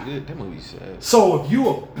got. That movie's sad. So if you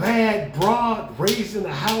a bad broad raised in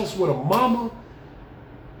a house with a mama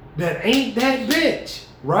that ain't that bitch,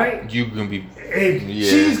 right? You gonna be. And Yeah.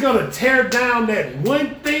 she's gonna tear down that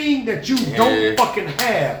one thing that you don't Yeah. fucking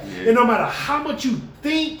have. Yeah. And no matter how much you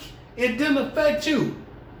think, it didn't affect you.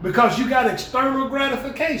 Because you got external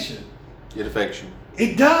gratification. It affects you.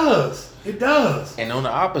 It does. It does. And on the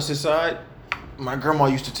opposite side, my grandma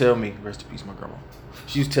used to tell me, rest in peace, my grandma.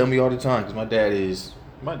 She used to tell me all the time, because my dad is,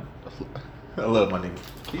 I love my nigga.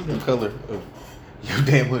 He's the color of your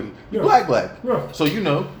damn hoodie. You Yeah. black. Yeah. So you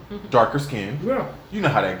know, darker skin. Yeah. You know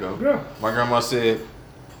how that go. Yeah. My grandma said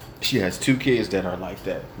she has two kids that are like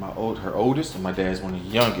that. Her oldest, and my dad's one of the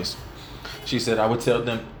youngest. She said I would tell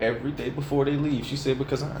them every day before they leave. She said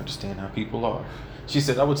because I understand how people are. She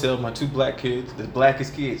said I would tell my two black kids, the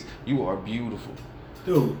blackest kids, you are beautiful.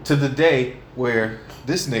 Dude. To the day where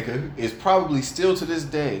this nigga is probably still to this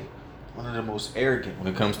day one of the most arrogant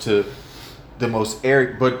when it comes to the most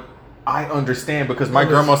arrogant. But I understand because my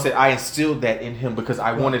grandma said I instilled that in him because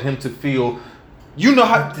I wanted him to feel. You know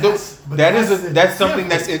how But that's the that's something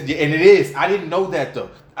difference. that's and it is. I didn't know that though.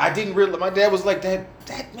 I didn't realize. My dad was like that.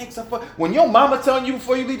 That makes a fuck. When your mama telling you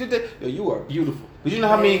before you leave the day, yo, you are beautiful. But you know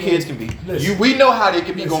how many kids can be. Listen. We know how they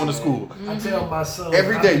can be Listen, going to school. I tell my sons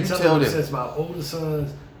Every day you I tell them. since my older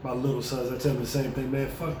sons, my little sons, I tell them the same thing, man.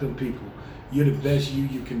 Fuck them people. You're the best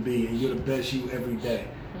you can be, and you're the best you every day.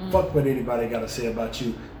 Fuck what anybody got to say about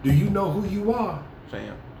you. Do you know who you are?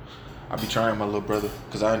 Fam, I be trying my little brother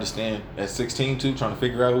because I understand at 16 too, trying to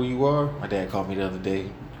figure out who you are. My dad called me the other day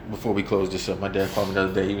before we closed this up. My dad called me the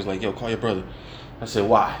other day. He was like, "Yo, call your brother." I said,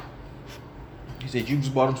 "Why?" He said, "You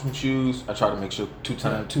just bought him some shoes." I try to make sure 3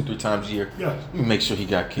 times a year. Yeah. Let me make sure he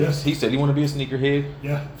got kicks. Yes. He said he want to be a sneakerhead.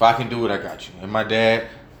 Yeah. If I can do it, I got you. And my dad,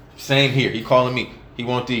 same here. He calling me. He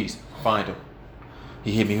want these. Find him.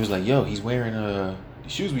 He hit me. He was like, "Yo, he's wearing the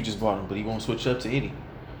shoes we just bought him, but he won't switch up to any."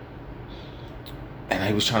 And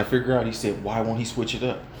I was trying to figure out. He said, "Why won't he switch it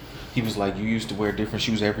up?" He was like, "You used to wear different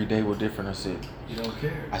shoes every day. We're different." I said, You don't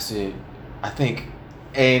care. "I said, I think,"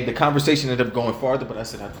 and the conversation ended up going farther. But I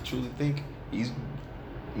said, "I truly think he's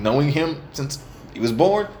knowing him since he was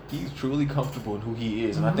born, he's truly comfortable in who he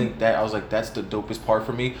is. And I think that, I was like, that's the dopest part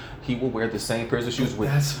for me. He will wear the same pairs of shoes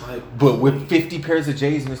with 50 pairs of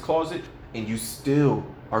J's in his closet, and you still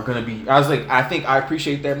are going to be, I was like, I think I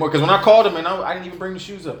appreciate that more. Because when I called him, and I didn't even bring the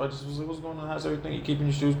shoes up. I just was like, what's going on? How's everything? You keeping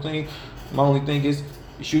your shoes clean? My only thing is,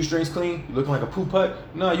 your shoestrings clean? You looking like a poop putt?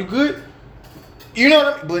 No, you good? You know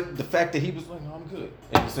what I mean? But the fact that he was like, no, I'm good.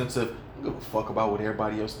 In the sense of, I don't give a fuck about what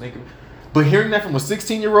everybody else thinking. But hearing that from a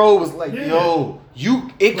 16-year-old was like, yo,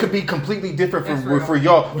 it could be completely different for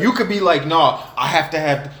y'all. You could be like, nah, I have to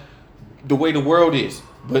have the way the world is.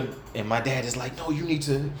 And my dad is like, no, you need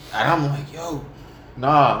to. And I'm like, yo,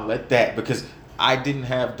 nah, let that. Because I didn't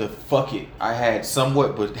have the fuck it. I had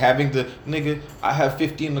somewhat, but having the, nigga, I have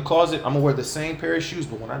 50 in the closet. I'm going to wear the same pair of shoes.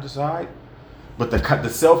 But when I decide, but the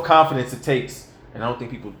self-confidence it takes, and I don't think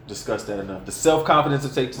people discuss that enough. The self-confidence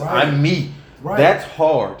it takes, I'm me. Right. That's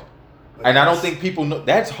hard. And I don't think people know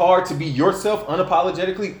that's hard to be yourself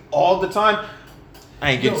unapologetically all the time.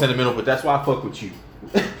 I ain't getting sentimental, but that's why I fuck with you.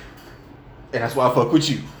 And that's why I fuck with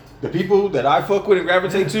you. The people that I fuck with and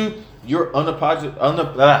gravitate to, you're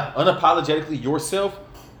unapologetically yourself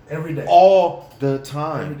every day. All the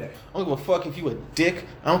time. Every day. I don't give a fuck if you a dick.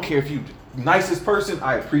 I don't care if you nicest person.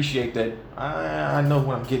 I appreciate that. I know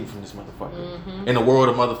what I'm getting from this motherfucker. Mm-hmm. In a world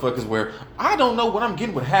of motherfuckers where I don't know what I'm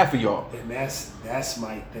getting with half of y'all. And that's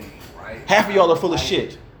my thing, right? Half of y'all are full of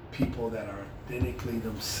shit. People that are authentically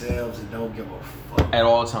themselves and don't give a fuck at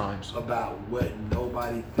all times about what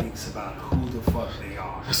nobody thinks about who the fuck they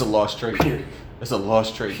are. It's a lost trait. Period. It's a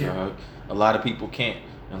lost trait, dog. A lot of people can't.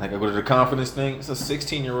 And like I go to the confidence thing, it's a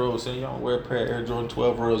 16-year-old saying, y'all wear a pair of Air Jordan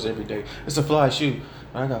 12 Rows every day. It's a fly shoe.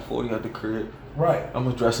 I got 40 out the crib. Right. I'm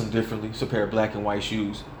going to dress them differently. It's a pair of black and white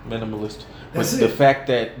shoes. Minimalist. But the fact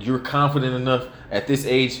that you're confident enough at this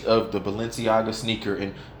age of the Balenciaga sneaker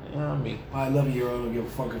and, you know what I mean? My 11-year-old don't give a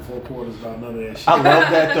fucking 4 quarters about none of that shit. I love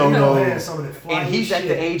that though, And he's at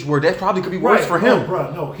the age where that probably could be worse for him.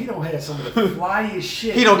 Bro, no, he don't have some of the flyest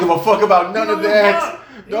shit. He don't give a fuck about none of that.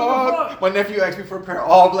 Dog, my nephew asked me for a pair of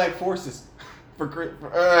all black Forces for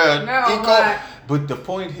But the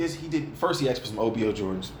point is, he asked for some OBO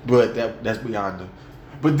Jordans, but that's beyond him.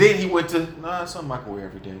 But then he went to something I can wear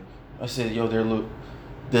every day. I said, yo,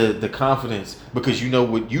 the confidence, because you know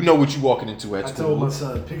what you walking into at school. I told my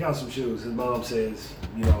son, pick out some shoes. His mom says,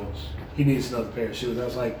 he needs another pair of shoes. I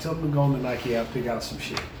was like, tell him to go to Nike out, pick out some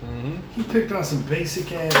shit. Mm-hmm. He picked out some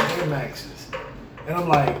basic ass Air Maxes. And I'm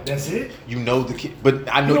like, that's it? You know the kid, but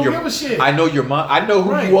I know give a shit. I know your mom. I know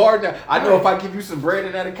who you are now. I know if I give you some bread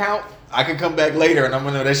in that account, I can come back later and I'm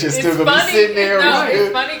gonna know that shit's still gonna be sitting there.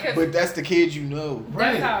 It's funny because, but that's the kid you know.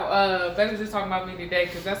 That's how Ben was just talking about me today,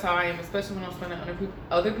 because that's how I am, especially when I'm spending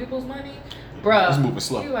other people's money. Bruh, it's moving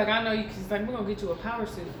slow. He like, I know you. He's like, we're gonna get you a power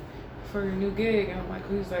suit for your new gig, and I'm like,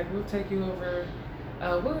 he's like, we'll take you over.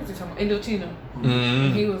 What was you talking about? Indochino. Mm-hmm.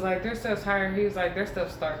 And he was like, their stuff's higher. He was like, their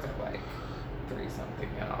stuff starts at like 3 something,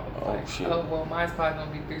 and I was like, shit. Oh well, mine's probably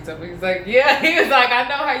gonna be 3 something. He's like, yeah. He was like, I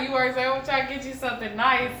know how you are. He's like, I'm gonna try to get you something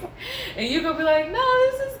nice, and you gonna be like,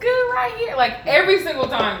 no, this is good right here. Like every single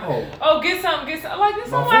time. Oh, get something. Like this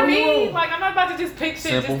is what I need. Like I'm not about to just pick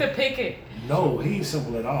shit just to pick it. No, he ain't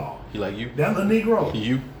simple at all. He like you. That little Negro.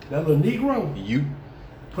 You. That little Negro. You.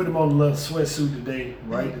 Put him on a little sweatsuit today,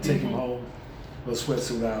 right, to take him home. Little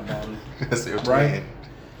sweatsuit I bought him. That's it, right?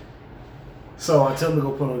 So I tell him to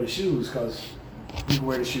go put on his shoes, because you can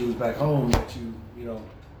wear the shoes back home that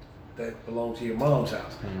that belong to your mom's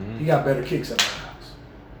house. Mm-hmm. He got better kicks at my house,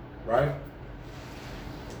 right?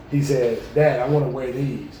 He says, Dad, I want to wear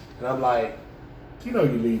these. And I'm like, you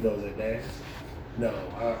leave those at Dad's. No,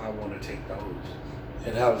 I want to take those.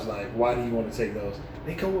 And I was like, why do you want to take those?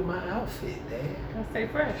 They go with my outfit, Dad. I stay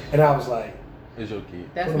fresh. And I was like, it's your kid.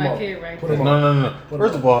 That's my kid right there. No.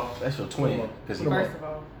 First of all, that's your twin. First of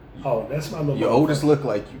all. Oh, that's my little. Your oldest look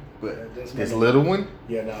like you, but this little one.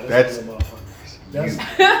 Yeah, no, that's my little motherfucker.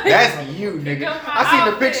 That's you, nigga. I seen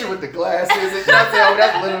the picture with the glasses, and I said, "Oh,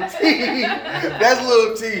 that's little T. That's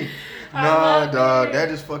little T." Nah, dog, that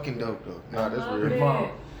is fucking dope, though. Nah, that's real.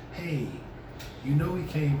 Mom, hey, he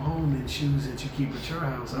came home in shoes that you keep at your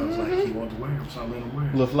house. I was like, he wanted to wear them, so I let him wear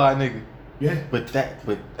them. Little fly nigga. Yeah. But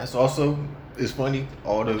that's also, it's funny.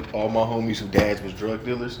 All my homies whose dads was drug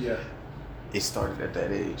dealers. Yeah. It started at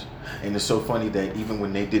that age. And it's so funny that even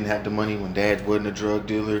when they didn't have the money, when dad wasn't a drug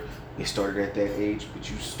dealer, it started at that age,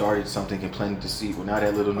 but you started something and planted the seed. Well, now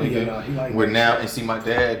that little nigga, and see, my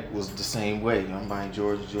dad was the same way. I'm buying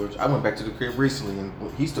George. I went back to the crib recently, and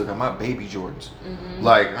he still got my baby Jordans. Mm-hmm.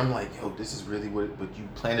 Like, I'm like, yo, this is really but you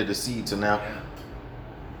planted a seed, so now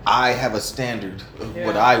I have a standard of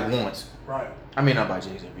what I want. Right. I may not buy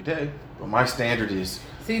J's every day, but my standard is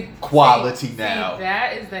quality now. See,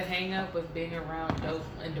 that is the hang up with being around dope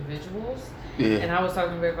individuals. Yeah. And I was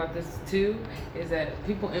talking about this too, is that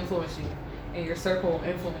people influence you and your circle will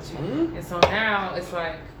influence you. Mm-hmm. And so now it's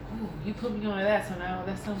like, ooh, you put me on that, so now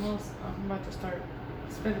that's something else I'm about to start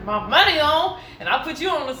spending my money on, and I'll put you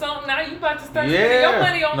on to something. Now you about to start spending your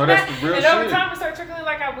money on that. That's the real and over shit. time, it started trickling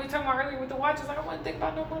like we talking about earlier with the watches. Like I wasn't thinking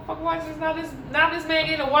about no motherfucking watches. Now this man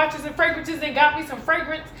getting watches and fragrances and got me some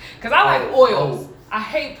fragrance because I like oils. I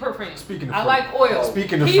hate perfume. Speaking of I like oils.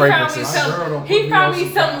 Speaking of he fragrances, he found me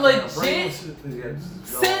some legit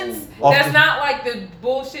scents that's not like the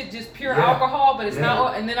bullshit, just pure alcohol, but it's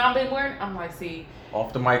not. And then I've been wearing. I'm like, see.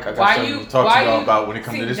 Off the mic, I got something to talk to y'all about when it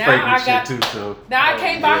comes to this fragrance shit too. So now I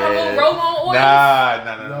can't buy her little roll-on oils.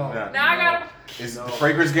 Nah. Now I gotta. The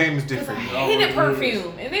fragrance game is different. I hated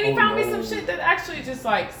perfume, and then he found me some shit that actually just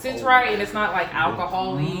like sits right, and it's not like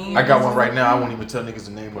alcohol-y. I got one right now. I won't even tell niggas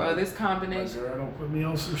the name Bro, of it. this combination. Girl, don't put me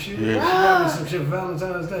on some shit. Yeah. She got me some shit for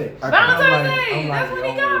Valentine's Day. Valentine's Day. I'm That's like, what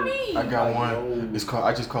he got me. I got one. yo. It's called.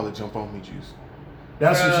 I just call it Jump On Me juice.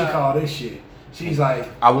 That's what she called this shit. She's like,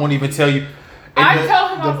 I won't even tell you. I And tell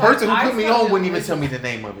him, I the was person like, who I put me smell on it. wouldn't even tell me the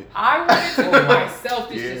name of it. I wanted to do myself.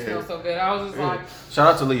 This shit Yeah. smells so good. I was just like,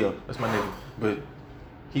 Shout out to Leo. That's my nigga. But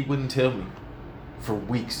he wouldn't tell me for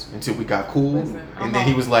weeks until we got cool. Listen, and then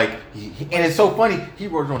he was like, and it's so funny. He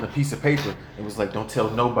wrote it on a piece of paper and was like, "Don't tell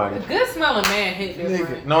nobody." a good smelling man hit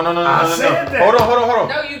different. Nigga. No. I said that. Hold on.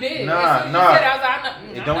 No, you did. Nah. As soon as you said it, I was like,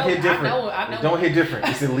 I know, It don't hit different. I know. It don't hit different.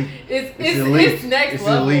 It's elite. It's next It's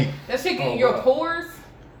level. elite. That shit get in your pores.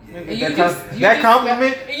 And you That just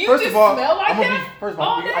compliment. smell, and you First just of all, smell like I'm gonna that be first of all,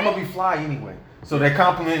 all day? I'm gonna be fly anyway. So that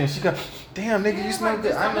compliment, and she go, "Damn, nigga, you smell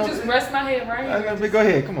good." I I'm know. just rest my head right I here. know, go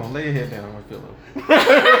ahead, come on, lay your head down on my pillow.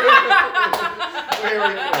 Lay your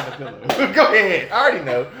head on the pillow. Go ahead. I already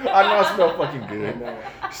know. I know I smell fucking good.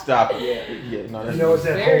 Stop it. Yeah, no, that's you know, it's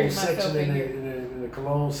that Bury whole section myself in in the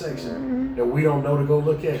cologne section that we don't know to go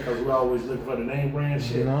look at because we always looking for the name brand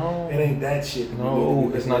shit. No. It ain't that shit.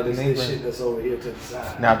 No, it's not the name It's brand. shit that's over here to the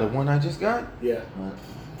side. Now the one I just got, Yeah.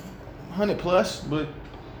 100 plus, but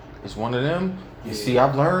it's one of them. You Yeah. see,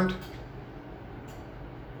 I've learned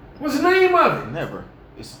What's the name of it? never.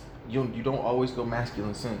 It's you don't always go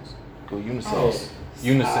masculine scents. Go unisex. Oh.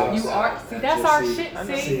 Unisex. You are see that's our shit. I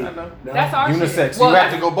know. See, I know. No. that's our Unisex. shit. Well, you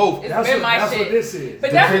have to go both. It's been my that's shit. what this is.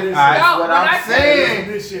 But that's This is- what That's No, what when I'm I tell saying.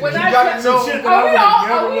 This shit. when You I gotta tell- know. Shit that Are I we would've all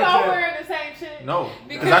never are we looked all at. wearing the same shit? No,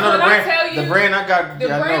 Because I know when the I brand. tell you- the brand I got. The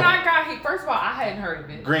yeah, I brand know. I got, first of all, I hadn't heard of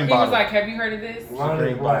it. Green he bottle. was like, "Have you heard of this?" Line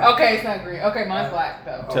Green is black. Okay, it's not green. Okay, mine's black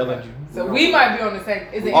though. I'm telling you. So we might be on the same.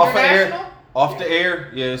 Is it Off the international? air. Off the air.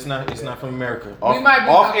 Yeah, it's not from America. We Off, might be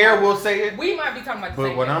off talking air, about- we'll say it. We might be talking about the But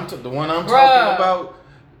same. when thing. the one I'm Bruh. talking about,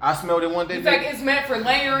 I smelled it one day. It's like it's meant for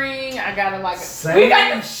layering. I gotta like. We Same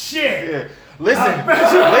got the, shit. Yeah. Listen, I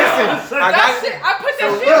bet you- listen. I that got shit. I put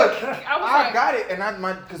that So shit. look, I was I like, got it,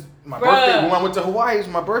 and because my Bruh. birthday when I went to Hawaii, it was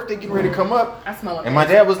my birthday getting ready to come up, I smell it. and my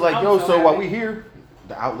dad was like, I'm "Yo, so while happy. we here,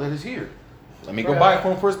 the outlet is here. Let me go Bruh. buy it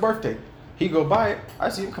for him for his birthday." He go buy it. I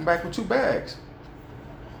see him come back with 2 bags.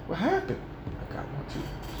 What happened? I got one too.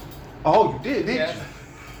 Oh, you did, didn't Yes. you?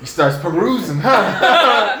 He starts perusing,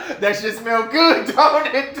 huh? That shit smell good, don't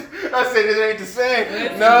it? I said it ain't the same.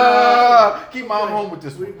 Listen. No, keep my home with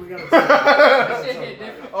this We, one. we gotta That shit hit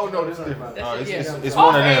different. Oh no, this is different. That No, shit- it's, yeah. it's Off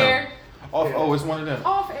one of them. air. Oh, it's one of them.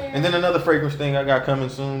 Off air. And then another fragrance thing I got coming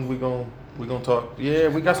soon. We gonna talk. Yeah,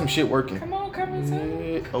 we got some shit working. Come on, coming soon.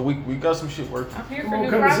 Yeah. Oh, we got some shit working. I'm here Come for on, new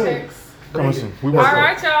coming soon. projects. Coming soon. We All working.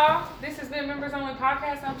 right, y'all. This has been Members Only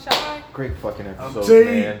Podcast. I'm Shy. Great fucking episode, T.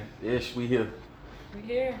 man. Ish, we here. We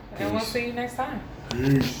here, and we'll Peace. see you next time.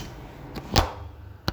 Peace.